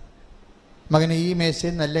 മകനെ, ഈ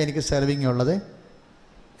മേശയിൽ നിന്നല്ല എനിക്ക് സെർവിങ് ഉള്ളത്,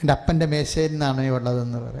 എൻ്റെ അപ്പൻ്റെ മേശയിൽ നിന്നാണ്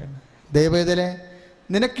ഉള്ളതെന്ന് പറയുന്നത്. ദൈവവേദനെ,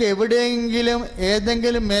 നിനക്ക് എവിടെയെങ്കിലും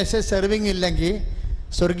ഏതെങ്കിലും മേശ സെർവിങ് ഇല്ലെങ്കിൽ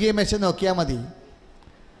സ്വർഗീയ മേശ നോക്കിയാൽ മതി.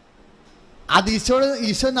 അത്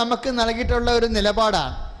ഈശോ നമുക്ക് നൽകിയിട്ടുള്ള ഒരു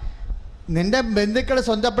നിലപാടാണ്. നിൻ്റെ ബന്ധുക്കൾ,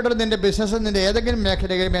 സ്വന്തപ്പെട്ടവർ, നിൻ്റെ ബിസിനസ്, നിൻ്റെ ഏതെങ്കിലും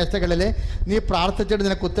മേഖലകളിൽ നീ പ്രാർത്ഥിച്ചിട്ട്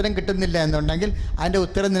നിനക്ക് ഉത്തരം കിട്ടുന്നില്ല എന്നുണ്ടെങ്കിൽ അതിൻ്റെ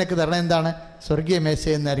ഉത്തരം നിനക്ക് തരണം എന്താണ്? സ്വർഗീയ മേശ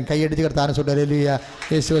എന്നായിരിക്കും. കൈയടിച്ച് കർത്താവിനെ സ്തുതി. ഹല്ലേലൂയ,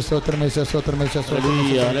 യേശുവേ സ്തോത്രം, യേശുവേ സ്തോത്രം, യേശുവേ സ്തോത്രം.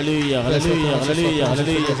 ഹല്ലേലൂയ, ഹല്ലേലൂയ, ഹല്ലേലൂയ,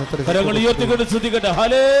 ഹല്ലേലൂയ. കരങ്ങൾ ഉയർത്തിക്കൊണ്ട് സ്തുതിക്കട്ടെ.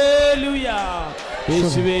 ഹല്ലേലൂയ,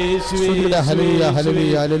 യേശുവേ, യേശുവേ, ഹല്ലേലൂയ,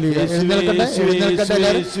 ഹല്ലേലൂയ, ഹല്ലേലൂയ. എഴുന്നേൽക്കട്ടെ, എഴുന്നേൽക്കട്ടെ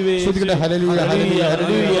എല്ലാവരും. സ്തുതിക്കട്ടെ. ഹല്ലേലൂയ, ഹല്ലേലൂയ,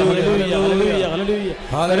 ഹല്ലേലൂയ, ഹല്ലേലൂയ, ഹല്ലേലൂയ, ഹല്ലേലൂയ.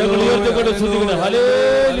 കരങ്ങൾ ഉയർത്തിക്കൊണ്ട് സ്തുതിക്കട്ടെ.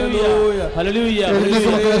 ഹല്ലേലൂയ, ഹല്ലേലൂയ,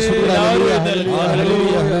 ഹല്ലേലൂയ,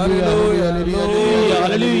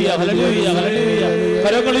 ഹല്ലേലൂയ, ഹല്ലേലൂയ, ഹല്ലേലൂയ.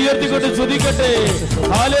 കരങ്ങൾ ഉയർത്തിക്കൊണ്ട് സ്തുതിക്കട്ടെ.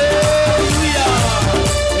 ഹല്ലേലൂയ.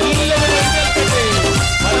 എല്ലാവരും എഴുന്നേൽക്കട്ടെ.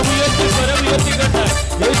 കരമുയർത്തിക്കട്ടെ.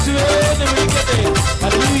 യേശുവേ എന്ന് വിളിക്കട്ടെ.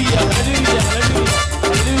 ഹല്ലേലൂയ, ഹല്ലേലൂയ, ഹല്ലേലൂയ,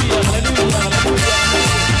 ഹല്ലേലൂയ, ഹല്ലേലൂയ, ഹല്ലേലൂയ.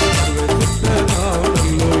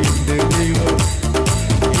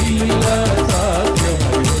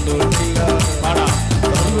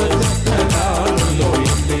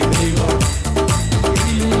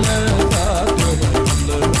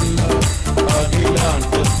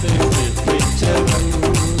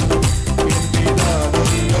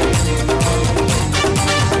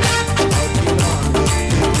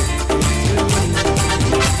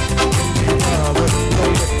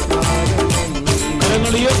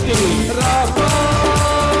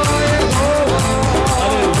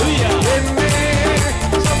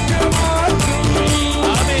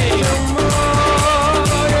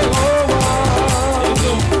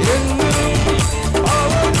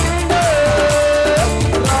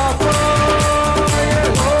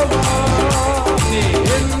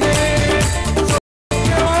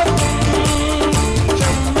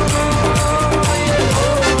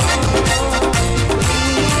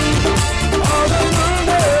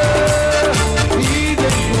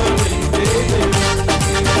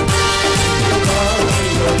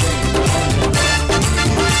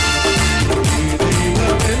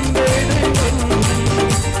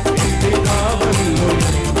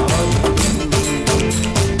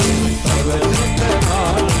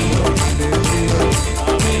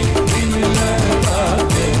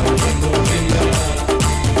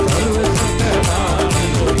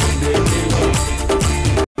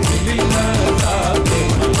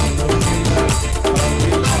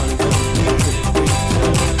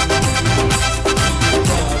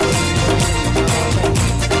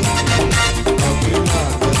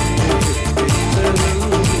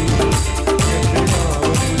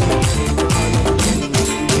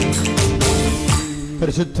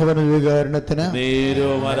 പരിശുദ്ധവനവികാരണത്തിന്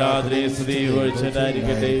നേരവും ആരാധനയും സ്തുതിയും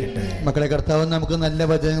ഒഴിച്ചതായിരിക്കട്ടെ. മക്കളെ, കർത്താവ് നമുക്ക് നല്ല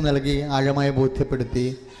വചനം നൽകി ആഴമായി ബോധ്യപ്പെടുത്തി.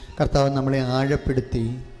 കർത്താവ് നമ്മളെ ആഴപ്പെടുത്തി.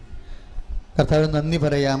 കർത്താവ് നന്ദി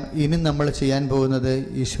പറയാം. ഇനി നമ്മൾ ചെയ്യാൻ പോകുന്നത്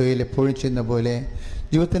ഈശോയിൽ എപ്പോഴും ചെയ്യുന്ന പോലെ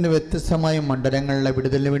ജീവിതത്തിൻ്റെ വ്യത്യസ്തമായ മണ്ഡലങ്ങളിലെ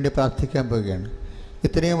വിടുതലിന് വേണ്ടി പ്രാർത്ഥിക്കാൻ പോവുകയാണ്.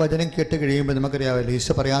 ഇത്രയും വചനം കേട്ട് കഴിയുമ്പോൾ നമുക്കറിയാമല്ലോ,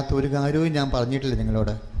 ഈശോ പറയാത്ത ഒരു കാര്യവും ഞാൻ പറഞ്ഞിട്ടില്ല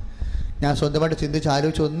നിങ്ങളോട്. ഞാൻ സ്വന്തമായിട്ട് ചിന്തിച്ച്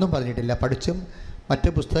ആലോചിച്ച് ഒന്നും പറഞ്ഞിട്ടില്ല. പഠിച്ചും മറ്റ്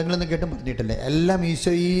പുസ്തകങ്ങളൊന്നും കേട്ടും പറഞ്ഞിട്ടില്ല. എല്ലാം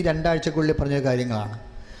ഈശോ ഈ 2 ആഴ്ചക്കുള്ളിൽ പറഞ്ഞ കാര്യങ്ങളാണ്.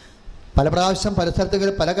 പല പ്രാവശ്യം പല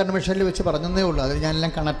സ്ഥലത്തുകളിൽ പല കൺവെൻഷനിൽ വെച്ച് പറഞ്ഞതേ ഉള്ളൂ. അതിൽ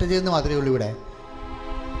ഞാനെല്ലാം കണക്ട് ചെയ്യുന്ന മാത്രമേ ഉള്ളൂ. ഇവിടെ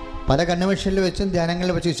പല കൺവെൻഷനിൽ വെച്ചും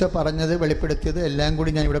ധ്യാനങ്ങളിൽ വെച്ച് ഈശോ പറഞ്ഞത് വെളിപ്പെടുത്തിയത് എല്ലാം കൂടി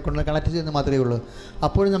ഞാൻ ഇവിടെ കൊണ്ട് കണക്ട് ചെയ്യുന്നത് മാത്രമേ ഉള്ളൂ.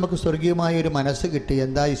 അപ്പോഴും നമുക്ക് സ്വർഗീയമായ ഒരു മനസ്സ് കിട്ടി,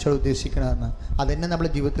 എന്താ ഈശോ ഉദ്ദേശിക്കണമെന്ന്. അതന്നെ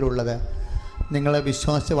നമ്മുടെ ജീവിതത്തിലുള്ളത്. നിങ്ങളെ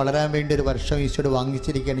വിശ്വാസം വളരാൻ വേണ്ടി ഒരു വർഷം ഈശോയോട്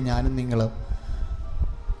വാങ്ങിച്ചിരിക്കുകയാണ് ഞാനും നിങ്ങളും.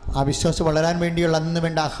 ആ വിശ്വാസം വളരാൻ വേണ്ടിയുള്ള അന്ന്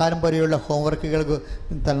വേണ്ട ആഹാരം പോലെയുള്ള ഹോംവർക്കുകൾ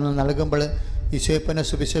നൽകുമ്പോൾ ഈശോയപ്പനെ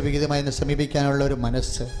സുവിശേഷവിഹിതമായി സമീപിക്കാനുള്ള ഒരു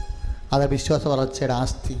മനസ്സ്, അത് വിശ്വാസ വളർച്ചയുടെ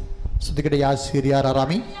ആസ്തി. ശ്രദ്ധിക്കട്ടെ.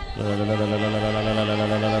 യാസിരിയാറാമി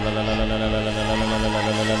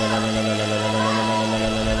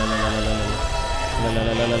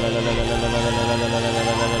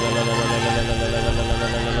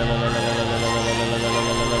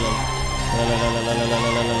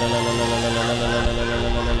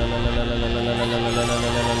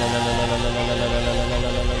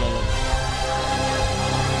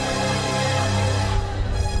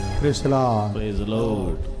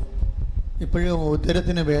ഇപ്പോഴും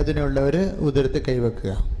ഉദരത്തിന് വേദനയുള്ളവർ ഉദരത്തിൽ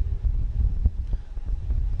കൈവെക്കുക.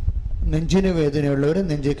 നെഞ്ചിന് വേദനയുള്ളവർ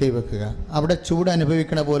നെഞ്ചിൽ കൈവെക്കുക. അവിടെ ചൂട്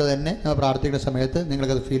അനുഭവിക്കണ പോലെ തന്നെ നമ്മൾ പ്രാർത്ഥിക്കുന്ന സമയത്ത്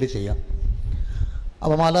നിങ്ങൾക്കത് ഫീൽ ചെയ്യാം.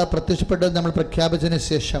 അപ്പോൾ മാതാ പ്രത്യക്ഷപ്പെട്ടത് നമ്മൾ പ്രഖ്യാപിച്ചതിന്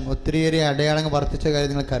ശേഷം ഒത്തിരിയേറെ അടയാളങ്ങൾ വർദ്ധിച്ച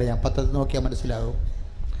കാര്യം നിങ്ങൾക്കറിയാം. പത്രത്തിൽ നോക്കിയാൽ മനസ്സിലാകും.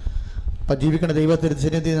 അപ്പോൾ ജീവിക്കുന്ന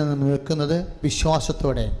ദൈവത്തിരുസന്നിധിയിൽ നിന്ന് നിൽക്കുന്നത്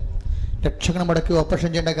വിശ്വാസത്തോടെ. രക്ഷകനെ മുടക്കി ഓപ്പറേഷൻ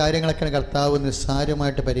ചെയ്യേണ്ട കാര്യങ്ങളൊക്കെയാണ് കർത്താവ്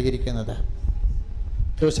നിസ്സാരമായിട്ട് പരിഹരിക്കുന്നത്.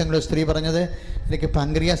 ദിവസങ്ങളിൽ സ്ത്രീ പറഞ്ഞത്, എനിക്ക്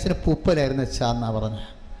പങ്ക്രിയാസിന് പൂപ്പലായിരുന്നു എന്നാണ് പറഞ്ഞത്.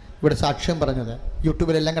 ഇവിടെ സാക്ഷ്യം പറഞ്ഞത്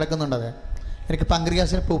യൂട്യൂബിലെല്ലാം കിടക്കുന്നുണ്ടത്. എനിക്ക്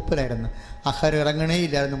പങ്ക്രിയാസിന് പൂപ്പലായിരുന്നു, ആഹാരം ഇറങ്ങണേ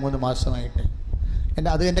ഇല്ലായിരുന്നു 3 മാസമായിട്ട്.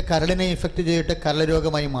 അത് എൻ്റെ കരളിനെ ഇഫക്റ്റ് ചെയ്തിട്ട് കരൾ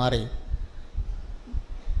രോഗമായി മാറി.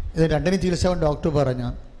 ഇത് 2 ചികിത്സ ഡോക്ടർ പറഞ്ഞു.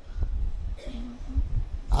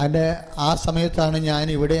 അതിൻ്റെ ആ സമയത്താണ് ഞാൻ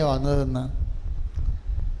ഇവിടെ വന്നതെന്ന്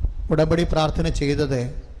ഉടമ്പടി പ്രാർത്ഥന ചെയ്തത്.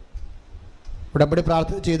 ഉടമ്പടി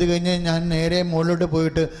പ്രാർത്ഥന ചെയ്ത് കഴിഞ്ഞ് ഞാൻ നേരെ മുകളിലോട്ട്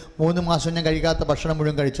പോയിട്ട് 3 മാസം ഞാൻ കഴിക്കാത്ത ഭക്ഷണം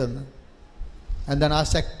മുഴുവൻ കഴിച്ചതെന്ന്. എന്താണ്, ആ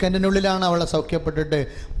സെക്കൻഡിനുള്ളിലാണ് അവളെ സൗഖ്യപ്പെട്ടിട്ട്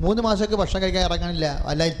 3 മാസമൊക്കെ ഭക്ഷണം കഴിക്കാൻ ഇറങ്ങണില്ല,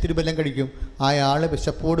 അല്ല ഇത്തിരി ബലം കഴിക്കും. അയാൾ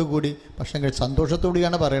വിശപ്പോടു കൂടി ഭക്ഷണം കഴിച്ച്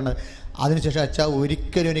സന്തോഷത്തോടെയാണ് പറയണത്. അതിനുശേഷം അച്ഛാ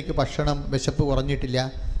ഒരിക്കലും എനിക്ക് ഭക്ഷണം വിശപ്പ് കുറഞ്ഞിട്ടില്ല,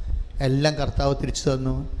 എല്ലാം കർത്താവ് തിരിച്ചു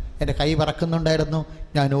തന്നു. എൻ്റെ കൈ പറക്കുന്നുണ്ടായിരുന്നു.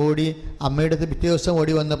 ഞാൻ ഓടി അമ്മയുടെ അടുത്ത് പിറ്റേ ദിവസം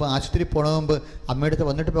ഓടി വന്നപ്പോൾ ആശുപത്രി പോണ മുമ്പ് അമ്മയുടെ അടുത്ത്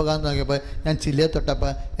വന്നിട്ട് പോകാമെന്ന് നോക്കിയപ്പോൾ ഞാൻ ചില്ലയെ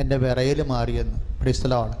തൊട്ടപ്പോൾ എൻ്റെ വിറയൽ മാറിയെന്ന്.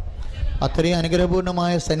 സ്ഥലമാണ് അത്രയും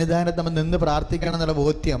അനുഗ്രഹപൂർണ്ണമായ സന്നിധാനത്ത് നമ്മൾ നിന്ന് പ്രാർത്ഥിക്കണം എന്നുള്ള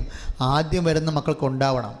ബോധ്യം ആദ്യം വരുന്ന മക്കൾക്ക്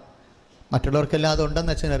ഉണ്ടാവണം. മറ്റുള്ളവർക്കെല്ലാം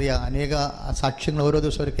അതുണ്ടെന്ന് വെച്ചാൽ അനേക സാക്ഷ്യങ്ങൾ ഓരോ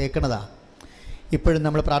ദിവസവും അവർ കേൾക്കണതാണ്. ഇപ്പോഴും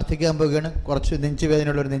നമ്മൾ പ്രാർത്ഥിക്കാൻ പോവുകയാണ്. കുറച്ച് നെഞ്ച്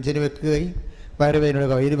വേദനയുള്ളവർ നെഞ്ചിന് വെക്കുകയും വയറുവേദനയുള്ള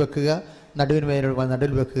വയറ് വെക്കുക, നടുവിന് വേദനയുള്ള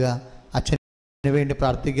നടുവിൽ വെക്കുക. അച്ഛന് വേണ്ടി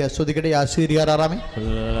പ്രാർത്ഥിക്കുക. ശ്രുതിക്കട്ടെ. യാസിരിയാറാമി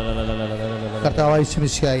കർത്താവായ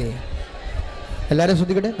മിശിഹായേ, എല്ലാവരും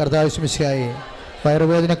ശ്രദ്ധിക്കട്ടെ. കർത്താവായ മിശിഹായേ,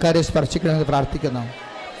 വയറുവേദനക്കാരെ സ്പർശിക്കണമെന്ന് പ്രാർത്ഥിക്കുന്നു.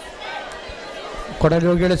 കുടൽ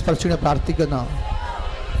രോഗികളെ സ്പർശിക്കണ പ്രാർത്ഥിക്കുന്നു.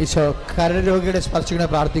 ഈശോ കരൾ രോഗികളെ സ്പർശിക്കണ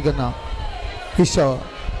പ്രാർത്ഥിക്കുന്നു. ഈശോ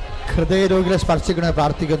ഹൃദയ രോഗികളെ സ്പർശിക്കണ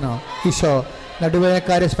പ്രാർത്ഥിക്കുന്നു. ഈശോ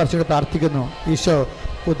നടുവേദനക്കാരെ സ്പർശിക്കണ പ്രാർത്ഥിക്കുന്നു. ഈശോ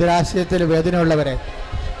ഉദരാശയത്തിൽ വേദനയുള്ളവരെ,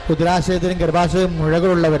 ഉദരാശയത്തിലും ഗർഭാശയത്തിലും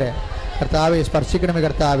മുഴകളുള്ളവരെ കർത്താവെ സ്പർശിക്കണമേ.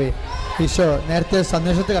 കർത്താവെ ഈശോ നേരത്തെ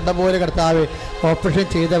സന്ദേശത്ത് കണ്ട പോലെ കർത്താവെ ഓപ്പറേഷൻ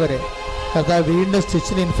ചെയ്തവരെ, കർത്താവ് വീണ്ടും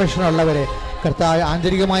സ്റ്റിച്ചിന് ഇൻഫെക്ഷൻ ഉള്ളവരെ, കർത്താവ്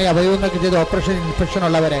ആന്തരികമായ അവയവങ്ങൾക്ക് ചെയ്ത ഓപ്പറേഷൻ ഇൻഫെക്ഷൻ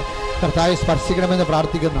ഉള്ളവരെ കർത്താവ് സ്പർശിക്കണമെന്ന്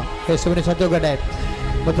പ്രാർത്ഥിക്കുന്നു. യേശുവിന് ശത്രുക്കട്ടെ.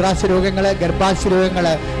 മുദ്രാശയ രോഗങ്ങൾ, ഗർഭാശയ രോഗങ്ങൾ,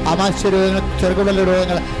 ആമാശയ രോഗങ്ങൾ, ചെറുകുടൽ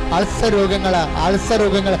രോഗങ്ങൾ, അൾസർ രോഗങ്ങൾ,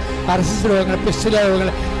 അർസിസ് രോഗങ്ങൾ, പിസ്റ്റുല രോഗങ്ങൾ,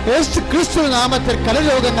 യേശു ക്രിസ്തു നാമത്തിൽ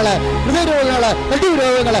കലരോഗങ്ങൾ, ഹൃദയരോഗങ്ങൾ, നെടി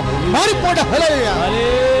രോഗങ്ങൾ മാറിപ്പോട്ടെ.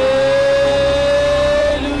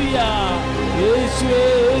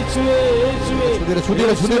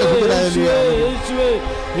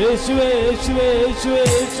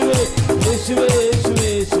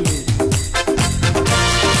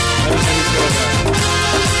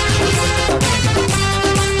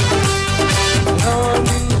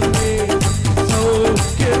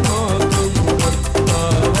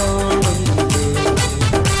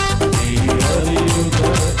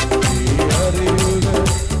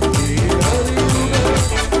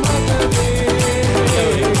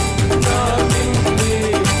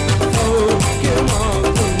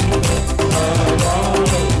 Wow.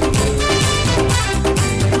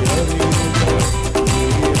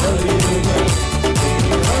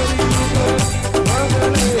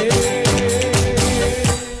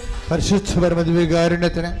 പരിശുദ്ധ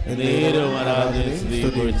പരമദിവ്യകാരുണ്യത്തിന്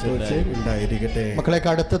ഉണ്ടായിരിക്കട്ടെ. മക്കളെ,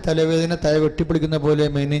 കടുത്ത തലവേദന, തല വെട്ടിപ്പിടിക്കുന്ന പോലെ,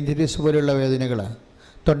 മെനിഞ്ചിറ്റീസ് പോലെയുള്ള വേദനകൾ,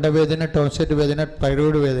 തൊണ്ടവേദന, ടോൺസൈറ്റ് വേദന,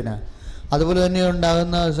 തൈറോയ്ഡ് വേദന, അതുപോലെ തന്നെ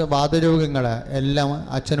ഉണ്ടാകുന്ന വാതരോഗങ്ങൾ എല്ലാം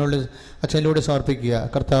അച്ഛനിലൂടെ സമർപ്പിക്കുക.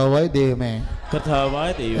 കർത്താവായ ദൈവമേ,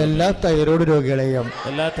 എല്ലാ തൈറോയ്ഡ് രോഗികളെയും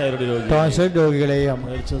ടോൺസൈറ്റ് രോഗികളെയും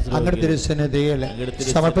അങ്ങയുടെ തിരുസന്നിധിയിൽ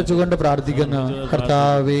സമർപ്പിച്ചുകൊണ്ട് പ്രാർത്ഥിക്കുന്നു.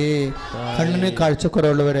 കർത്താവേ, കണ്ണിന്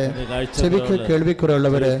കാഴ്ചക്കുറവുള്ളവര്, ചെവിക്ക്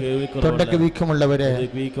കേൾവിക്കുറവുള്ളവര്, തൊണ്ടയ്ക്ക് വീക്കമുള്ളവര്,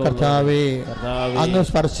 കർത്താവേ അങ്ങ്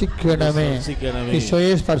സ്പർശിക്കണമേ.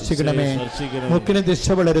 ഈശോയെ സ്പർശിക്കണമേ. മുക്കിന് ദിശ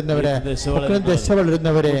വളരുന്നവര്,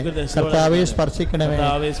 കർത്താവെ സ്പർശിക്കണമേ.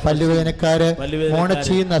 പല്ലുവേദനക്കാര്,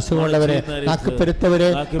 മോണച്ചീയുന്ന അസുഖമുള്ളവര്, നാക്ക് പെരുത്തവര്,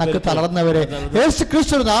 നാക്ക് തളർന്നവര്, യേശു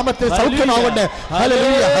ക്രിസ്തു നാമത്തിൽ സൗഖ്യമാവട്ടെ.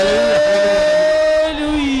 ഹല്ലേലൂയ, ഹല്ലേലൂയ,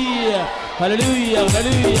 ഹല്ലേലൂയ,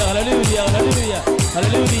 ഹല്ലേലൂയ, ഹല്ലേലൂയ,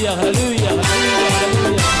 ഹല്ലേലൂയ, ഹല്ലേലൂയ,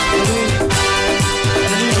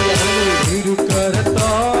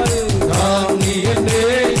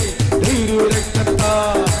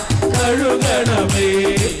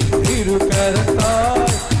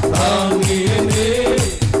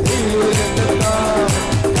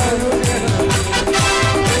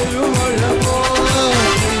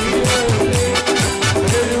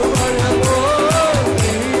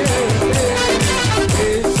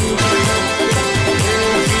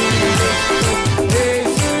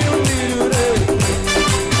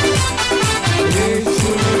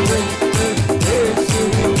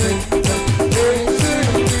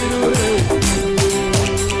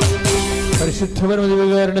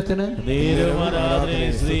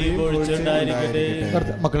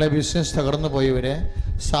 മക്കളെ, ബിസിനസ് തകർന്നു പോയവരെ,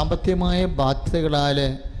 സാമ്പത്തികമായ ബാധ്യതകളാൽ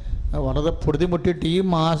വളരെ പൊറുതിമുട്ടിയിട്ട്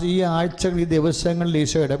ഈ ആഴ്ചകൾ, ഈ ദിവസങ്ങളിൽ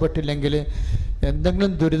ഈശോ ഇടപെട്ടില്ലെങ്കിൽ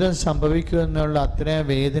എന്തെങ്കിലും ദുരിതം സംഭവിക്കുമെന്നുള്ള അത്രയും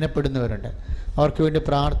വേദനപ്പെടുന്നവരുണ്ട്. അവർക്ക് വേണ്ടി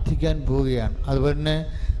പ്രാർത്ഥിക്കാൻ പോവുകയാണ്. അതുപോലെ തന്നെ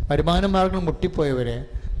വരുമാന മാർഗങ്ങൾ മുട്ടിപ്പോയവരെ,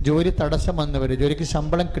 ജോലി തടസ്സം വന്നവർ, ജോലിക്ക്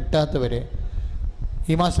ശമ്പളം കിട്ടാത്തവർ,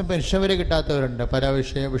 ഈ മാസം പെൻഷൻ വരെ കിട്ടാത്തവരുണ്ട് പല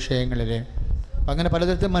വിഷയങ്ങളിൽ. അങ്ങനെ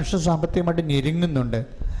പലതരത്തിൽ മനുഷ്യർ സാമ്പത്തികമായിട്ട് ഞെരുങ്ങുന്നുണ്ട്.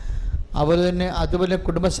 അതുപോലെ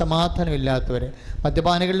കുടുംബ സമാധാനം ഇല്ലാത്തവർ,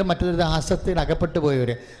 മദ്യപാനികളിലും മറ്റു തരത്തിൽ ആസക്തിയിൽ അകപ്പെട്ടു പോയവർ,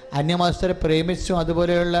 അന്യമാസരെ പ്രേമിച്ചും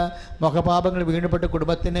അതുപോലെയുള്ള മുഖപാപങ്ങൾ വീണപ്പെട്ട്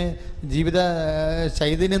കുടുംബത്തിന് ജീവിത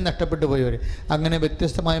ചൈതന്യം നഷ്ടപ്പെട്ടു പോയവർ, അങ്ങനെ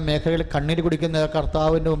വ്യത്യസ്തമായ മേഖലകളിൽ കണ്ണീര് കുടിക്കുന്ന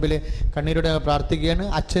കർത്താവിൻ്റെ മുമ്പിൽ കണ്ണീരോടെ പ്രാർത്ഥിക്കുകയാണ്.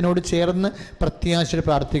 അച്ഛനോട് ചേർന്ന് പ്രത്യാശയിൽ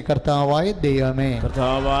പ്രാർത്ഥിക്കുക. കർത്താവായ ദൈവമേ,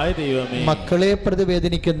 മക്കളെ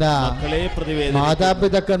പ്രതിവേദനിക്കുന്ന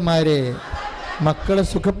മാതാപിതാക്കന്മാരെ, മക്കളെ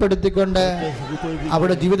സുഖപ്പെടുത്തിക്കൊണ്ട്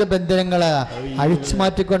അവരുടെ ജീവിത ബന്ധനങ്ങള് അഴിച്ചു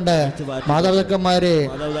മാറ്റിക്കൊണ്ട് മാതാപിതാക്കന്മാരെ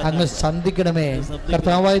അങ്ങ് സന്ധിക്കണമേ.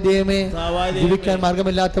 കർത്താവായ ദൈവമേ, ജീവിക്കാൻ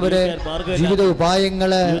മാർഗമില്ലാത്തവര്, ജീവിത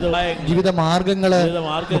ഉപായങ്ങള്, ജീവിത മാർഗങ്ങള്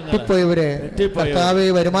മുട്ടിപ്പോയവര്, കർത്താവെ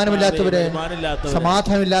വരുമാനമില്ലാത്തവര്,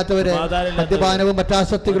 സമാധാനമില്ലാത്തവര്, മദ്യപാനവും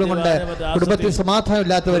മറ്റാസക്തികളും കൊണ്ട് കുടുംബത്തിൽ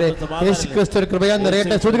സമാധാനമില്ലാത്തവര്, യേശു ക്രിസ്തു കൃപയാൽ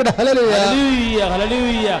നിറയട്ടെ. ശ്രുതികട്ടെ. ഹല്ലേലൂയ,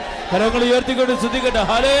 ഹല്ലേലൂയ. കരങ്ങൾ ഉയർത്തിക്കൊണ്ട് ശ്രുതികട്ടെ.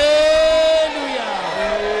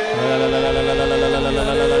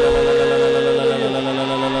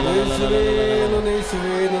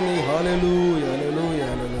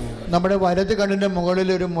 നമ്മുടെ വലത് കണ്ണിൻ്റെ മുകളിൽ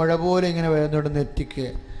ഒരു മുഴ പോലെ ഇങ്ങനെ വരുന്നുണ്ട് നെറ്റിക്ക്.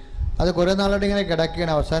 അത് കുറേ നാളായിട്ട് ഇങ്ങനെ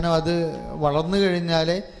കിടക്കുകയാണ്. അവസാനം അത് വളർന്നു കഴിഞ്ഞാൽ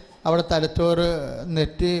അവിടെ തലച്ചോറ്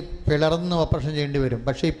നെറ്റി പിളർന്ന് ഓപ്പറേഷൻ ചെയ്യേണ്ടി വരും.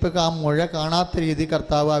 പക്ഷേ ഇപ്പോൾ ആ മുഴ കാണാത്ത രീതി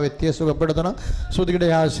കർത്താവ് ആ വ്യക്തിയെ സുഖപ്പെടുത്തണം. ശ്രുതിയുടെ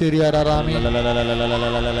ആശീർവാദാമി.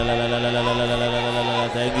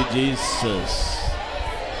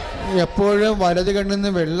 എപ്പോഴും വലത് കണ്ണിൽ നിന്ന്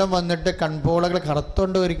വെള്ളം വന്നിട്ട് കൺപോളകൾ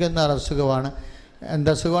കറുത്തോണ്ട് വരിക്കുന്ന അസുഖമാണ്.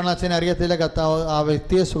 എന്താ അസുഖമാണ് അച്ഛൻ അറിയത്തില്ല. കർത്താവ് ആ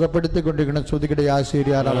വ്യക്തിയെ സുഖപ്പെടുത്തിക്കൊണ്ടിരിക്കണം. ശ്രുതിയുടെ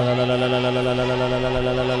ആശീർവാദം.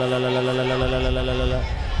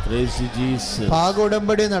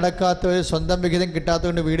 ഭാഗോടമ്പടി നടക്കാത്തവർ, സ്വന്തം വിഹിതം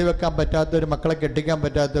കിട്ടാത്തതുകൊണ്ട് വീട് വെക്കാൻ പറ്റാത്തവർ, മക്കളെ കെട്ടിക്കാൻ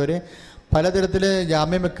പറ്റാത്തവർ, പലതരത്തിൽ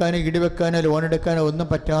ജാമ്യം വെക്കാനോ ഈടുവെക്കാനോ ലോൺ എടുക്കാനോ ഒന്നും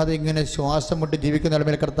പറ്റാതെ ഇങ്ങനെ ശ്വാസം മുട്ടി ജീവിക്കുന്ന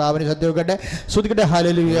നിലമേൽ കർത്താവിന് സത്യം വെക്കട്ടെ. ശ്രുതിക്കട്ടെ.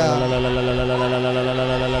 ഹല്ലേലൂയ.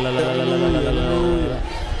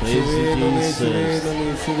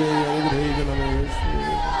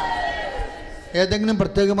 ഏതെങ്കിലും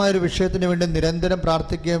പ്രത്യേകമായൊരു വിഷയത്തിന് വേണ്ടി നിരന്തരം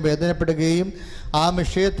പ്രാർത്ഥിക്കുകയും വേദനപ്പെടുകയും ആ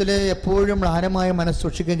വിഷയത്തിൽ എപ്പോഴും മ്ലാനമായ മനസ്സ്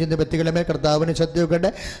സൂക്ഷിക്കുകയും ചെയ്യുന്ന വ്യക്തികളുടെ മേൽ കർത്താവിന്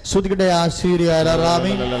ശ്രദ്ധയൊക്കെ ശ്രുതികട്ടെ.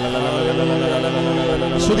 ആശീർവാദാമി.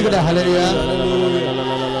 ശ്രുതികട്ടെ. ഹല്ലേലൂയ.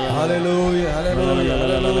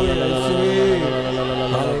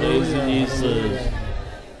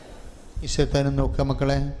 ഈശോത്താനും നോക്കുക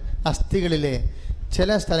മക്കളെ. അസ്ഥികളിലെ ചില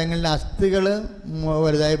സ്ഥലങ്ങളിൽ അസ്ഥികൾ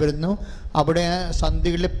വലുതായി വരുന്നു. അവിടെ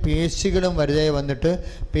സന്ധികളിലെ പേശികളും വലുതായി വന്നിട്ട്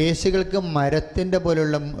പേശികൾക്ക് മരത്തിൻ്റെ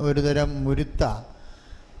പോലുള്ള ഒരു തരം മുരുത്ത,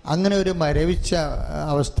 അങ്ങനെ ഒരു മരവിച്ച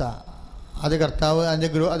അവസ്ഥ, അത് കർത്താവ് അതിൻ്റെ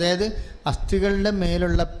അതായത് അസ്ഥികളുടെ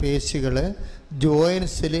മേലുള്ള പേശികൾ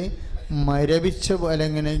ജോയിൻസിൽ മരവിച്ച പോലെ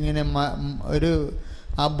ഇങ്ങനെ ഒരു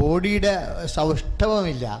ആ ബോഡിയുടെ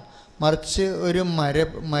സൗഷ്ഠവമില്ല, മറിച്ച് ഒരു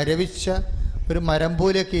മരവിച്ച ഒരു മരം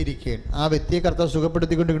പോലെയൊക്കെ ഇരിക്കുകയാണ്. ആ വ്യക്തിയെ കർത്താവ്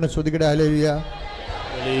സുഖപ്പെടുത്തിക്കൊണ്ടിരിക്കുന്ന ശ്രുതികയുടെ ഹല്ലേലൂയ.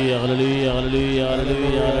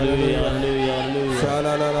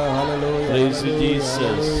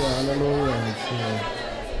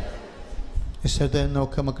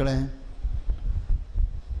 നോക്ക മക്കളെ,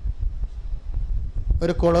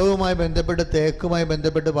 ഒരു കുളവുമായി ബന്ധപ്പെട്ട് തേക്കുമായി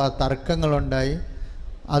ബന്ധപ്പെട്ട് തർക്കങ്ങളുണ്ടായി,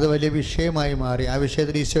 അത് വലിയ വിഷയമായി മാറി. ആ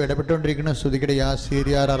വിഷയത്തിൽ ഈശോ ഇടപെട്ടുകൊണ്ടിരിക്കുന്ന ശ്രുതികയുടെ യാ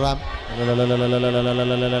സീരിയാറാം.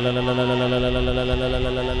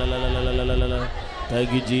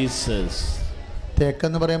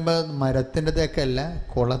 തേക്കെന്ന് പറയുമ്പോൾ മരത്തിൻ്റെ തേക്കല്ല,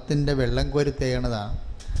 കുളത്തിൻ്റെ വെള്ളം കോരി തേയണതാണ്.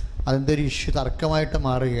 അതിൻ്റെ ഒരു ഇഷ്യൂ തർക്കമായിട്ട്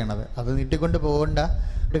മാറുകയാണത്. അത് നീട്ടിക്കൊണ്ട് പോകേണ്ട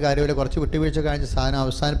ഒരു കാര്യമില്ല. കുറച്ച് വിട്ടുവീഴ്ച കാണിച്ച് സാധനം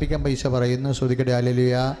അവസാനിപ്പിക്കാൻ പൈസ പറയുന്നു. ശ്രുതികയുടെ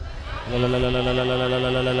ഹല്ലേലൂയ.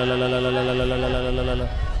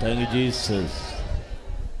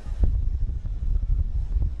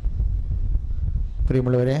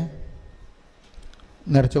 പ്രിയമുള്ളവരെ,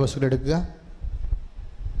 നിറച്ച വസ്തുക്കൾ എടുക്കുക.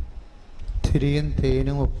 തിരിയും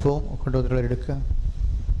തേനും ഉപ്പും കൊണ്ടുവന്നുള്ളവരെടുക്കുക.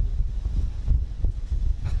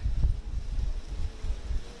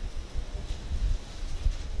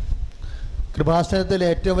 കൃപാസനത്തിൽ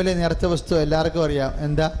ഏറ്റവും വലിയ നേർച്ച വസ്തു എല്ലാവർക്കും അറിയാം.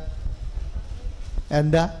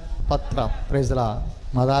 എന്താ? പത്രം. Praise the Lord.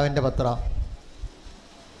 മാതാവിൻ്റെ പത്രം.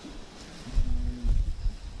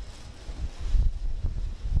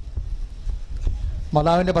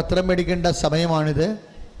 മാതാവിൻ്റെ പത്രം മേടിക്കേണ്ട സമയമാണിത്.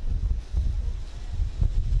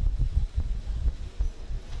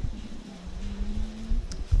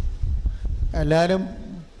 എല്ലാവരും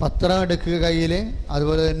പത്രം എടുക്കുക കയ്യിൽ,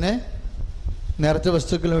 അതുപോലെ തന്നെ നേർച്ച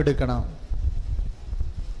വസ്തുക്കളും എടുക്കണം.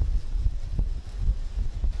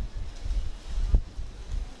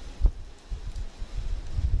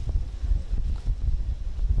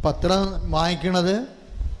 പത്രം വാങ്ങിക്കണത്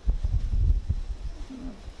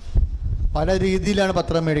പല രീതിയിലാണ്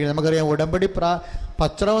പത്രം മേടിക്കുന്നത്. നമുക്കറിയാം, ഉടമ്പടി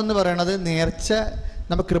പത്രം എന്ന് പറയണത് നേർച്ച.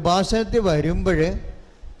 നമ്മൾ കൃപാസനത്തിൽ വരുമ്പോൾ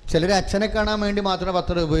ചിലർ അച്ഛനെ കാണാൻ വേണ്ടി മാത്രമേ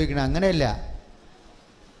പത്രം ഉപയോഗിക്കണം. അങ്ങനെയല്ല.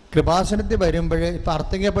 കൃപാസനത്തിൽ വരുമ്പോൾ ഇപ്പം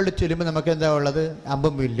അർത്തിങ്കപ്പള്ളി ചെല്ലുമ്പോൾ നമുക്ക് എന്താ ഉള്ളത്?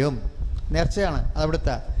 അമ്പും വില്ലും നേർച്ചയാണ്.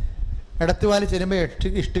 അതവിടുത്തെ ഇടത്തുവാലി ചെല്ലുമ്പോൾ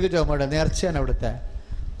ഇഷ്ടിക ചുമട് നേർച്ചയാണ് അവിടുത്തെ.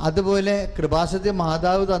 അതുപോലെ കൃപാസനത്തിൽ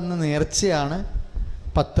മാതാവ് തന്ന നേർച്ചയാണ്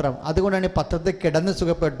പത്രം. അതുകൊണ്ടാണ് ഈ പത്രത്തിൽ കിടന്ന്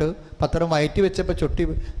സുഖപ്പെട്ടു. പത്രം വയറ്റി വെച്ചപ്പോൾ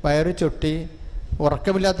വയറ് ചൊട്ടി,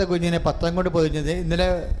 ഉറക്കമില്ലാത്ത കുഞ്ഞിനെ പത്രം കൊണ്ട് പൊതിഞ്ഞത്. ഇന്നലെ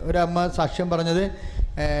ഒരമ്മ സാക്ഷ്യം പറഞ്ഞത്,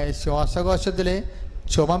 ശ്വാസകോശത്തിൽ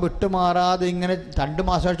ചുമ വിട്ടുമാറാതെ ഇങ്ങനെ 2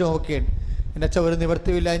 മാസമായിട്ട് ചുമക്കുകയാണ്. എൻ്റെ അച്ഛൻ ഒരു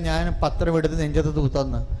നിവൃത്തിയില്ല, ഞാൻ പത്രം എടുത്ത് നെഞ്ചത്ത്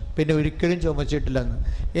തൂത്തന്ന്, പിന്നെ ഒരിക്കലും ചുമച്ചിട്ടില്ലെന്ന്.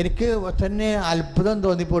 എനിക്ക് തന്നെ അത്ഭുതം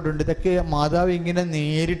തോന്നിപ്പോയിട്ടുണ്ട്. ഇതൊക്കെ മാതാവ് ഇങ്ങനെ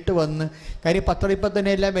നേരിട്ട് വന്ന്, കാര്യം പത്രം ഇപ്പം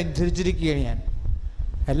തന്നെ എല്ലാം വെഞ്ചരിച്ചിരിക്കുകയാണ്. ഞാൻ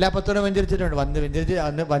എല്ലാ പത്രവും വെഞ്ചരിച്ചിട്ടുണ്ട്.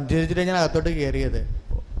 വഞ്ചരിച്ചിട്ട് ഞാൻ അകത്തോട്ട് കയറിയത്.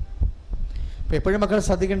 അപ്പം എപ്പോഴും മക്കൾ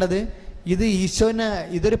ശ്രദ്ധിക്കേണ്ടത്, ഇത് ഈശോന്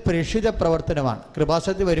ഇതൊരു പ്രേക്ഷിത പ്രവർത്തനമാണ്.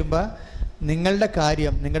 കൃപാസനത്തിൽ വരുമ്പോൾ നിങ്ങളുടെ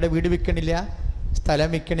കാര്യം, നിങ്ങളുടെ വീട് വിൽക്കണില്ല, സ്ഥലം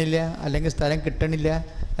വിൽക്കണില്ല, അല്ലെങ്കിൽ സ്ഥലം കിട്ടണില്ല,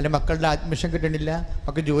 അല്ലെങ്കിൽ മക്കളുടെ അഡ്മിഷൻ കിട്ടണില്ല,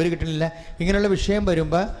 മക്കൾ ജോലി കിട്ടണില്ല, ഇങ്ങനെയുള്ള വിഷയം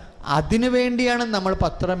വരുമ്പോൾ അതിനു വേണ്ടിയാണ് നമ്മൾ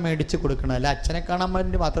പത്രം മേടിച്ച് കൊടുക്കുന്നത്. അല്ല അച്ഛനെ കാണാൻ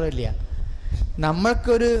വേണ്ടി മാത്രമല്ല.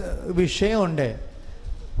 നമ്മൾക്കൊരു വിഷയമുണ്ട്,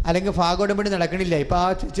 അല്ലെങ്കിൽ ഭാഗോടമ്പടി നടക്കണില്ല. ഇപ്പം ആ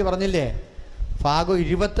ചേച്ചി പറഞ്ഞില്ലേ, ഭാഗം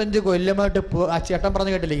 25 കൊല്ലമായിട്ട് ആ ചേട്ടൻ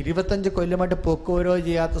പറഞ്ഞു കേട്ടില്ലേ, 25 കൊല്ലമായിട്ട് പൊക്കോരോ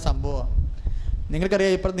ചെയ്യാത്ത സംഭവം.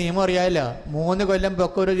 നിങ്ങൾക്കറിയാം, ഇപ്പം നിയമം അറിയാമല്ലോ, 3 കൊല്ലം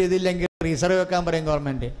പൊക്കോരോ ചെയ്തില്ലെങ്കിൽ റിസർവ് വെക്കാൻ പറയും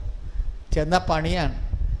ഗവൺമെൻറ്. ചെന്ന പണിയാണ്.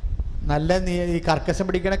 നല്ല ഈ കർക്കശം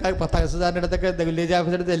പിടിക്കണ തഹസിൽദാറിൻ്റെ അടുത്തൊക്കെ വില്ലേജ്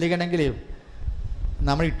ഓഫീസർ ചെല്ലിക്കണമെങ്കിൽ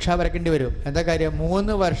നമ്മൾ ഇക്ഷ വരയ്ക്കേണ്ടി വരും. എന്താ കാര്യം?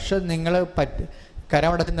 3 വർഷം നിങ്ങൾ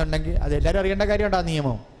കരമടച്ചുന്നുണ്ടെങ്കിൽ, അതെല്ലാവരും അറിയേണ്ട കാര്യമുണ്ട് ആ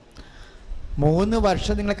നിയമം. 3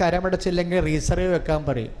 വർഷം നിങ്ങൾ കരമടച്ചില്ലെങ്കിൽ റീസർവ് വെക്കാൻ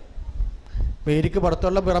പറയും. വേരിക്ക്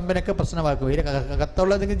പുറത്തുള്ള പറമ്പിനൊക്കെ പ്രശ്നമാക്കും. വേര്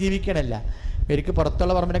അകത്തുള്ള നിങ്ങൾ ജീവിക്കണമല്ല, വേരിക്ക്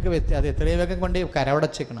പുറത്തുള്ള പറമ്പിനൊക്കെ അത് എത്രയും വേഗം കൊണ്ട്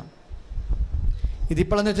കരമടച്ചേക്കണം.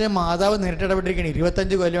 ഇതിപ്പോഴെന്ന് വെച്ചാൽ മാതാവ് നേരിട്ട് ഇടപെട്ടിരിക്കുകയാണ്.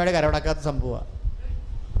 25 കൊല്ലമായിട്ട് കരമടക്കാത്ത സംഭവമാണ്.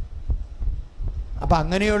 അപ്പം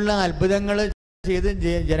അങ്ങനെയുള്ള അത്ഭുതങ്ങൾ ചെയ്ത്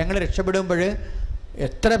ജനങ്ങൾ രക്ഷപ്പെടുമ്പോൾ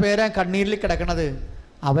എത്ര പേരാ കണ്ണീരിൽ കിടക്കണത്?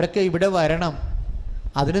 അവരൊക്കെ ഇവിടെ വരണം.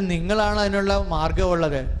 അതിന് നിങ്ങളാണ് അതിനുള്ള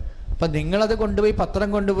മാർഗമുള്ളത്. അപ്പം നിങ്ങളത് കൊണ്ടുപോയി, പത്രം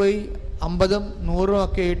കൊണ്ടുപോയി 50ഉം 100ഉം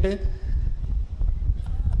ഒക്കെ ഇട്ട്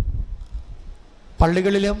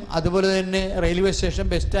പള്ളികളിലും അതുപോലെ തന്നെ റെയിൽവേ സ്റ്റേഷൻ,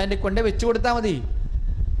 ബസ് സ്റ്റാൻഡിൽ കൊണ്ട് വെച്ച് കൊടുത്താൽ മതി.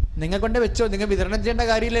 നിങ്ങൾ കൊണ്ട് വെച്ചോ, നിങ്ങൾ വിതരണം ചെയ്യേണ്ട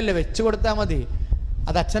കാര്യമില്ലല്ലോ, വെച്ച് കൊടുത്താൽ മതി.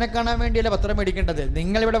 അത് അച്ഛനെ കാണാൻ വേണ്ടിയല്ല പത്രം മേടിക്കേണ്ടത്.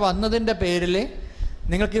 നിങ്ങളിവിടെ വന്നതിൻ്റെ പേരിൽ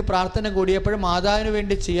നിങ്ങൾക്ക് ഈ പ്രാർത്ഥന കൂടിയപ്പോഴും മാതാവിന്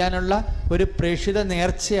വേണ്ടി ചെയ്യാനുള്ള ഒരു പ്രേക്ഷിത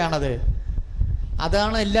നേർച്ചയാണത്.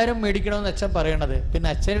 അതാണ് എല്ലാവരും മേടിക്കണമെന്ന് അച്ഛൻ പറയണത്. പിന്നെ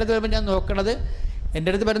അച്ഛൻ്റെ അടുത്ത് വരുമ്പോൾ ഞാൻ നോക്കണത്, എൻ്റെ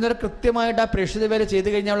അടുത്ത് വരുന്നവർ കൃത്യമായിട്ട് ആ പ്രേക്ഷിത വേല ചെയ്ത്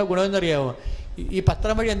കഴിഞ്ഞാൽ ഉള്ള ഗുണമെന്നറിയാമോ? ഈ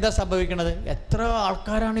പത്രം വഴി എന്താ സംഭവിക്കണത്? എത്ര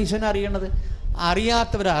ആൾക്കാരാണ് ഈശോനെ അറിയണത്?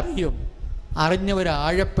 അറിയാത്തവരറിയും, അറിഞ്ഞവർ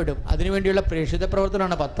ആഴപ്പെടും. അതിനുവേണ്ടിയുള്ള പ്രേക്ഷിത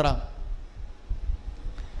പ്രവർത്തനമാണ് പത്രം.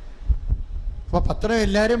 അപ്പോൾ പത്രം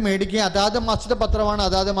എല്ലാവരും മേടിക്കുക. അതാത് മാസത്തെ പത്രമാണ്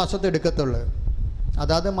അതാത് മാസത്തെ എടുക്കത്തുള്ളൂ.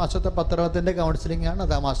 അതാത് മാസത്തെ പത്രത്തിൻ്റെ കൗൺസിലിംഗ് ആണ്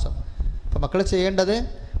അതാ മാസം. അപ്പോൾ മക്കൾ ചെയ്യേണ്ടത്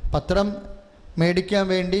പത്രം മേടിക്കാൻ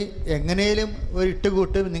വേണ്ടി എങ്ങനെയും ഒരു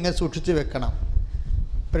ഇട്ടുകൂട്ട് നിങ്ങൾ സൂക്ഷിച്ച് വെക്കണം.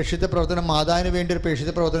 പ്രേക്ഷിത പ്രവർത്തനം, മാതാവിന് വേണ്ടി ഒരു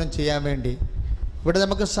പ്രേക്ഷിത പ്രവർത്തനം ചെയ്യാൻ വേണ്ടി. ഇവിടെ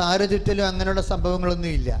നമുക്ക് സാരചുറ്റലും അങ്ങനെയുള്ള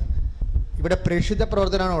സംഭവങ്ങളൊന്നും ഇല്ല. ഇവിടെ പ്രേക്ഷിത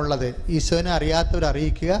പ്രവർത്തനമാണ് ഉള്ളത്. ഈശോനെ അറിയാത്തവരെ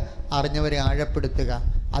അറിയിക്കുക, അറിഞ്ഞവരെ ആഴപ്പെടുത്തുക.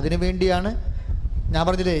 അതിനുവേണ്ടിയാണ് ഞാൻ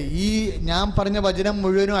പറഞ്ഞില്ലേ, ഞാൻ പറഞ്ഞ വചനം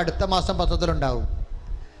മുഴുവനും അടുത്ത മാസം പത്രത്തിലുണ്ടാവും.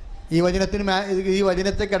 ഈ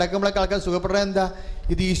വചനത്തെ കിടക്കുമ്പോഴൊക്കെ ആൾക്കാർ സുഖപ്പെടുന്നത് എന്താ?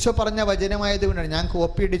 ഇത് ഈശോ പറഞ്ഞ വചനമായതുകൊണ്ടാണ്. ഞാൻ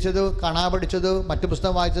കോപ്പി അടിച്ചതോ കാണാ പഠിച്ചതോ മറ്റു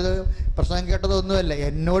പുസ്തകം വായിച്ചതോ പ്രസംഗം കേട്ടതോ ഒന്നുമല്ല.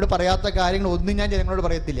 എന്നോട് പറയാത്ത കാര്യങ്ങൾ ഒന്നും ഞാൻ ജനങ്ങളോട്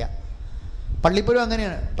പറയത്തില്ല. പള്ളിപ്പോഴും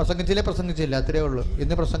അങ്ങനെയാണ്, പ്രസംഗിച്ചില്ല അത്രയേ ഉള്ളൂ.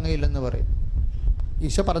 ഇന്ന് പ്രസംഗമില്ലെന്ന് പറയും.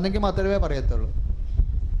 ഈശോ പറഞ്ഞെങ്കിൽ മാത്രമേ പറയത്തുള്ളൂ.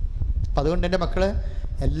 അപ്പം അതുകൊണ്ട് എൻ്റെ മക്കളെ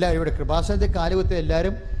എല്ലാവരും ഇവിടെ കൃപാസനത്തിൽ കാലുകുത്തി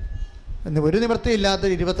എല്ലാവരും ഒരു നിവൃത്തി ഇല്ലാത്ത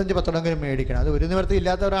 25 പത്രമെങ്കിലും മേടിക്കണം. അത് ഒരു നിവൃത്തി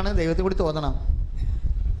ഇല്ലാത്തവരാണ് ദൈവത്തിന് കൂടി തോന്നണം.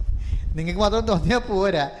 നിങ്ങൾക്ക് മാത്രം തോന്നിയാൽ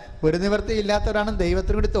പോരാ. ഒരു നിവൃത്തി ഇല്ലാത്തവരാണ്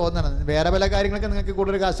ദൈവത്തിന് കൂടി തോന്നണം. വേറെ പല കാര്യങ്ങളൊക്കെ നിങ്ങൾക്ക്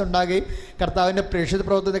കൂടുതൽ കാശുണ്ടാകുകയും കർത്താവിൻ്റെ പ്രേക്ഷിത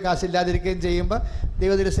പ്രവർത്തനത്തിൽ കാശില്ലാതിരിക്കുകയും ചെയ്യുമ്പോൾ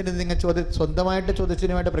ദൈവദിവസത്തിന് നിങ്ങൾ സ്വന്തമായിട്ട്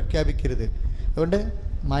ചോദിച്ചതിനുമായിട്ട് പ്രഖ്യാപിക്കരുത്. അതുകൊണ്ട്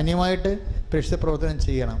മാന്യമായിട്ട് പ്രേക്ഷിത പ്രവർത്തനം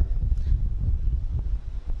ചെയ്യണം.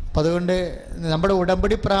 അപ്പം അതുകൊണ്ട് നമ്മുടെ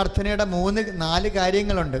ഉടമ്പടി പ്രാർത്ഥനയുടെ 4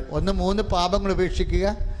 കാര്യങ്ങളുണ്ട്. ഒന്ന് 3 പാപങ്ങൾ ഉപേക്ഷിക്കുക,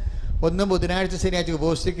 ഒന്ന് ബുധനാഴ്ച ശനിയാഴ്ച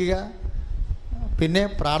ഉപവസിക്കുക, പിന്നെ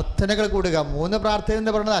പ്രാർത്ഥനകൾ കൂടുക. 3 പ്രാർത്ഥന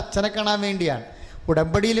എന്ന് പറയുന്നത് അച്ഛനെ കാണാൻ വേണ്ടിയാണ്.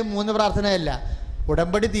 ഉടമ്പടിയിലും 3 പ്രാർത്ഥനയല്ല.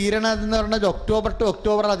 ഉടമ്പടി തീരണതെന്ന് പറഞ്ഞത് ഒക്ടോബർ ടു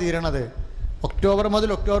ഒക്ടോബറാണ് തീരണത്. ഒക്ടോബർ മുതൽ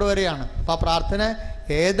ഒക്ടോബർ വരെയാണ്. അപ്പോൾ ആ പ്രാർത്ഥന,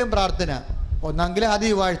 ഏതും പ്രാർത്ഥന, ഒന്നെങ്കിൽ ആദ്യ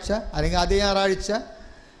ചൊവ്വാഴ്ച, അല്ലെങ്കിൽ ആദ്യ ഞായറാഴ്ച,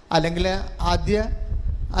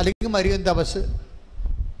 അല്ലെങ്കിൽ മരിയൻ തപസ്,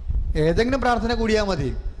 ഏതെങ്കിലും പ്രാർത്ഥന കൂടിയാൽ മതി.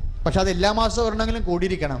 പക്ഷെ അത് എല്ലാ മാസവും ഒരെണ്ണെങ്കിലും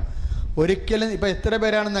കൂടിയിരിക്കണം. ഒരിക്കലും ഇപ്പം എത്ര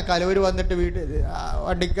പേരാണെന്ന് കലവർ വന്നിട്ട്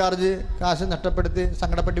വണ്ടിക്കാർജ് കാശ് നഷ്ടപ്പെടുത്തി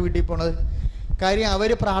സങ്കടപ്പെട്ട് വീട്ടിൽ പോണത്. കാര്യം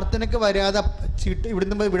അവർ പ്രാർത്ഥനയ്ക്ക് വരാതെ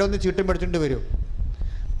ഇവിടെ ഒന്ന് ചീട്ടും മേടിച്ചുകൊണ്ട് വരും.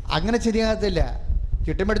 അങ്ങനെ ശരിയാകത്തില്ല.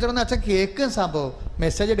 ചീട്ടും മേടിച്ചോന്ന് അച്ഛൻ കേൾക്കും സംഭവം,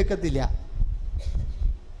 മെസ്സേജ് എടുക്കത്തില്ല.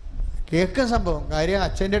 കേൾക്കും സംഭവം. കാര്യം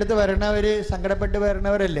അച്ഛൻ്റെ അടുത്ത് വരണവർ സങ്കടപ്പെട്ട്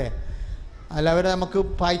വരണവരല്ലേ. അല്ല, അവരെ നമുക്ക്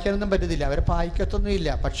പായിക്കാനൊന്നും പറ്റത്തില്ല. അവരെ പായിക്കത്തൊന്നുമില്ല.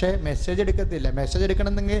 പക്ഷേ മെസ്സേജ് എടുക്കത്തില്ല. മെസ്സേജ്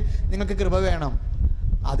എടുക്കണമെന്നെങ്കിൽ നിങ്ങൾക്ക് കൃപ വേണം.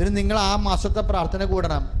 അതിന് നിങ്ങൾ ആ മാസത്തെ പ്രാർത്ഥന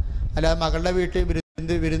കൂടണം. അല്ലാതെ മകളുടെ വീട്ടിൽ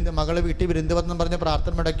വിരുന്ന് വന്നെന്ന് പറഞ്ഞ്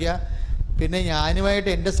പ്രാർത്ഥന മുടക്കിയ പിന്നെ ഞാനുമായിട്ട്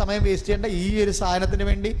എൻ്റെ സമയം വേസ്റ്റ് ചെയ്യേണ്ട. ഈ ഒരു സാധനത്തിന്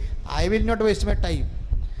വേണ്ടി I will not waste my time.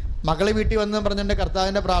 മകളെ വീട്ടിൽ വന്നെന്ന് പറഞ്ഞിട്ട്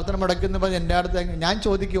കർത്താവിൻ്റെ പ്രാർത്ഥന മുടക്കുമെന്ന് പറഞ്ഞ് എൻ്റെ അടുത്ത് ഞാൻ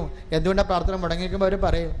ചോദിക്കും എന്തുകൊണ്ടാണ് പ്രാർത്ഥന മുടങ്ങിയിരിക്കുമ്പോൾ അവർ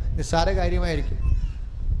പറയും നിസ്സാര കാര്യമായിരിക്കും.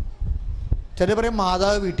 ചിലർ പറയും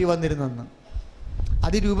മാതാവ് വീട്ടിൽ വന്നിരുന്നെന്ന്.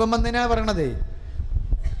 അത് രൂപം വന്നതിനാണ് പറയണതേ.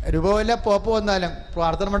 രൂപമല്ല പോപ്പ് വന്നാലും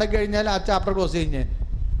പ്രാർത്ഥന മുടക്കി കഴിഞ്ഞാൽ ആ ചാപ്റ്റർ ക്ലോസ് കഴിഞ്ഞ്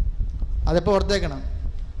അതിപ്പോൾ ഓർത്തേക്കണം.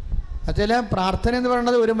 ചില പ്രാർത്ഥന എന്ന്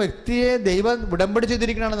പറയുന്നത് ഒരു വ്യക്തിയെ ദൈവം ഉടമ്പടി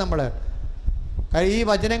ചെയ്തിരിക്കണതാണ് നമ്മൾ. ഈ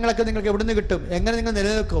വചനങ്ങളൊക്കെ നിങ്ങൾക്ക് എവിടെ നിന്ന് കിട്ടും? എങ്ങനെ നിങ്ങൾ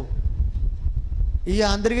നിലനിൽക്കും? ഈ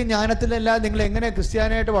ആന്തരിക ജ്ഞാനത്തിലല്ലാതെ നിങ്ങൾ എങ്ങനെ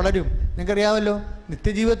ക്രിസ്ത്യാനായിട്ട് വളരും? നിങ്ങൾക്കറിയാമല്ലോ,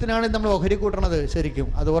 നിത്യജീവിതത്തിനാണ് നമ്മൾ ഓഹരി കൂട്ടണത്. ശരിക്കും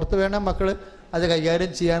അത് ഓർത്ത് വേണം മക്കൾ അത്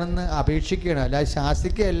കൈകാര്യം ചെയ്യാനെന്ന് അപേക്ഷിക്കുകയാണ്. അല്ലാതെ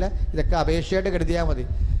ശാസിക്കുകയല്ല. ഇതൊക്കെ അപേക്ഷയായിട്ട് കരുതിയാൽ മതി.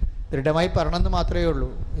 ദൃഢമായി പറയണമെന്ന് മാത്രമേ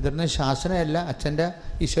ഉള്ളൂ. ഇതൊന്നും ശാസനയല്ല, അച്ഛൻ്റെ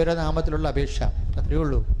ഈശ്വരനാമത്തിലുള്ള അപേക്ഷ, അത്രയേ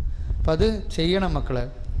ഉള്ളൂ. അപ്പം അത് ചെയ്യണം മക്കൾ.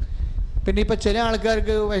 പിന്നെ ഇപ്പം ചില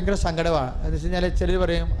ആൾക്കാർക്ക് ഭയങ്കര സങ്കടമാണ്. എന്ന് വെച്ച് കഴിഞ്ഞാൽ ചിലർ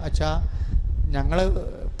പറയും അച്ഛാ ഞങ്ങൾ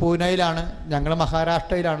പൂനെയിലാണ്, ഞങ്ങൾ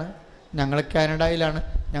മഹാരാഷ്ട്രയിലാണ്, ഞങ്ങൾ കാനഡയിലാണ്,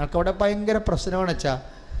 ഞങ്ങൾക്കവിടെ ഭയങ്കര പ്രശ്നമാണ് അച്ഛാ.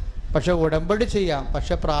 പക്ഷെ ഉടമ്പടി ചെയ്യാം,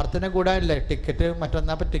 പക്ഷെ പ്രാർത്ഥന കൂടാനില്ല. ടിക്കറ്റ്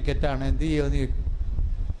മറ്റൊന്നാപ്പം ടിക്കറ്റാണ്, എന്ത് ചെയ്യുമെന്ന് ചോദിക്കും.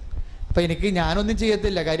 അപ്പം ഞാനൊന്നും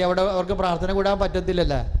ചെയ്യത്തില്ല. കാര്യം അവിടെ അവർക്ക് പ്രാർത്ഥന കൂടാൻ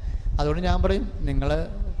പറ്റത്തില്ലല്ലോ. അതുകൊണ്ട് ഞാൻ പറയും നിങ്ങൾ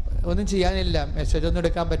ഒന്നും ചെയ്യാനില്ല, മെസ്സേജ് ഒന്നും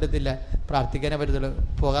എടുക്കാൻ പറ്റത്തില്ല, പ്രാർത്ഥിക്കാനേ പറ്റത്തുള്ളൂ,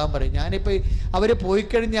 പോകാൻ പറയും. ഞാനിപ്പോൾ അവർ പോയി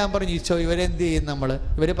കഴിഞ്ഞ് ഞാൻ പറഞ്ഞു ഈശോ ഇവരെന്ത് ചെയ്യും?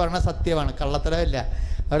 ഇവർ പറഞ്ഞ സത്യമാണ്, കള്ളത്തരമല്ല.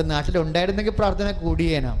 അവർ നാട്ടിലുണ്ടായിരുന്നെങ്കിൽ പ്രാർത്ഥന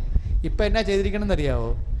കൂടിയേനാം. ഇപ്പം എന്നാ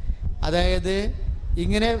ചെയ്തിരിക്കണമെന്നറിയാവോ? അതായത്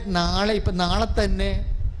ഇങ്ങനെ നാളെ തന്നെ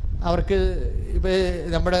അവർക്ക് ഇപ്പോൾ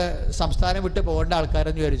നമ്മുടെ സംസ്ഥാനം വിട്ട് പോകേണ്ട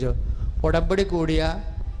ആൾക്കാരെന്ന് വിചാരിച്ചോ, ഉടമ്പടി കൂടിയ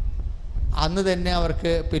അന്ന് തന്നെ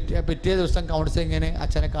അവർക്ക് പിറ്റേ ദിവസം കൗൺസിലിങ്ങിന്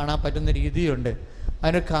അച്ഛനെ കാണാൻ പറ്റുന്ന രീതിയുണ്ട്.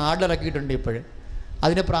 അതിനൊരു കാർഡ് ഇറക്കിയിട്ടുണ്ട് ഇപ്പോഴും.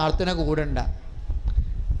 അതിന് പ്രാർത്ഥന കൂടണ്ട.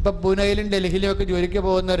 ഇപ്പം പൂനെയിലും ഡൽഹിയിലും ഒക്കെ ജോലിക്ക്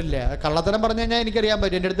പോകുന്നവരില്ലേ, കള്ളത്തരം പറഞ്ഞു കഴിഞ്ഞാൽ എനിക്കറിയാൻ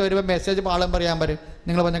പറ്റും. എൻ്റെ അടുത്ത് വരുമ്പോൾ മെസ്സേജ് പാളം പറയാൻ പറയും,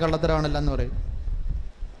 നിങ്ങൾ പറഞ്ഞ കള്ളത്തരമാണല്ലോ എന്ന് പറയും.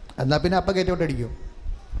 എന്നാൽ പിന്നെ അപ്പം കയറ്റോട്ടടിക്കും.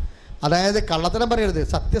 അതായത് കള്ളത്തരം പറയരുത്.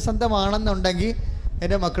 സത്യസന്ധമാണെന്നുണ്ടെങ്കിൽ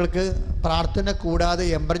എൻ്റെ മക്കൾക്ക് പ്രാർത്ഥന കൂടാതെ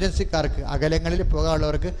എമർജൻസിക്കാർക്ക്, അകലങ്ങളിൽ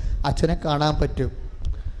പോകാനുള്ളവർക്ക് അച്ഛനെ കാണാൻ പറ്റും.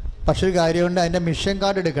 പക്ഷെ ഒരു കാര്യമുണ്ട്, അതിൻ്റെ മിഷൻ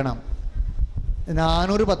കാർഡ് എടുക്കണം,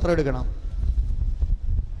 400 പത്രം എടുക്കണം.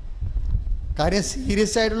 കാര്യം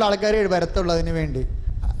സീരിയസ് ആയിട്ടുള്ള ആൾക്കാരെ വരത്തുള്ളൂ. അതിന് വേണ്ടി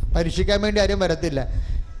പരീക്ഷിക്കാൻ വേണ്ടി ആരും വരത്തില്ല.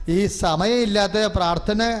 ഈ സമയമില്ലാത്ത,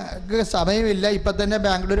 പ്രാർത്ഥനക്ക് സമയമില്ല, ഇപ്പം തന്നെ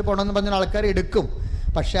ബാംഗ്ലൂർ പോകണമെന്ന് പറഞ്ഞ ആൾക്കാർ എടുക്കും.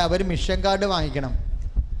 പക്ഷെ അവർ മിഷൻ കാർഡ് വാങ്ങിക്കണം.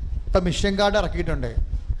 ഇപ്പം മിഷൻ കാർഡ് ഇറക്കിയിട്ടുണ്ട്,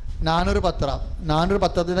 400 പത്രം. 400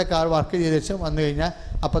 പത്രത്തിൻ്റെ വർക്ക് ചെയ്ത ശേഷം വന്നു കഴിഞ്ഞാൽ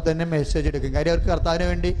അപ്പം തന്നെ മെസ്സേജ് എടുക്കും. കാര്യം അവർക്ക് കർത്താവിന്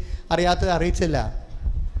വേണ്ടി അറിയാത്തത് അറിയിച്ചില്ല.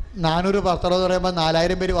 400 പത്രം എന്ന് പറയുമ്പോൾ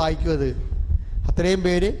 4000 പേര് വായിക്കും. അത് അത്രയും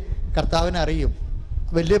പേര് കർത്താവിനെ അറിയും.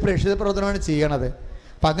 വലിയ പ്രേക്ഷിത പ്രവർത്തനമാണ് ചെയ്യണത്.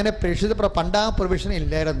 അപ്പം അങ്ങനെ പണ്ട് ആ പ്രൊവിഷൻ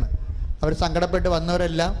ഇല്ലായിരുന്നു. അവർ സങ്കടപ്പെട്ട്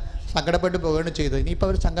വന്നവരെല്ലാം സങ്കടപ്പെട്ട് പോവുകയാണ് ചെയ്തത്. ഇനിയിപ്പോൾ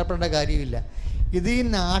അവർ സങ്കടപ്പെടേണ്ട കാര്യമില്ല. ഇത് ഈ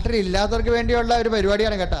നാട്ടിലില്ലാത്തവർക്ക് വേണ്ടിയുള്ള ഒരു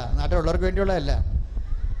പരിപാടിയാണ് കേട്ടോ, നാട്ടിലുള്ളവർക്ക് വേണ്ടിയുള്ളതല്ല.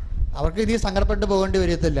 അവർക്ക് ഇനി സങ്കടപ്പെട്ട് പോകേണ്ടി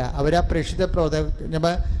വരത്തില്ല. അവർ ആ പ്രേക്ഷിത പ്രവർത്തനം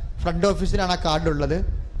ഫ്രണ്ട് ഓഫീസിലാണ് ആ കാർഡുള്ളത്.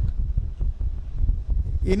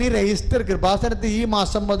 ഇനി രജിസ്റ്റർ കൃപാസനത്ത് ഈ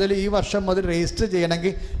മാസം മുതൽ, ഈ വർഷം മുതൽ രജിസ്റ്റർ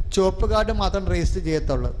ചെയ്യണമെങ്കിൽ ചുവപ്പ് കാർഡ് മാത്രം രജിസ്റ്റർ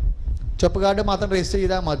ചെയ്യത്തുള്ളൂ. ചുവപ്പ് കാർഡ് മാത്രം രജിസ്റ്റർ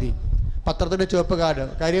ചെയ്താൽ മതി, പത്രത്തിൻ്റെ ചുവപ്പ് കാർഡ്.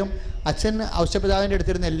 കാര്യം അച്ഛൻ ഔഷധപിതാവിൻ്റെ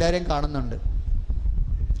അടുത്തിരുന്ന് എല്ലാവരെയും കാണുന്നുണ്ട്.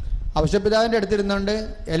 ഔഷധപിതാവിൻ്റെ അടുത്തിരുന്നുകൊണ്ട്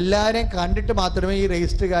എല്ലാവരെയും കണ്ടിട്ട് മാത്രമേ ഈ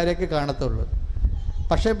രജിസ്റ്റർകാരെയൊക്കെ കാണത്തുള്ളൂ.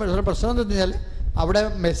 പക്ഷേ പ്രശ്നം എന്ന് വെച്ചാൽ അവിടെ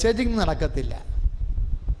മെസ്സേജിങ് നടക്കത്തില്ല.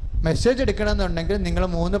 മെസ്സേജ് എടുക്കണമെന്നുണ്ടെങ്കിൽ നിങ്ങൾ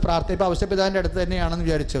 3 പ്രാർത്ഥന, ഇപ്പോൾ ഔഷധപിതാവിൻ്റെ അടുത്ത് തന്നെയാണെന്ന്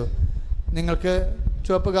വിചാരിച്ചോ, നിങ്ങൾക്ക്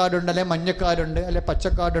ചുവപ്പ് കാർഡുണ്ട്, അല്ലെങ്കിൽ മഞ്ഞ കാർഡുണ്ട്, അല്ലെങ്കിൽ പച്ച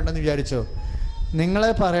കാർഡുണ്ടെന്ന് വിചാരിച്ചോ, നിങ്ങൾ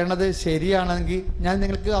പറയണത് ശരിയാണെങ്കിൽ ഞാൻ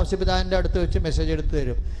നിങ്ങൾക്ക് ഔഷധപിതാവിൻ്റെ അടുത്ത് വെച്ച് മെസ്സേജ് എടുത്ത്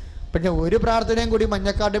തരും. പക്ഷേ ഒരു പ്രാർത്ഥനയും കൂടി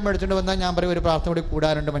മഞ്ഞക്കാർഡും മേടിച്ചുകൊണ്ട് വന്നാൽ ഞാൻ പറയും ഒരു പ്രാർത്ഥന കൂടി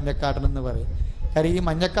കൂടാനുണ്ട് മഞ്ഞക്കാർഡിനെന്ന് പറയും. കാര്യം ഈ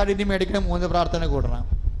മഞ്ഞക്കാർഡ് ഇനി മേടിക്കണം 3 പ്രാർത്ഥന കൂടണം.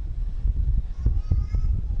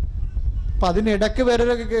 അപ്പം അതിനിടയ്ക്ക്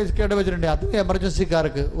വേറൊരു കേട് വെച്ചിട്ടുണ്ട്. അത്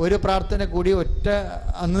എമർജൻസിക്കാർക്ക് ഒരു പ്രാർത്ഥന കൂടി ഒറ്റ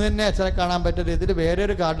അന്ന് തന്നെ അച്ഛനെ കാണാൻ പറ്റുന്ന രീതിയിൽ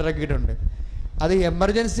വേറൊരു കാർഡ് ഇറക്കിയിട്ടുണ്ട്. അത്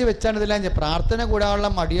എമർജൻസി വെച്ചാണ് ഇതെല്ലാം. പ്രാർത്ഥന കൂടാനുള്ള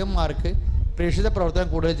മടിയന്മാർക്ക് പ്രേക്ഷിത പ്രവർത്തനം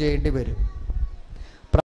കൂടുതൽ ചെയ്യേണ്ടി വരും.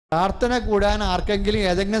 പ്രാർത്ഥന കൂടാൻ ആർക്കെങ്കിലും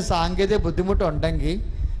ഏതെങ്കിലും സാങ്കേതിക ബുദ്ധിമുട്ടുണ്ടെങ്കിൽ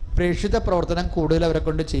പ്രേക്ഷിത പ്രവർത്തനം കൂടുതൽ അവരെ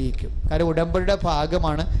കൊണ്ട് ചെയ്യിക്കും. കാരണം ഉടമ്പടിയുടെ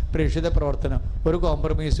ഭാഗമാണ് പ്രേക്ഷിത പ്രവർത്തനം, ഒരു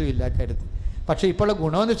കോംപ്രമൈസും ഇല്ല കാര്യത്തിൽ. പക്ഷേ ഇപ്പോഴുള്ള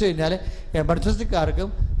ഗുണമെന്ന് വെച്ച് കഴിഞ്ഞാൽ എമർജൻസിക്കാർക്കും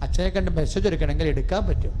അച്ഛനെ കണ്ട് മെസ്സേജ് എടുക്കണമെങ്കിൽ എടുക്കാൻ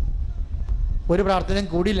പറ്റും. ഒരു പ്രാർത്ഥനയും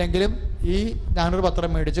കൂടിയില്ലെങ്കിലും ഈ 400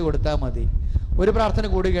 പത്രം മേടിച്ച് കൊടുത്താൽ മതി. ഒരു പ്രാർത്ഥന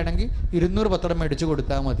കൂടുകയാണെങ്കിൽ 200 പത്രം മേടിച്ച്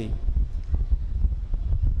കൊടുത്താൽ മതി.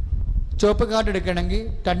 ചുവപ്പ് കാർഡ് എടുക്കണമെങ്കിൽ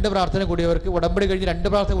 2 പ്രാർത്ഥന കൂടിയവർക്ക്, ഉടമ്പടി കഴിഞ്ഞ് 2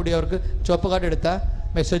 പ്രാർത്ഥന കൂടിയവർക്ക് ചുവപ്പ് കാർഡ് എടുത്താൽ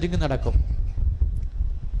മെസ്സേജിങ് നടക്കും.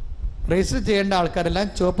 രജിസ്റ്റർ ചെയ്യേണ്ട ആൾക്കാരെല്ലാം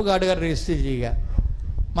ചുവപ്പ് കാർഡുകാർ രജിസ്റ്റർ ചെയ്യുക.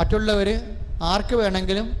 മറ്റുള്ളവർ ആർക്ക്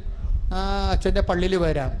വേണമെങ്കിലും അച്ഛൻ്റെ പള്ളിയിൽ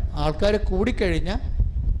വരാം. ആൾക്കാർ കൂടിക്കഴിഞ്ഞാൽ,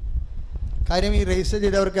 കാര്യം ഈ രജിസ്റ്റർ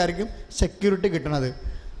ചെയ്തവർക്കായിരിക്കും സെക്യൂരിറ്റി കിട്ടണത്.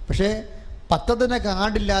 പക്ഷേ പത്രത്തിൻ്റെ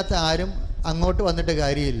കാർഡില്ലാത്ത ആരും അങ്ങോട്ട് വന്നിട്ട്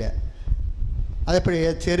കാര്യമില്ല. അതെപ്പോഴേ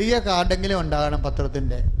ചെറിയ കാർഡെങ്കിലും ഉണ്ടാകണം,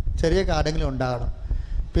 പത്രത്തിൻ്റെ ചെറിയ കാർഡെങ്കിലും ഉണ്ടാകണം.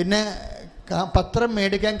 പിന്നെ പത്രം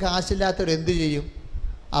മേടിക്കാൻ കാശില്ലാത്തവർ എന്ത് ചെയ്യും?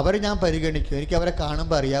 അവർ ഞാൻ പരിഗണിക്കും. എനിക്ക് അവരെ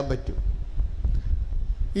കാണുമ്പോൾ അറിയാൻ പറ്റും.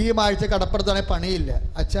 ഈ ആഴ്ച കടപ്പുറത്താണെങ്കിൽ പണിയില്ല,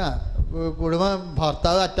 അച്ഛാ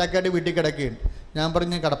ഭർത്താവ് അറ്റാക്കായിട്ട് വീട്ടിൽ കിടക്കുകയാണ്. ഞാൻ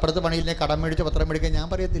പറഞ്ഞു കടപ്പുറത്ത് പണിയില്ല, കടം മേടിച്ച് പത്രം മേടിക്കാൻ ഞാൻ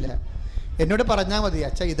പറയത്തില്ല. എന്നോട് പറഞ്ഞാൽ മതി,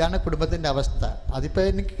 അച്ഛാ ഇതാണ് കുടുംബത്തിൻ്റെ അവസ്ഥ. അതിപ്പോൾ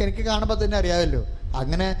എനിക്ക് കാണുമ്പോൾ തന്നെ അറിയാമല്ലോ.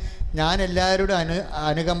 അങ്ങനെ ഞാൻ എല്ലാവരോടും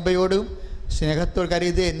അനുകമ്പയോടും സ്നേഹത്തോടും,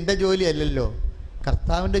 കാര്യം ഇത് എൻ്റെ ജോലിയല്ലല്ലോ,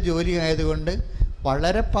 കർത്താവിൻ്റെ ജോലി ആയതുകൊണ്ട്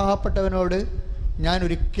വളരെ പാവപ്പെട്ടവനോട് ഞാൻ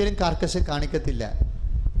ഒരിക്കലും കാർക്കശ്യം കാണിക്കത്തില്ല.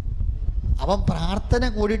 അവൻ പ്രാർത്ഥന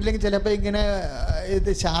കൂടിയിട്ടില്ലെങ്കിൽ ചിലപ്പോൾ ഇങ്ങനെ ഇത്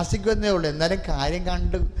ശാസിക്കുന്നേ ഉള്ളൂ. എന്നാലും കാര്യം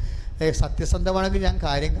കണ്ട് സത്യസന്ധമാണെങ്കിൽ ഞാൻ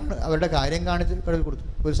അവരുടെ കാര്യം കാണിച്ച് കൊടുത്തു,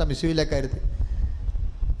 ഒരു സംശയമില്ല കാര്യത്തിൽ.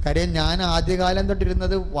 കാര്യം ഞാൻ ആദ്യകാലം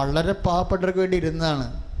തൊട്ടിരുന്നത് വളരെ പാവപ്പെട്ടവർക്ക് വേണ്ടി ഇരുന്നതാണ്.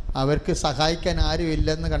 അവർക്ക് സഹായിക്കാൻ ആരും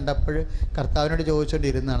ഇല്ലെന്ന് കണ്ടപ്പോൾ കർത്താവിനോട്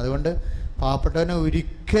ചോദിച്ചുകൊണ്ടിരുന്നതാണ്. അതുകൊണ്ട് പാവപ്പെട്ടവനെ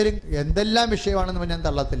ഒരിക്കലും എന്തെല്ലാം വിഷയമാണെന്ന് ഞാൻ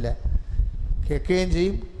തള്ളത്തില്ല, കേൾക്കുകയും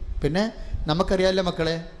ചെയ്യും. പിന്നെ നമുക്കറിയാമല്ലോ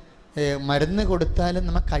മക്കളെ, മരുന്ന് കൊടുത്താലും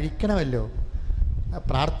നമ്മൾ കഴിക്കണമല്ലോ.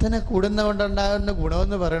 പ്രാർത്ഥന കൂടുന്നതുകൊണ്ടുണ്ടാകുന്ന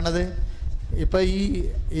ഗുണമെന്ന് പറയണത്, ഇപ്പോൾ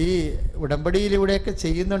ഈ ഉടമ്പടിയിലൂടെയൊക്കെ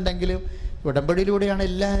ചെയ്യുന്നുണ്ടെങ്കിലും ഉടമ്പടിയിലൂടെയാണ്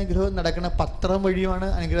എല്ലാ അനുഗ്രഹവും നടക്കുന്നത്, പത്രം വഴിയുമാണ്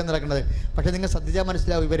അനുഗ്രഹം നടക്കുന്നത്. പക്ഷേ നിങ്ങൾ ശ്രദ്ധിച്ചാൽ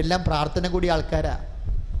മനസ്സിലാവും, ഇവരെല്ലാം പ്രാർത്ഥന കൂടിയ ആൾക്കാരാണ്.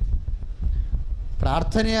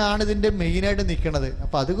 പ്രാർത്ഥനയാണ് ഇതിൻ്റെ മെയിനായിട്ട് നിൽക്കുന്നത്.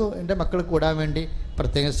 അപ്പോൾ അത് എൻ്റെ മക്കൾ കൂടാൻ വേണ്ടി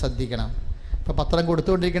പ്രത്യേകം ശ്രദ്ധിക്കണം. ഇപ്പോൾ പത്രം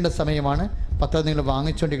കൊടുത്തുകൊണ്ടിരിക്കേണ്ട സമയമാണ്, പത്രം നിങ്ങൾ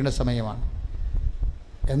വാങ്ങിച്ചുകൊണ്ടിരിക്കേണ്ട സമയമാണ്.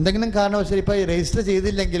 എന്തെങ്കിലും കാരണവശാൽ ഇപ്പോൾ രജിസ്റ്റർ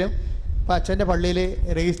ചെയ്തില്ലെങ്കിലും, ഇപ്പോൾ അച്ഛൻ്റെ പള്ളിയിൽ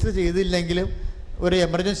രജിസ്റ്റർ ചെയ്തില്ലെങ്കിലും ഒരു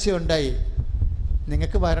എമർജൻസി ഉണ്ടായി,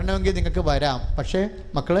 നിങ്ങൾക്ക് വരണമെങ്കിൽ നിങ്ങൾക്ക് വരാം. പക്ഷേ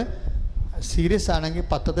മക്കൾ സീരിയസ് ആണെങ്കിൽ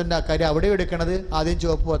പത്രത്തിൻ്റെ കാര്യം അവിടെ എടുക്കണത് ആദ്യം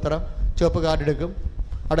ചുവപ്പ് പത്രം, ചുവപ്പ് കാർഡ് എടുക്കും.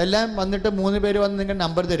 അവിടെ എല്ലാം വന്നിട്ട് 3 പേര് വന്ന് നിങ്ങൾ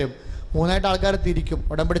നമ്പർ തരും. 3 ആൾക്കാരെ തിരിക്കും.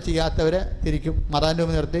 ഉടമ്പടി ചെയ്യാത്തവരെ തിരിക്കും, മതാൻ്റെ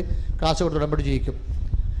മുമ്പ് നിർത്തി ക്ലാസ് കൊടുത്ത് ഉടമ്പടി ചെയ്യിക്കും.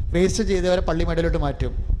 രജിസ്റ്റർ ചെയ്തവരെ പള്ളി മേടയിലോട്ട്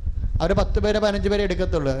മാറ്റും. അവർ 10 പേരെ 15 പേരെ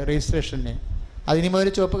എടുക്കത്തുള്ളൂ രജിസ്ട്രേഷന്. അതിന് മുതൽ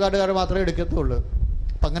ചുവപ്പ് കാർഡുകാർ മാത്രമേ എടുക്കത്തുള്ളൂ.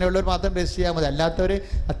 അപ്പം അങ്ങനെയുള്ളവർ മാത്രം രജിസ്റ്റർ ചെയ്യാൻ മതി. അല്ലാത്തവർ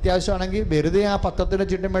അത്യാവശ്യമാണെങ്കിൽ വെറുതെ ആ പത്രത്തിൻ്റെ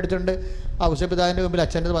ചീട്ടും മേടിച്ചുകൊണ്ട് ഔഷധപിതാവിൻ്റെ മുമ്പിൽ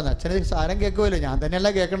അച്ഛൻ്റെ വന്ന് അച്ഛന് സാരം കേൾക്കുമല്ലോ, ഞാൻ തന്നെയല്ല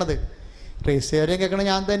കേൾക്കണത്, രജിസ്റ്റർ ചെയ്യാൻ കേൾക്കണത്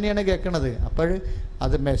ഞാൻ തന്നെയാണ് കേൾക്കണത്. അപ്പോൾ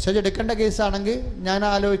അത് മെസ്സേജ് എടുക്കേണ്ട കേസാണെങ്കിൽ ഞാൻ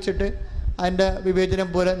ആലോചിച്ചിട്ട് അതിൻ്റെ വിവേചനം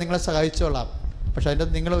പോലെ നിങ്ങളെ സഹായിച്ചോളാം. പക്ഷെ അതിൻ്റെ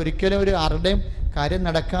നിങ്ങൾ ഒരിക്കലും ഒരു ആരുടെയും കാര്യം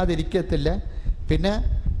നടക്കാതിരിക്കത്തില്ല. പിന്നെ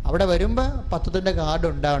അവിടെ വരുമ്പോൾ പത്രത്തിൻ്റെ കാർഡ്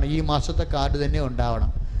ഉണ്ടാവണം, ഈ മാസത്തെ കാർഡ് തന്നെ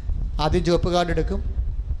ഉണ്ടാവണം. ആദ്യം ചുവപ്പ് കാർഡ് എടുക്കും.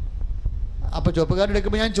 അപ്പോൾ ചുവപ്പ് കാർഡ്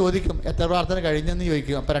എടുക്കുമ്പോൾ ഞാൻ ചോദിക്കും എത്ര പ്രാർത്ഥന കഴിഞ്ഞെന്ന്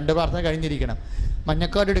ചോദിക്കും. അപ്പോൾ 2 പ്രാർത്ഥന കഴിഞ്ഞിരിക്കണം.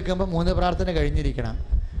 മഞ്ഞക്കാർഡ് എടുക്കുമ്പോൾ 3 പ്രാർത്ഥന കഴിഞ്ഞിരിക്കണം.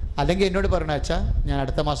 അല്ലെങ്കിൽ എന്നോട് പറയണ അച്ഛാ ഞാൻ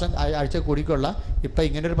അടുത്ത മാസം ആഴ്ച കൂടിക്കൊള്ളാം, ഇപ്പം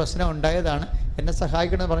ഇങ്ങനൊരു പ്രശ്നം ഉണ്ടായതാണ്, എന്നെ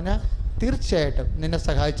സഹായിക്കണമെന്ന് പറഞ്ഞാൽ തീർച്ചയായിട്ടും നിന്നെ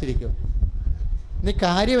സഹായിച്ചിരിക്കും. നീ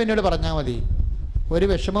കാര്യം എന്നോട് പറഞ്ഞാൽ മതി, ഒരു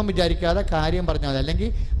വിഷമം വിചാരിക്കാതെ കാര്യം പറഞ്ഞാൽ മതി. അല്ലെങ്കിൽ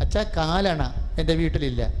അച്ഛാ കാലണ എൻ്റെ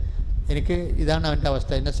വീട്ടിലില്ല, എനിക്ക് ഇതാണ് അവൻ്റെ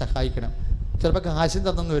അവസ്ഥ, എന്നെ സഹായിക്കണം. ചിലപ്പോൾ കാശും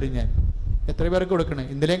തന്നെന്ന് വരും. ഞാൻ എത്ര പേർക്ക് കൊടുക്കണം,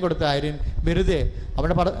 ഇന്നലെയും കൊടുത്ത ആരും വെറുതെ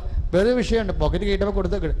അവിടെ വെറുതെ വിഷയമുണ്ട്, പോക്കറ്റ് കേട്ടപ്പോൾ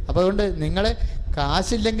കൊടുത്തൊക്കെ. അപ്പോൾ അതുകൊണ്ട് നിങ്ങൾ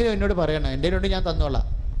കാശില്ലെങ്കിലും എന്നോട് പറയണം, എൻ്റെ കൊണ്ട് ഞാൻ തന്നോളാം.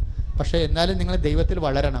 പക്ഷേ എന്നാലും നിങ്ങൾ ദൈവത്തിൽ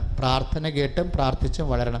വളരണം, പ്രാർത്ഥന കേട്ടും പ്രാർത്ഥിച്ചും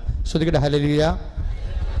വളരണം. ശ്രുതികട ഹല്ലേലൂയ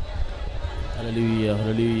ഹല്ലേലൂയ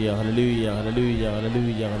ഹല്ലേലൂയ ഹല്ലേലൂയ ഹല്ലേലൂയ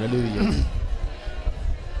ഹല്ലേലൂയ ഹല്ലേലൂയ.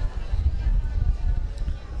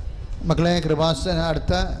 മക്കളെ, കൃപാസന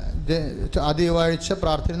അടുത്ത ആദ്യ ചൊവ്വാഴ്ച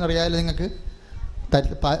പ്രാർത്ഥന എന്നറിയാമല്ലോ നിങ്ങൾക്ക്.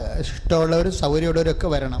 ഇഷ്ടമുള്ളവരും സൗകര്യമുള്ളവരൊക്കെ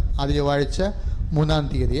വരണം. ആദ്യ ചൊവ്വാഴ്ച 3-ാം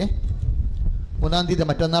തീയതി, 3-ാം തീയതി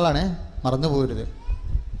മറ്റന്നാളാണ്, മറന്നു പോകരുത്.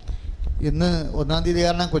 ഇന്ന് 1-ാം തീയതി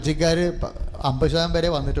കാരണം കൊച്ചിക്കാർ 50% വരെ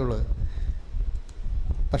വന്നിട്ടുള്ളത്.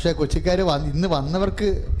 പക്ഷേ കൊച്ചിക്കാർ ഇന്ന് വന്നവർക്ക്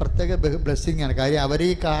പ്രത്യേക ബ്ലെസ്സിങ് ആണ്. കാര്യം അവർ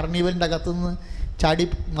ഈ കാർണിവലിൻ്റെ അകത്തുനിന്ന് ചാടി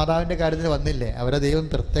മാതാവിൻ്റെ കാര്യത്തിന് വന്നില്ലേ, അവരെ ദൈവം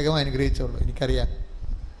പ്രത്യേകം അനുഗ്രഹിച്ചുള്ളൂ, എനിക്കറിയാം.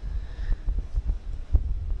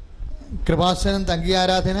 കൃപാസനം തങ്കി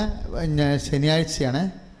ആരാധന ശനിയാഴ്ചയാണ്,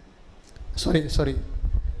 സോറി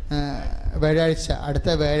വ്യാഴാഴ്ച, അടുത്ത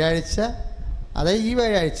വ്യാഴാഴ്ച, അതായത് ഈ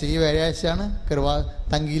വ്യാഴാഴ്ചയാണ്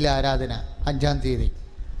തങ്കിയിലെ ആരാധന. 5-ാം തീയതി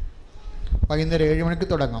വൈകുന്നേരം 7 മണിക്ക്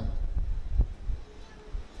തുടങ്ങും.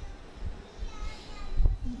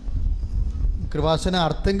 കൃപാസന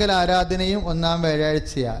അർത്തുങ്കൽ ആരാധനയും 1-ാം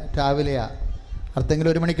വ്യാഴാഴ്ചയാണ്, രാവിലെയാണ്. അർത്തുങ്കൽ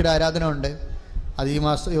 1 മണിക്കൊരു ആരാധന ഉണ്ട്. അത്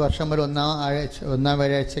ഈ വർഷം വരെ 1-ാം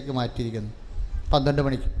വ്യാഴാഴ്ചയ്ക്ക് മാറ്റിയിരിക്കുന്നു, 12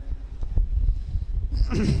 മണിക്ക്.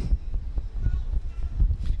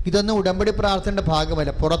 ഇതൊന്നും ഉടമ്പടി പ്രാർത്ഥനയുടെ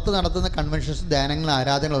ഭാഗമല്ല. പുറത്ത് നടത്തുന്ന കൺവെൻഷൻസ്, ധ്യാനങ്ങൾ,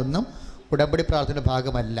 ആരാധനകളൊന്നും ഉടമ്പടി പ്രാർത്ഥനയുടെ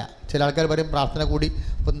ഭാഗമല്ല. ചില ആൾക്കാർ പറയും പ്രാർത്ഥന കൂടി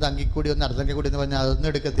ഒന്ന് തങ്കിക്കൂടി ഒന്ന് അർദ്ധങ്ക കൂടി എന്ന് പറഞ്ഞാൽ അതൊന്നും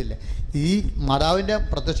എടുക്കത്തില്ല. ഈ മാതാവിൻ്റെ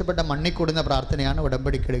പ്രത്യക്ഷപ്പെട്ട മണ്ണിൽ കൂടുന്ന പ്രാർത്ഥനയാണ്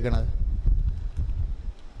ഉടമ്പടിക്ക് എടുക്കുന്നത്.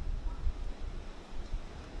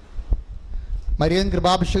 മരിയൻ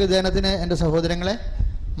കൃപാഭിഷേക ധ്യാനത്തിന് എൻ്റെ സഹോദരങ്ങളെ,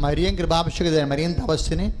 മരിയൻ കൃപാഭിഷേക ധ്യാനം, മരിയൻ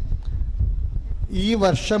തപസ്സിന് ഈ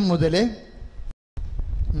വർഷം മുതൽ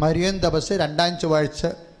മരിയൻ തപസ് 2-ാം ചൊവ്വാഴ്ച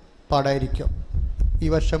പാടായിരിക്കും. ഈ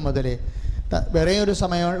വർഷം മുതൽ വേറെ ഒരു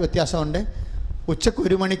സമയ വ്യത്യാസമുണ്ട്. ഉച്ചക്ക്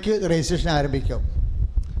 1 മണിക്ക് രജിസ്ട്രേഷൻ ആരംഭിക്കും,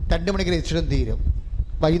 2 മണിക്ക് രജിസ്ട്രേഷൻ തീരും.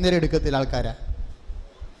 വൈകുന്നേരം എടുക്കത്തില്ല ആൾക്കാരാ.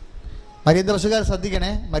 മരിയൻ തപസ്സുകാർ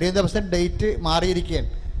ശ്രദ്ധിക്കണേ, മരിയൻ തപസ്സിൻ്റെ ഡേറ്റ് മാറിയിരിക്കുകയാണ്.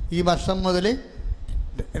 ഈ വർഷം മുതൽ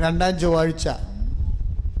 2-ാം ചൊവ്വാഴ്ച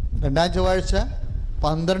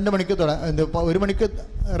 12 മണിക്ക് 1 മണിക്ക്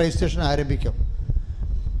രജിസ്ട്രേഷൻ ആരംഭിക്കും,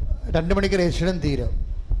 2 മണിക്ക് രജിസ്ട്രേഷൻ തീരും.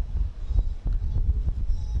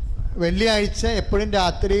 വെള്ളിയാഴ്ച എപ്പോഴും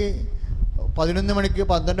രാത്രി 11 മണിക്ക്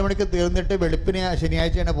 12 മണിക്ക് തീർന്നിട്ട് വെളുപ്പിന്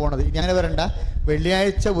ശനിയാഴ്ചയാണ് പോണത്. ഇനി അങ്ങനെ വരണ്ട,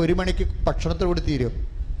 വെള്ളിയാഴ്ച 1 മണിക്ക് ഭക്ഷണത്തോടുകൂടി തീരും.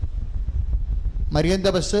 മരിയൻ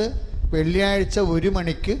തപസ് വെള്ളിയാഴ്ച 1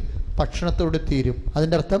 മണിക്ക് ഭക്ഷണത്തോട് തീരും.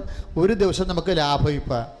 അതിൻ്റെ അർത്ഥം ഒരു ദിവസം നമുക്ക്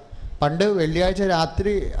ലാഭയിപ്പാണ്. പണ്ട് വെള്ളിയാഴ്ച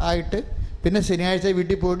രാത്രി ആയിട്ട് പിന്നെ ശനിയാഴ്ച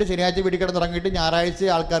വീട്ടിൽ പോയിട്ട് ശനിയാഴ്ച വീട്ടിൽ കിടന്നുറങ്ങിയിട്ട് ഞായറാഴ്ച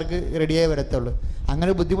ആൾക്കാർക്ക് റെഡിയായി വരത്തുള്ളൂ.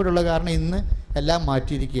 അങ്ങനെ ബുദ്ധിമുട്ടുള്ള കാരണം ഇന്ന് എല്ലാം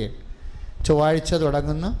മാറ്റിയിരിക്കുകയാണ്. ചൊവ്വാഴ്ച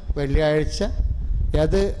തുടങ്ങുന്നു, വെള്ളിയാഴ്ച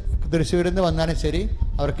ഏത് തൃശ്ശൂരിൽ നിന്ന് വന്നാലും ശരി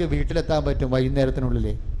അവർക്ക് വീട്ടിലെത്താൻ പറ്റും വൈകുന്നേരത്തിനുള്ളിൽ.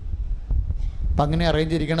 അപ്പം അങ്ങനെ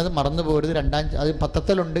അറേഞ്ച് ചെയ്തിരിക്കണത് മറന്നു പോകരുത്. അത്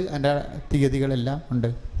പത്രത്തിലുണ്ട്, അതിൻ്റെ തീയതികളെല്ലാം ഉണ്ട്.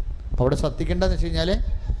 അപ്പോൾ അവിടെ ശ്രദ്ധിക്കേണ്ടതെന്ന് വെച്ച് കഴിഞ്ഞാൽ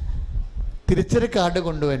തിരിച്ചറി കാർഡ്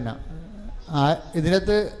കൊണ്ടുവരണം.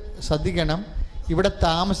 ഇതിനകത്ത് ശ്രദ്ധിക്കണം, ഇവിടെ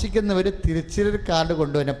താമസിക്കുന്നവർ തിരിച്ചറി കാർഡ്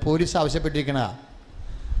കൊണ്ടുവരണം. പോലീസ് ആവശ്യപ്പെട്ടിരിക്കണതാണ്.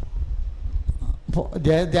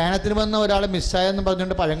 ധ്യാനത്തിന് വന്ന ഒരാൾ മിസ്സായെന്ന്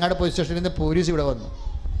പറഞ്ഞുകൊണ്ട് പഴങ്ങാട് പോലീസ് സ്റ്റേഷനിൽ നിന്ന് പോലീസ് ഇവിടെ വന്നു.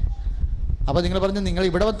 അപ്പോൾ നിങ്ങൾ പറഞ്ഞു നിങ്ങൾ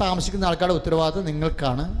ഇവിടെ താമസിക്കുന്ന ആൾക്കാരുടെ ഉത്തരവാദിത്വം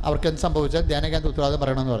നിങ്ങൾക്കാണ്, അവർക്ക് എന്ത് സംഭവിച്ചാൽ ധ്യാനകാന്ത ഉത്തരവാദിത്വം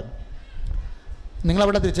പറയണമെന്ന് പറഞ്ഞു.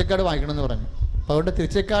 നിങ്ങളവിടെ തിരിച്ചക്കാർഡ് വാങ്ങിക്കണമെന്ന് പറഞ്ഞു. അപ്പോൾ അതുകൊണ്ട്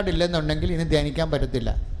തിരിച്ചക്കാർഡ് ഇല്ലെന്നുണ്ടെങ്കിൽ ഇനി ധ്യാനിക്കാൻ പറ്റത്തില്ല,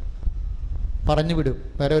 പറഞ്ഞു വിടും,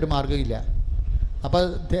 വേറെ ഒരു മാർഗ്ഗമില്ല. അപ്പോൾ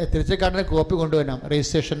തിരിച്ചക്കാർഡിൻ്റെ കോപ്പി കൊണ്ടുവരണം.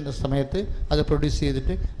 രജിസ്ട്രേഷൻ സമയത്ത് അത് പ്രൊഡ്യൂസ്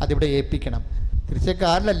ചെയ്തിട്ട് അതിവിടെ ഏൽപ്പിക്കണം.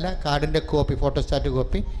 തിരിച്ചക്കാർഡിലല്ല, കാർഡിൻ്റെ കോപ്പി, ഫോട്ടോസ്റ്റാറ്റ്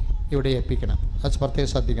കോപ്പി ഇവിടെ ഏൽപ്പിക്കണം. അത് പ്രത്യേകം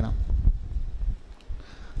ശ്രദ്ധിക്കണം.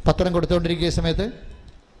 പത്രം കൊടുത്തുകൊണ്ടിരിക്കുന്ന സമയത്ത്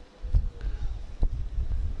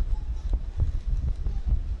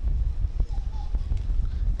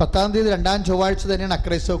പത്താം തീയതി രണ്ടാം ചൊവ്വാഴ്ച തന്നെയാണ്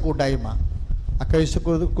അക്രൈസ്തവ കൂട്ടായ്മ.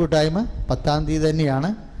 അക്രൈസ്തവ കൂട്ടായ്മ 10-ാം തീയതി തന്നെയാണ്.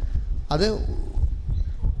 അത്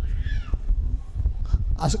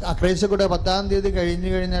അക്രൈസ്തവ കൂട്ടായ്മ 10-ാം തീയതി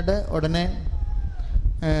കഴിഞ്ഞിട്ട് ഉടനെ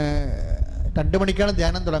 2 മണിക്കാണ്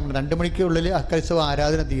ധ്യാനം തുടങ്ങുന്നത്. 2 മണിക്കുള്ളിൽ അക്രൈസ്തവ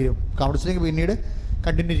ആരാധന തീരും. കൗൺസിലിംഗ് പിന്നീട്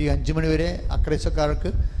കണ്ടിന്യൂ ചെയ്യും. 5 മണി വരെ അക്രൈസ്തവക്കാർക്ക്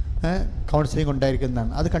കൗൺസിലിംഗ്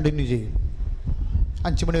ഉണ്ടായിരിക്കുന്നതാണ്. അത് കണ്ടിന്യൂ ചെയ്യും.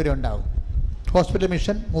 5 മണി വരെ ഉണ്ടാവും. ഹോസ്പിറ്റൽ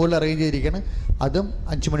മിഷൻ മുകളിൽ അറേഞ്ച് ചെയ്തിരിക്കുകയാണ്. അതും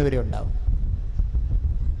 5 മണി വരെ ഉണ്ടാവും.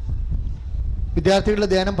 വിദ്യാർത്ഥികളുടെ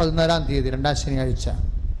ധ്യാനം 14-ാം തീയതി 2ാം ശനിയാഴ്ച.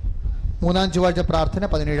 3-ാം ചൊവ്വാഴ്ച പ്രാർത്ഥന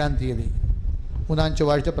 17-ാം തീയതി. 3-ാം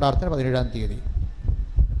ചൊവ്വാഴ്ച പ്രാർത്ഥന 17-ാം തീയതി.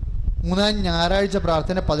 3-ാം ഞായറാഴ്ച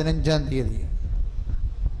പ്രാർത്ഥന 15-ാം തീയതി.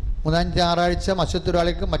 3-ാം ഞായറാഴ്ച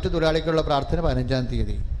മത്സ്യത്തൊഴിലാളിക്കും മറ്റു തൊഴിലാളികളുള്ള പ്രാർത്ഥന 15-ാം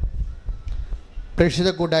തീയതി. പ്രേക്ഷിത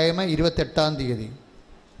കൂട്ടായ്മ 28-ാം തീയതി.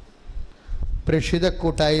 പ്രേക്ഷിത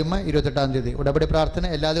കൂട്ടായ്മ 28-ാം തീയതി. ഉടമ്പടി പ്രാർത്ഥന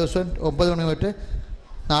എല്ലാ ദിവസവും 9 മണി തൊട്ട്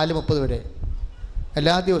 4:30 വരെ.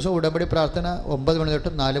 എല്ലാ ദിവസവും ഉടമ്പടി പ്രാർത്ഥന 9 മണി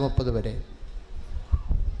തൊട്ട് 4:30 വരെ.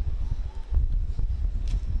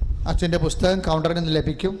 അച്ഛൻ്റെ പുസ്തകം കൗണ്ടറിൽ നിന്ന്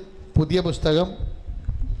ലഭിക്കും. പുതിയ പുസ്തകം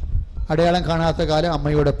അടയാളം കാണാത്ത കാലം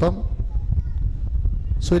അമ്മയോടൊപ്പം,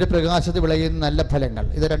 സൂര്യപ്രകാശത്തിൽ വിളയുന്ന നല്ല ഫലങ്ങൾ.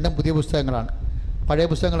 ഇത് രണ്ടും പുതിയ പുസ്തകങ്ങളാണ്. പഴയ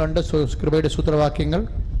പുസ്തകങ്ങളുണ്ട്. കൃപയുടെ സൂത്രവാക്യങ്ങൾ,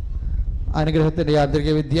 അനുഗ്രഹത്തിൻ്റെ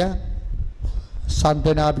യാന്ത്രിക വിദ്യ,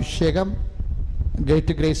 സാന്ത്വനാഭിഷേകം,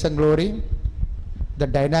 great grace and glory, the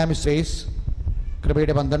dynamic race,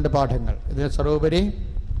 കൃപയുടെ 12 പാഠങ്ങൾ. ഇതിന് സർവോപരി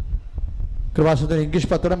കൃപാസനത്തിൻ്റെ ഇംഗ്ലീഷ്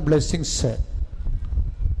പത്രം ബ്ലെസ്സിങ്സ്.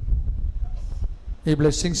 ഈ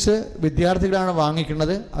ബ്ലെസ്സിങ്സ് വിദ്യാർത്ഥികളാണ്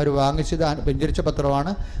വാങ്ങിക്കുന്നത്. അവർ വാങ്ങിച്ചത് വെഞ്ചരിച്ച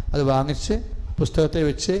പത്രമാണ്. അത് വാങ്ങിച്ച് പുസ്തകത്തെ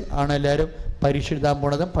വെച്ച് ആണ് എല്ലാവരും പരീക്ഷ എഴുതാൻ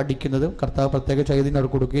പോണതും പഠിക്കുന്നതും. കർത്താവ് പ്രത്യേക ചൈതന്യം അവർ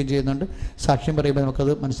കൊടുക്കുകയും ചെയ്യുന്നുണ്ട്. സാക്ഷ്യം പറയുമ്പോൾ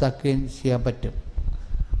നമുക്കത് മനസ്സിലാക്കുകയും ചെയ്യാൻ പറ്റും.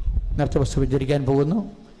 നേരത്തെ പുസ്തകം വെഞ്ചരിക്കാൻ പോകുന്നു.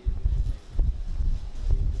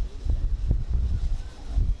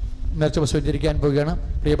 നേരത്തെ പുസ്തകം വെഞ്ചരിക്കാൻ പോവുകയാണ്.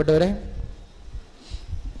 പ്രിയപ്പെട്ടവരെ,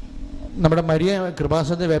 നമ്മുടെ മരിയ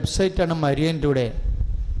കൃപാസനത്തിൻ്റെ വെബ്സൈറ്റാണ് മരിയൻ ടുഡേ.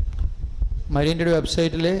 മരിയൻ ടുഡേ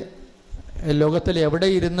വെബ്സൈറ്റിൽ ലോകത്തിൽ എവിടെ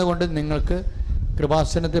ഇരുന്നു കൊണ്ട് നിങ്ങൾക്ക്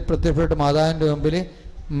കൃപാസനത്തിൽ പ്രത്യക്ഷപ്പെട്ട് മാതാവിൻ്റെ മുമ്പിൽ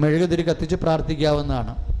മെഴുകുതിരി കത്തിച്ച്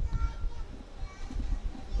പ്രാർത്ഥിക്കാവുന്നതാണ്.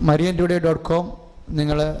 mariantoday.com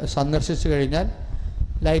നിങ്ങൾ സന്ദർശിച്ചു കഴിഞ്ഞാൽ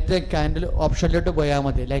ലൈറ്റ് എ ക്യാൻഡിൽ ഓപ്ഷനിലോട്ട് പോയാൽ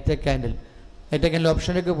മതി. ലൈറ്റ് എ ക്യാൻഡിൽ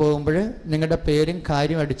ഓപ്ഷനിലേക്ക് പോകുമ്പോൾ നിങ്ങളുടെ പേരും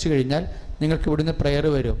കാര്യം അടിച്ചു കഴിഞ്ഞാൽ നിങ്ങൾക്ക് ഇവിടുന്ന് പ്രെയർ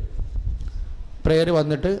വരും. പ്രെയർ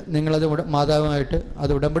വന്നിട്ട് നിങ്ങളത് മാതാവുമായിട്ട്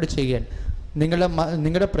അത് ഉടമ്പടി ചെയ്യാൻ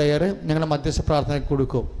നിങ്ങളുടെ പ്രെയർ ഞങ്ങളുടെ മധ്യസ്ഥ പ്രാർത്ഥനയ്ക്ക്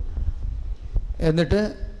കൊടുക്കും. എന്നിട്ട്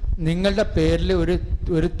നിങ്ങളുടെ പേരിൽ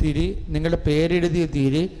ഒരു തിരി, നിങ്ങളുടെ പേരെഴുതിയ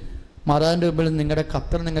തിരി മാതാവിൻ്റെ മുമ്പിൽ നിങ്ങളുടെ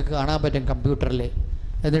ഖത്തർ നിങ്ങൾക്ക് കാണാൻ പറ്റും കമ്പ്യൂട്ടറിൽ.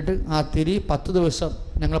 എന്നിട്ട് ആ തിരി 10 ദിവസം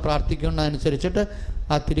ഞങ്ങൾ പ്രാർത്ഥിക്കുന്നതനുസരിച്ചിട്ട്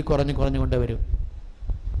ആ തിരി കുറഞ്ഞുകൊണ്ട് വരും.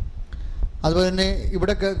 അതുപോലെ തന്നെ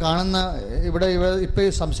ഇവിടെ കാണുന്ന ഇവിടെ ഇപ്പോൾ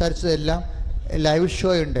സംസാരിച്ചതെല്ലാം ലൈവ്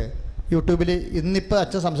ഷോ ഉണ്ട് യൂട്യൂബിൽ. ഇന്നിപ്പോൾ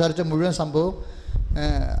അച്ഛൻ സംസാരിച്ച മുഴുവൻ സംഭവം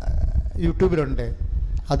യൂട്യൂബിലുണ്ട്.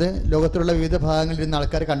 അത് ലോകത്തിലുള്ള വിവിധ ഭാഗങ്ങളിൽ നിന്ന്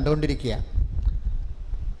ആൾക്കാർ കണ്ടുകൊണ്ടിരിക്കുക.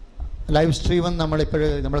 ലൈവ് സ്ട്രീമും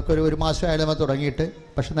നമ്മൾക്കൊരു 1 മാസം ആയാലും തുടങ്ങിയിട്ട്.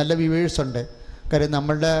 പക്ഷെ നല്ല വ്യൂവേഴ്സ് ഉണ്ട്. കാര്യം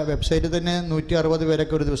നമ്മളുടെ വെബ്സൈറ്റിൽ തന്നെ 160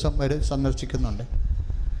 പേരൊക്കെ ഒരു ദിവസം വരെ സന്ദർശിക്കുന്നുണ്ട്.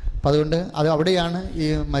 അപ്പം അതുകൊണ്ട് അവിടെയാണ് ഈ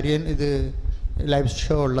മരിയൻ ലൈവ്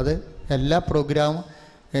ഷോ ഉള്ളത്. എല്ലാ പ്രോഗ്രാമും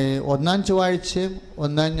 1-ാം ചൊവ്വാഴ്ചയും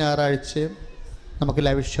 1-ാം ഞായറാഴ്ചയും നമുക്ക്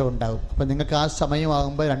ലൈവ് ഷോ ഉണ്ടാകും. അപ്പോൾ നിങ്ങൾക്ക് ആ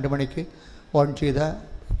സമയമാകുമ്പോൾ 2 മണിക്ക് ഓൺ ചെയ്താൽ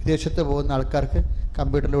വിദേശത്ത് പോകുന്ന ആൾക്കാർക്ക്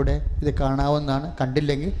കമ്പ്യൂട്ടറിലൂടെ ഇത് കാണാവുന്നതാണ്.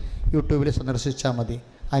 കണ്ടില്ലെങ്കിൽ യൂട്യൂബിൽ സന്ദർശിച്ചാൽ മതി.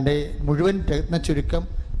 അതിൻ്റെ മുഴുവൻ രത്ന ചുരുക്കം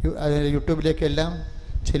യൂട്യൂബിലേക്കെല്ലാം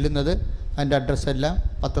ചെല്ലുന്നത്. അതിൻ്റെ അഡ്രസ്സെല്ലാം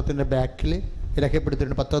പത്രത്തിൻ്റെ ബാക്കിൽ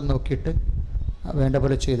രേഖപ്പെടുത്തിയിട്ടുണ്ട്. പത്രം നോക്കിയിട്ട് വേണ്ട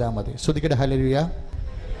പോലെ ചെയ്താൽ മതി. സ്തുതിക്കട്ടെ. ഹല്ലേലൂയ.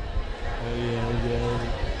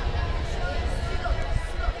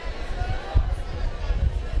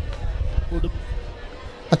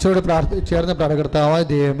 അച്ഛനോട് ചേർന്ന് പ്രാർത്ഥകർത്താവായ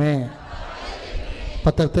ദൈവമേ,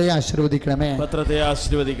 പത്രത്തെ ആശീർവദിക്കണമേ.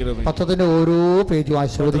 പത്രത്തിന്റെ ഓരോ പേജും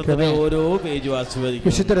ആശീർവദിക്കണമേ.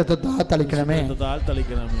 വിശുദ്ധ രക്തത്താൽ തളിക്കണമേ.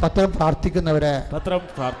 പത്രം പ്രാർത്ഥിക്കുന്നവരെ,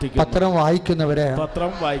 പത്രം വായിക്കുന്നവരെ,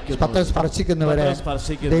 പത്രം സ്പർശിക്കുന്നവരെ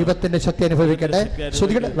ദൈവത്തിന്റെ ശക്തി അനുഭവിക്കട്ടെ.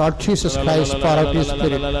 ശ്രുതികട്ടെ. Lord Jesus Christ, pour out His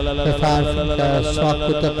Spirit, the fire from the smoke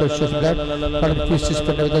with the precious blood, Lord Jesus,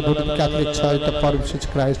 with the good Catholic Church, the power of Jesus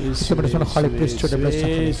Christ, the blessing of Holy Priesthood, the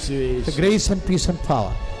blessing of the grace and peace and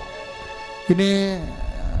power. ഇനി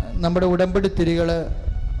നമ്മുടെ ഉടമ്പടി തിരികൾ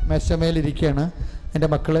മേശമേലിരിക്കുകയാണ്. എൻ്റെ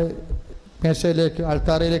മക്കൾ മേശയിലേക്ക്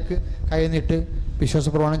ആൾത്താറയിലേക്ക് കൈ നീട്ട് വിശ്വാസ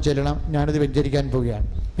പ്രമാണം ചെല്ലണം. ഞാനിത് വെഞ്ചരിക്കാൻ പോവുകയാണ്.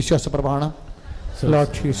 വിശ്വാസ പ്രമാണം.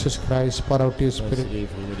 Lord Jesus Christ, pour out your Spirit,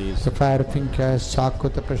 the fire of incest, soak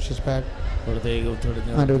with the precious blood,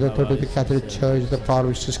 and with the authority of the Catholic Church, the power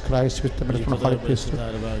of Jesus Christ, with the blessing of the Holy Priesthood.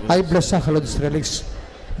 I bless and hallow these relics,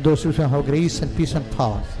 those who have grace and peace and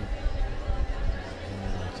power.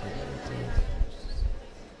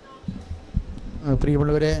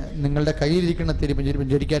 പ്രിയമുള്ളവരെ, നിങ്ങളുടെ കയ്യിലിരിക്കുന്ന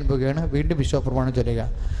ജരിക്കാൻ പോവുകയാണ്. വീണ്ടും വിശ്വാസപ്രമാണം ചൊല്ലുക.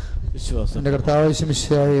 എൻ്റെ കർത്താവ്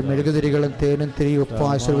മിശിഹായെ മെഴുകുതിരികളും തേനും തിരിയും ഒപ്പം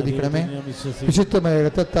ആശീർവദിക്കണമേ. വിശുദ്ധമായ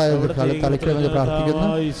രക്തത്താൽ തളിക്കണമെന്ന് പ്രാർത്ഥിക്കുന്നു.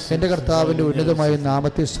 എൻ്റെ കർത്താവിൻ്റെ ഉന്നതമായ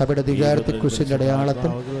നാമത്തിൽ സഭയുടെ അധികാരത്തിൽ കുരിശിൻ്റെ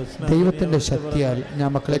അടയാളത്തിൽ ദൈവത്തിൻ്റെ ശക്തിയാൽ ഞാൻ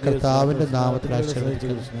മക്കളെ കർത്താവിൻ്റെ നാമത്തിൽ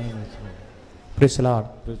ആശീർവദിക്കുന്നു. Price the Lord.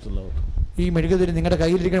 ഈ മെഴുകുതിരി, നിങ്ങളുടെ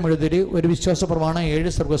കയ്യിലിരിക്കുന്ന മെഴുകുതിരി ഒരു വിശ്വാസപ്രമാണം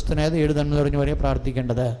 7 സ്വർഗ്ഗസ്ഥനായത് 7 നന്മ നിറഞ്ഞവരെ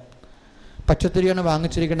പ്രാർത്ഥിക്കേണ്ടത്. പച്ചത്തിരിയാണ്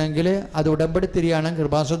വാങ്ങിച്ചിരിക്കണമെങ്കിൽ അത് ഉടമ്പടി തിരിയാണ്.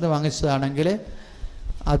 കൃപാസനത്തിൽ വാങ്ങിച്ചതാണെങ്കിൽ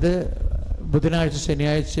അത് ബുധനാഴ്ച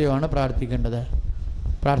ശനിയാഴ്ചയുമാണ് പ്രാർത്ഥിക്കേണ്ടത്.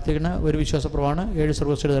 പ്രാർത്ഥിക്കുന്ന ഒരു വിശ്വാസപ്രമാണം 7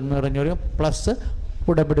 സർവീസുകൾ നന്മ നിറഞ്ഞവരും പ്ലസ്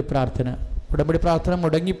ഉടമ്പടി പ്രാർത്ഥന. ഉടമ്പടി പ്രാർത്ഥന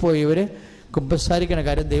മുടങ്ങിപ്പോയവർ കുമ്പസാരിക്കുന്ന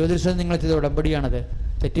കാര്യം ദൈവദർശനം നിങ്ങൾ ചെയ്ത ഉടമ്പടിയാണത്.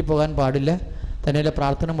 തെറ്റിപ്പോകാൻ പാടില്ല. തന്നെയല്ല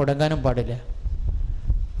പ്രാർത്ഥന മുടങ്ങാനും പാടില്ല.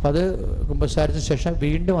 അപ്പം അത് കുമ്പസാരിച്ച ശേഷം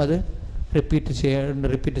വീണ്ടും അത് റിപ്പീറ്റ്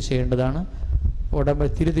ചെയ്യേണ്ടതാണ്.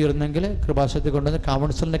 ഉടമ്പടി തീർന്നെങ്കിൽ കൃപാസനത്തിൽ കൊണ്ടുവന്ന്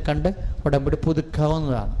കൗൺസിലിനെ കണ്ട് ഉടമ്പടി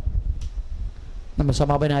പുതുക്കാവുന്നതാണ്. നമ്മൾ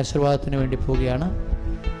സമാപന ആശീർവാദത്തിന് വേണ്ടി പോവുകയാണ്.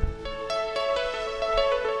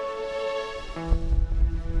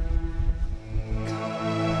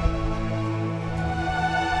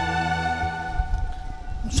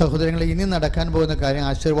 സഹോദരങ്ങളെ, ഇനി നടക്കാൻ പോകുന്ന കാര്യം,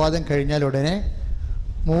 ആശീർവാദം കഴിഞ്ഞാൽ ഉടനെ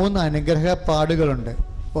 3 അനുഗ്രഹപ്പാടുകളുണ്ട്.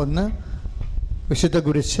 ഒന്ന് വിശുദ്ധ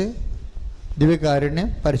കുരിശ്, ദിവ്യകാരുണ്യം,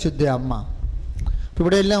 പരിശുദ്ധ അമ്മ.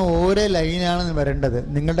 ഇവിടെയെല്ലാം ഓരോ ലൈനാണ് വരേണ്ടത്.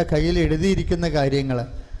 നിങ്ങളുടെ കയ്യിൽ എഴുതിയിരിക്കുന്ന കാര്യങ്ങൾ,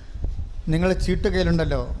 നിങ്ങളെ ചീട്ട്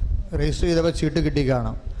കയ്യിലുണ്ടല്ലോ, രജിസ്റ്റർ ചെയ്തപ്പോൾ ചീട്ട് കിട്ടി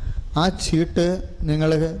കാണാം. ആ ചീട്ട്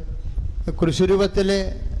നിങ്ങൾ കുരിശുരൂപത്തിൽ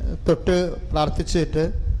തൊട്ട് പ്രാർത്ഥിച്ചിട്ട്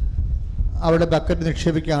അവിടെ ബക്കറ്റ്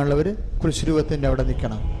നിക്ഷേപിക്കാനുള്ളവർ കുരിശുരൂപത്തിൻ്റെ അവിടെ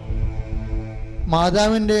നിൽക്കണം.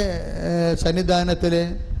 മാതാവിൻ്റെ സന്നിധാനത്തിൽ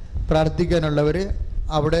പ്രാർത്ഥിക്കാനുള്ളവർ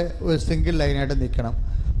അവിടെ ഒരു സിംഗിൾ ലൈനായിട്ട് നിൽക്കണം.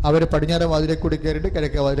 അവർ പടിഞ്ഞാറ് വാതിലെ കൂടി കയറിയിട്ട്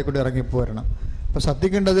കിഴക്കേ വാതിലെ കൂടി ഇറങ്ങിപ്പോരണം. അപ്പോൾ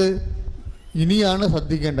ശ്രദ്ധിക്കേണ്ടത്, ഇനിയാണ്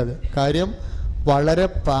ശ്രദ്ധിക്കേണ്ടത് കാര്യം, വളരെ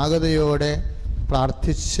പാകതയോടെ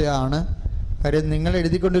പ്രാർത്ഥിച്ചാണ് കാര്യം. നിങ്ങൾ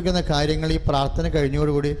എഴുതിക്കൊണ്ടിരിക്കുന്ന കാര്യങ്ങൾ ഈ പ്രാർത്ഥന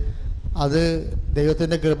കഴിഞ്ഞോടുകൂടി അത്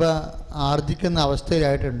ദൈവത്തിൻ്റെ കൃപ ആർജിക്കുന്ന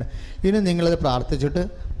അവസ്ഥയിലായിട്ടുണ്ട്. ഇനി നിങ്ങളത് പ്രാർത്ഥിച്ചിട്ട്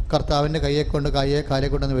കർത്താവിൻ്റെ കാലെ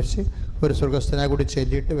കൊണ്ടെന്ന് വെച്ച് ഒരു സ്വർഗ്ഗസ്ഥനെ കൂടി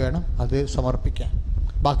ചൊല്ലിയിട്ട് വേണം അത് സമർപ്പിക്കാൻ.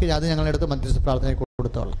 ബാക്കി അത് ഞങ്ങളുടെ അടുത്ത് മധ്യസ്ഥ പ്രാർത്ഥന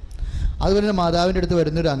കൊടുത്തോളാം. അതുപോലെ തന്നെ മാതാവിൻ്റെ അടുത്ത്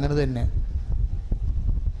വരുന്നവർ അങ്ങനെ തന്നെ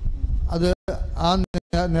അത്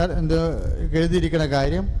എഴുതിയിരിക്കുന്ന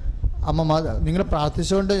കാര്യം, നിങ്ങൾ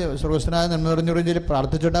പ്രാർത്ഥിച്ചുകൊണ്ട് സ്വർഗ്ഗസ്ഥനായ നന്മ നിറഞ്ഞുറഞ്ഞ്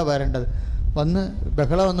പ്രാർത്ഥിച്ചുകൊണ്ടാണ് വരേണ്ടത്. വന്ന്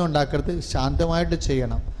ബഹളമൊന്നും ഉണ്ടാക്കരുത്, ശാന്തമായിട്ട്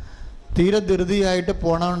ചെയ്യണം. തീരെ ധൃതിയായിട്ട്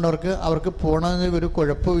അവർക്ക് പോകണമെന്ന് ഒരു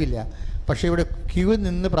കുഴപ്പമില്ല. പക്ഷേ ഇവിടെ ക്യൂ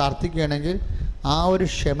നിന്ന് പ്രാർത്ഥിക്കുകയാണെങ്കിൽ ആ ഒരു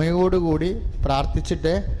ക്ഷമയോടുകൂടി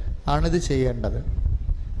പ്രാർത്ഥിച്ചിട്ട് ആണിത് ചെയ്യേണ്ടത്.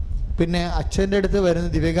 പിന്നെ അച്ഛൻ്റെ അടുത്ത് വരുന്ന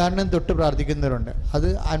ദിവ്യകാരുണ്യം തൊട്ട് പ്രാർത്ഥിക്കുന്നവരുണ്ട്. അത്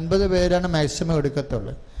 50 പേരാണ് മാക്സിമം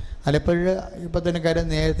എടുക്കത്തുള്ളൂ. അല്ലപ്പോഴും ഇപ്പം തന്നെ കാര്യം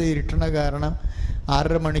നേരത്തെ ഇരുട്ടണ കാരണം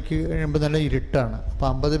 6:30 മണിക്ക് കഴിയുമ്പോൾ നല്ല ഇരുട്ടാണ്. അപ്പോൾ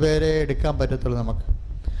 50 പേരെ എടുക്കാൻ പറ്റത്തുള്ളൂ നമുക്ക്.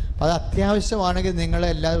 അപ്പോൾ അത് അത്യാവശ്യമാണെങ്കിൽ നിങ്ങൾ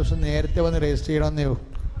എല്ലാ ദിവസവും നേരത്തെ വന്ന് രജിസ്റ്റർ ചെയ്യണമെന്നേ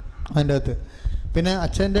അതിൻ്റെ അകത്ത്. പിന്നെ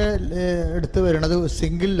അച്ഛൻ്റെ അടുത്ത് വരുന്നത്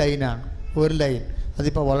സിംഗിൾ ലൈനാണ്, ഒരു ലൈൻ.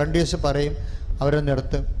 അതിപ്പോൾ വോളണ്ടിയേഴ്സ് പറയും, അവരെ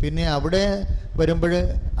നിർത്തും. പിന്നെ അവിടെ വരുമ്പോൾ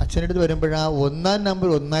അച്ഛൻ്റെ അടുത്ത് വരുമ്പോൾ ആ 1-ാം നമ്പർ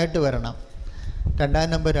 1ആയിട്ട് വരണം, 2-ാം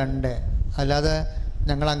നമ്പർ 2. അല്ലാതെ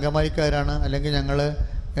ഞങ്ങൾ അങ്കമാലിക്കാരാണ് അല്ലെങ്കിൽ ഞങ്ങൾ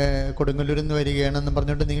കൊടുങ്ങല്ലൂരിൽ നിന്ന് വരികയാണെന്ന്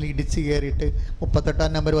പറഞ്ഞുകൊണ്ട് നിങ്ങൾ ഇടിച്ച് കയറിയിട്ട്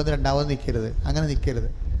 38-ാം നമ്പർ വന്ന് 2ാമത് നിൽക്കരുത്. അങ്ങനെ നിൽക്കരുത്.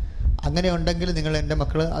 അങ്ങനെ ഉണ്ടെങ്കിൽ നിങ്ങൾ എൻ്റെ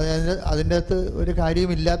മക്കൾ അതിൻ്റെ അകത്ത് ഒരു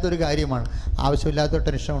കാര്യമില്ലാത്തൊരു കാര്യമാണ്, ആവശ്യമില്ലാത്ത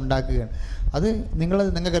ടെൻഷൻ ഉണ്ടാക്കുകയാണ്. അത്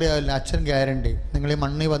നിങ്ങൾക്കറിയാമല്ലോ, അച്ഛൻ ഗ്യാരണ്ടി. നിങ്ങൾ ഈ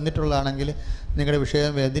മണ്ണിൽ വന്നിട്ടുള്ളതാണെങ്കിൽ, നിങ്ങളുടെ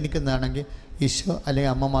വിഷയം വേദനിക്കുന്നതാണെങ്കിൽ ഈശോ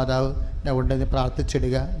അല്ലെങ്കിൽ അമ്മ മാതാവിൻ്റെ ഉണ്ടെങ്കിൽ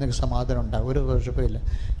പ്രാർത്ഥിച്ചിടുക, നിങ്ങൾക്ക് സമാധാനം ഉണ്ടാകും, ഒരു കുഴപ്പമില്ല.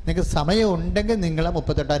 നിങ്ങൾക്ക് സമയം ഉണ്ടെങ്കിൽ നിങ്ങൾ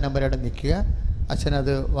 38-ാം നമ്പറായിട്ട് നിൽക്കുക.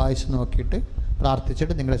 അച്ഛനത് വായിച്ച് നോക്കിയിട്ട്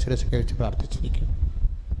പ്രാർത്ഥിച്ചിട്ട് നിങ്ങളെ ശിരസ് കഴിച്ച് പ്രാർത്ഥിച്ചിരിക്കും.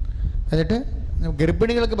 എന്നിട്ട്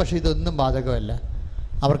ഗർഭിണികൾക്ക് പക്ഷേ ഇതൊന്നും ബാധകമല്ല.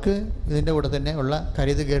 അവർക്ക് ഇതിൻ്റെ കൂടെ തന്നെ ഉള്ള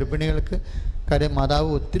കരുത് ഗർഭിണികൾക്ക് കാര്യം മാതാവ്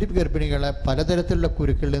ഒത്തിരി ഗർഭിണികളെ പലതരത്തിലുള്ള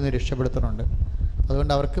കുരുക്കളിൽ നിന്ന് രക്ഷപ്പെടുത്തുന്നുണ്ട്.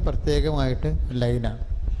 അതുകൊണ്ട് അവർക്ക് പ്രത്യേകമായിട്ട് ലൈനാണ്.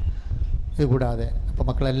 ഇതുകൂടാതെ അപ്പോൾ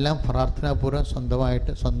മക്കളെല്ലാം പ്രാർത്ഥനാപൂർവ്വം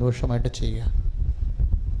സ്വന്തമായിട്ട് സന്തോഷമായിട്ട് ചെയ്യുക.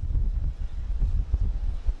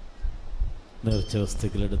 നേർച്ച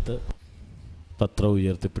വസ്തുക്കളെടുത്ത് പത്രം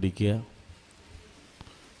ഉയർത്തിപ്പിടിക്കുക.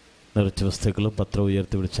 നേർച്ച വസ്തുക്കളും പത്രം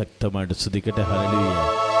ഉയർത്തിപ്പിടിച്ച് ശക്തമായിട്ട് സ്തുതിക്കട്ടെ. ഹല്ലേലൂയ.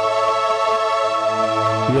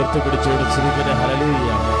 ഉയർത്തിപ്പിടിച്ചോട് സ്തുതിക്കട്ടെ.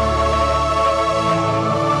 ഹല്ലേലൂയ.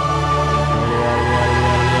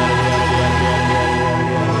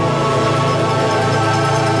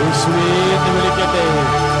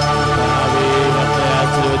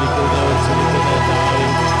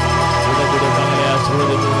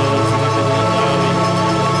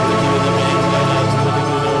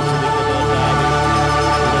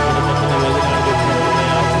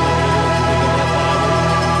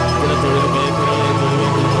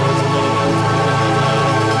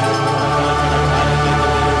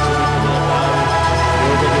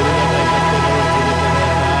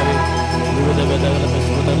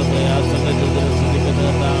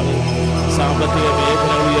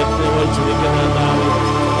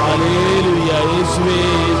 യേശുവേ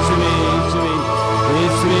യേശുവേ യേശുവേ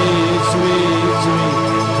യേശുവേ യേശുവേ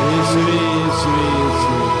യേശുവേ യേശുവേ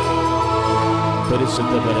യേശുവേ.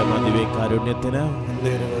 പരിശുദ്ധ പരമദിവ്യകാരുണ്യത്തിന്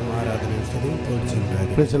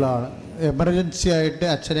എമർജൻസി ആയിട്ട്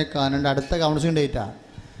അച്ഛനെ കാണേണ്ട അടുത്ത കൗൺസിലിംഗ് ഡേറ്റാണ്.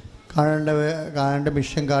 കാണേണ്ട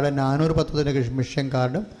മിഷൻ കാർഡ് 400 പത്രത്തിൻ്റെ മിഷൻ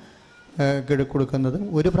കാർഡും കൊടുക്കുന്നത്.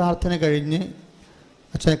 ഒരു പ്രാർത്ഥന കഴിഞ്ഞ്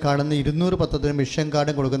അച്ഛനെ കാണുന്ന 200 പത്രത്തിന് മിഷൻ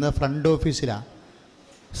കാർഡും കൊടുക്കുന്നത് ഫ്രണ്ട് ഓഫീസിലാണ്.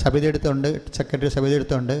 സഭയെടുത്തുണ്ട്, സെക്രട്ടറി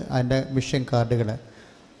സഭയെടുത്തുണ്ട് അതിൻ്റെ മിഷൻ കാർഡുകൾ.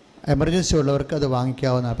 എമർജൻസി ഉള്ളവർക്ക് അത്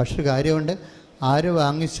വാങ്ങിക്കാവുന്നതാണ്. പക്ഷേ ഒരു കാര്യമുണ്ട്, ആര്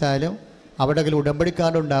വാങ്ങിച്ചാലും അവിടെ ഉടമ്പടി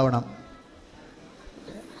കാർഡ് ഉണ്ടാവണം.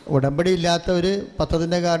 ഉടമ്പടി ഇല്ലാത്തവർ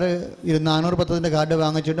പത്രത്തിൻ്റെ കാർഡ് 400 പത്രത്തിൻ്റെ കാർഡ്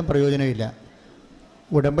വാങ്ങിച്ചിട്ടും പ്രയോജനമില്ല.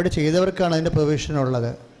 ഉടമ്പടി ചെയ്തവർക്കാണ് അതിൻ്റെ പ്രൊവിഷൻ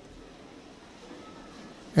ഉള്ളത്.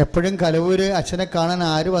 എപ്പോഴും കലവൂർ അച്ഛനെ കാണാൻ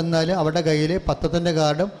ആര് വന്നാലും അവരുടെ കയ്യിൽ പത്രത്തിൻ്റെ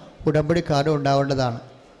കാർഡും ഉടമ്പടി കാർഡും ഉണ്ടാവേണ്ടതാണ്.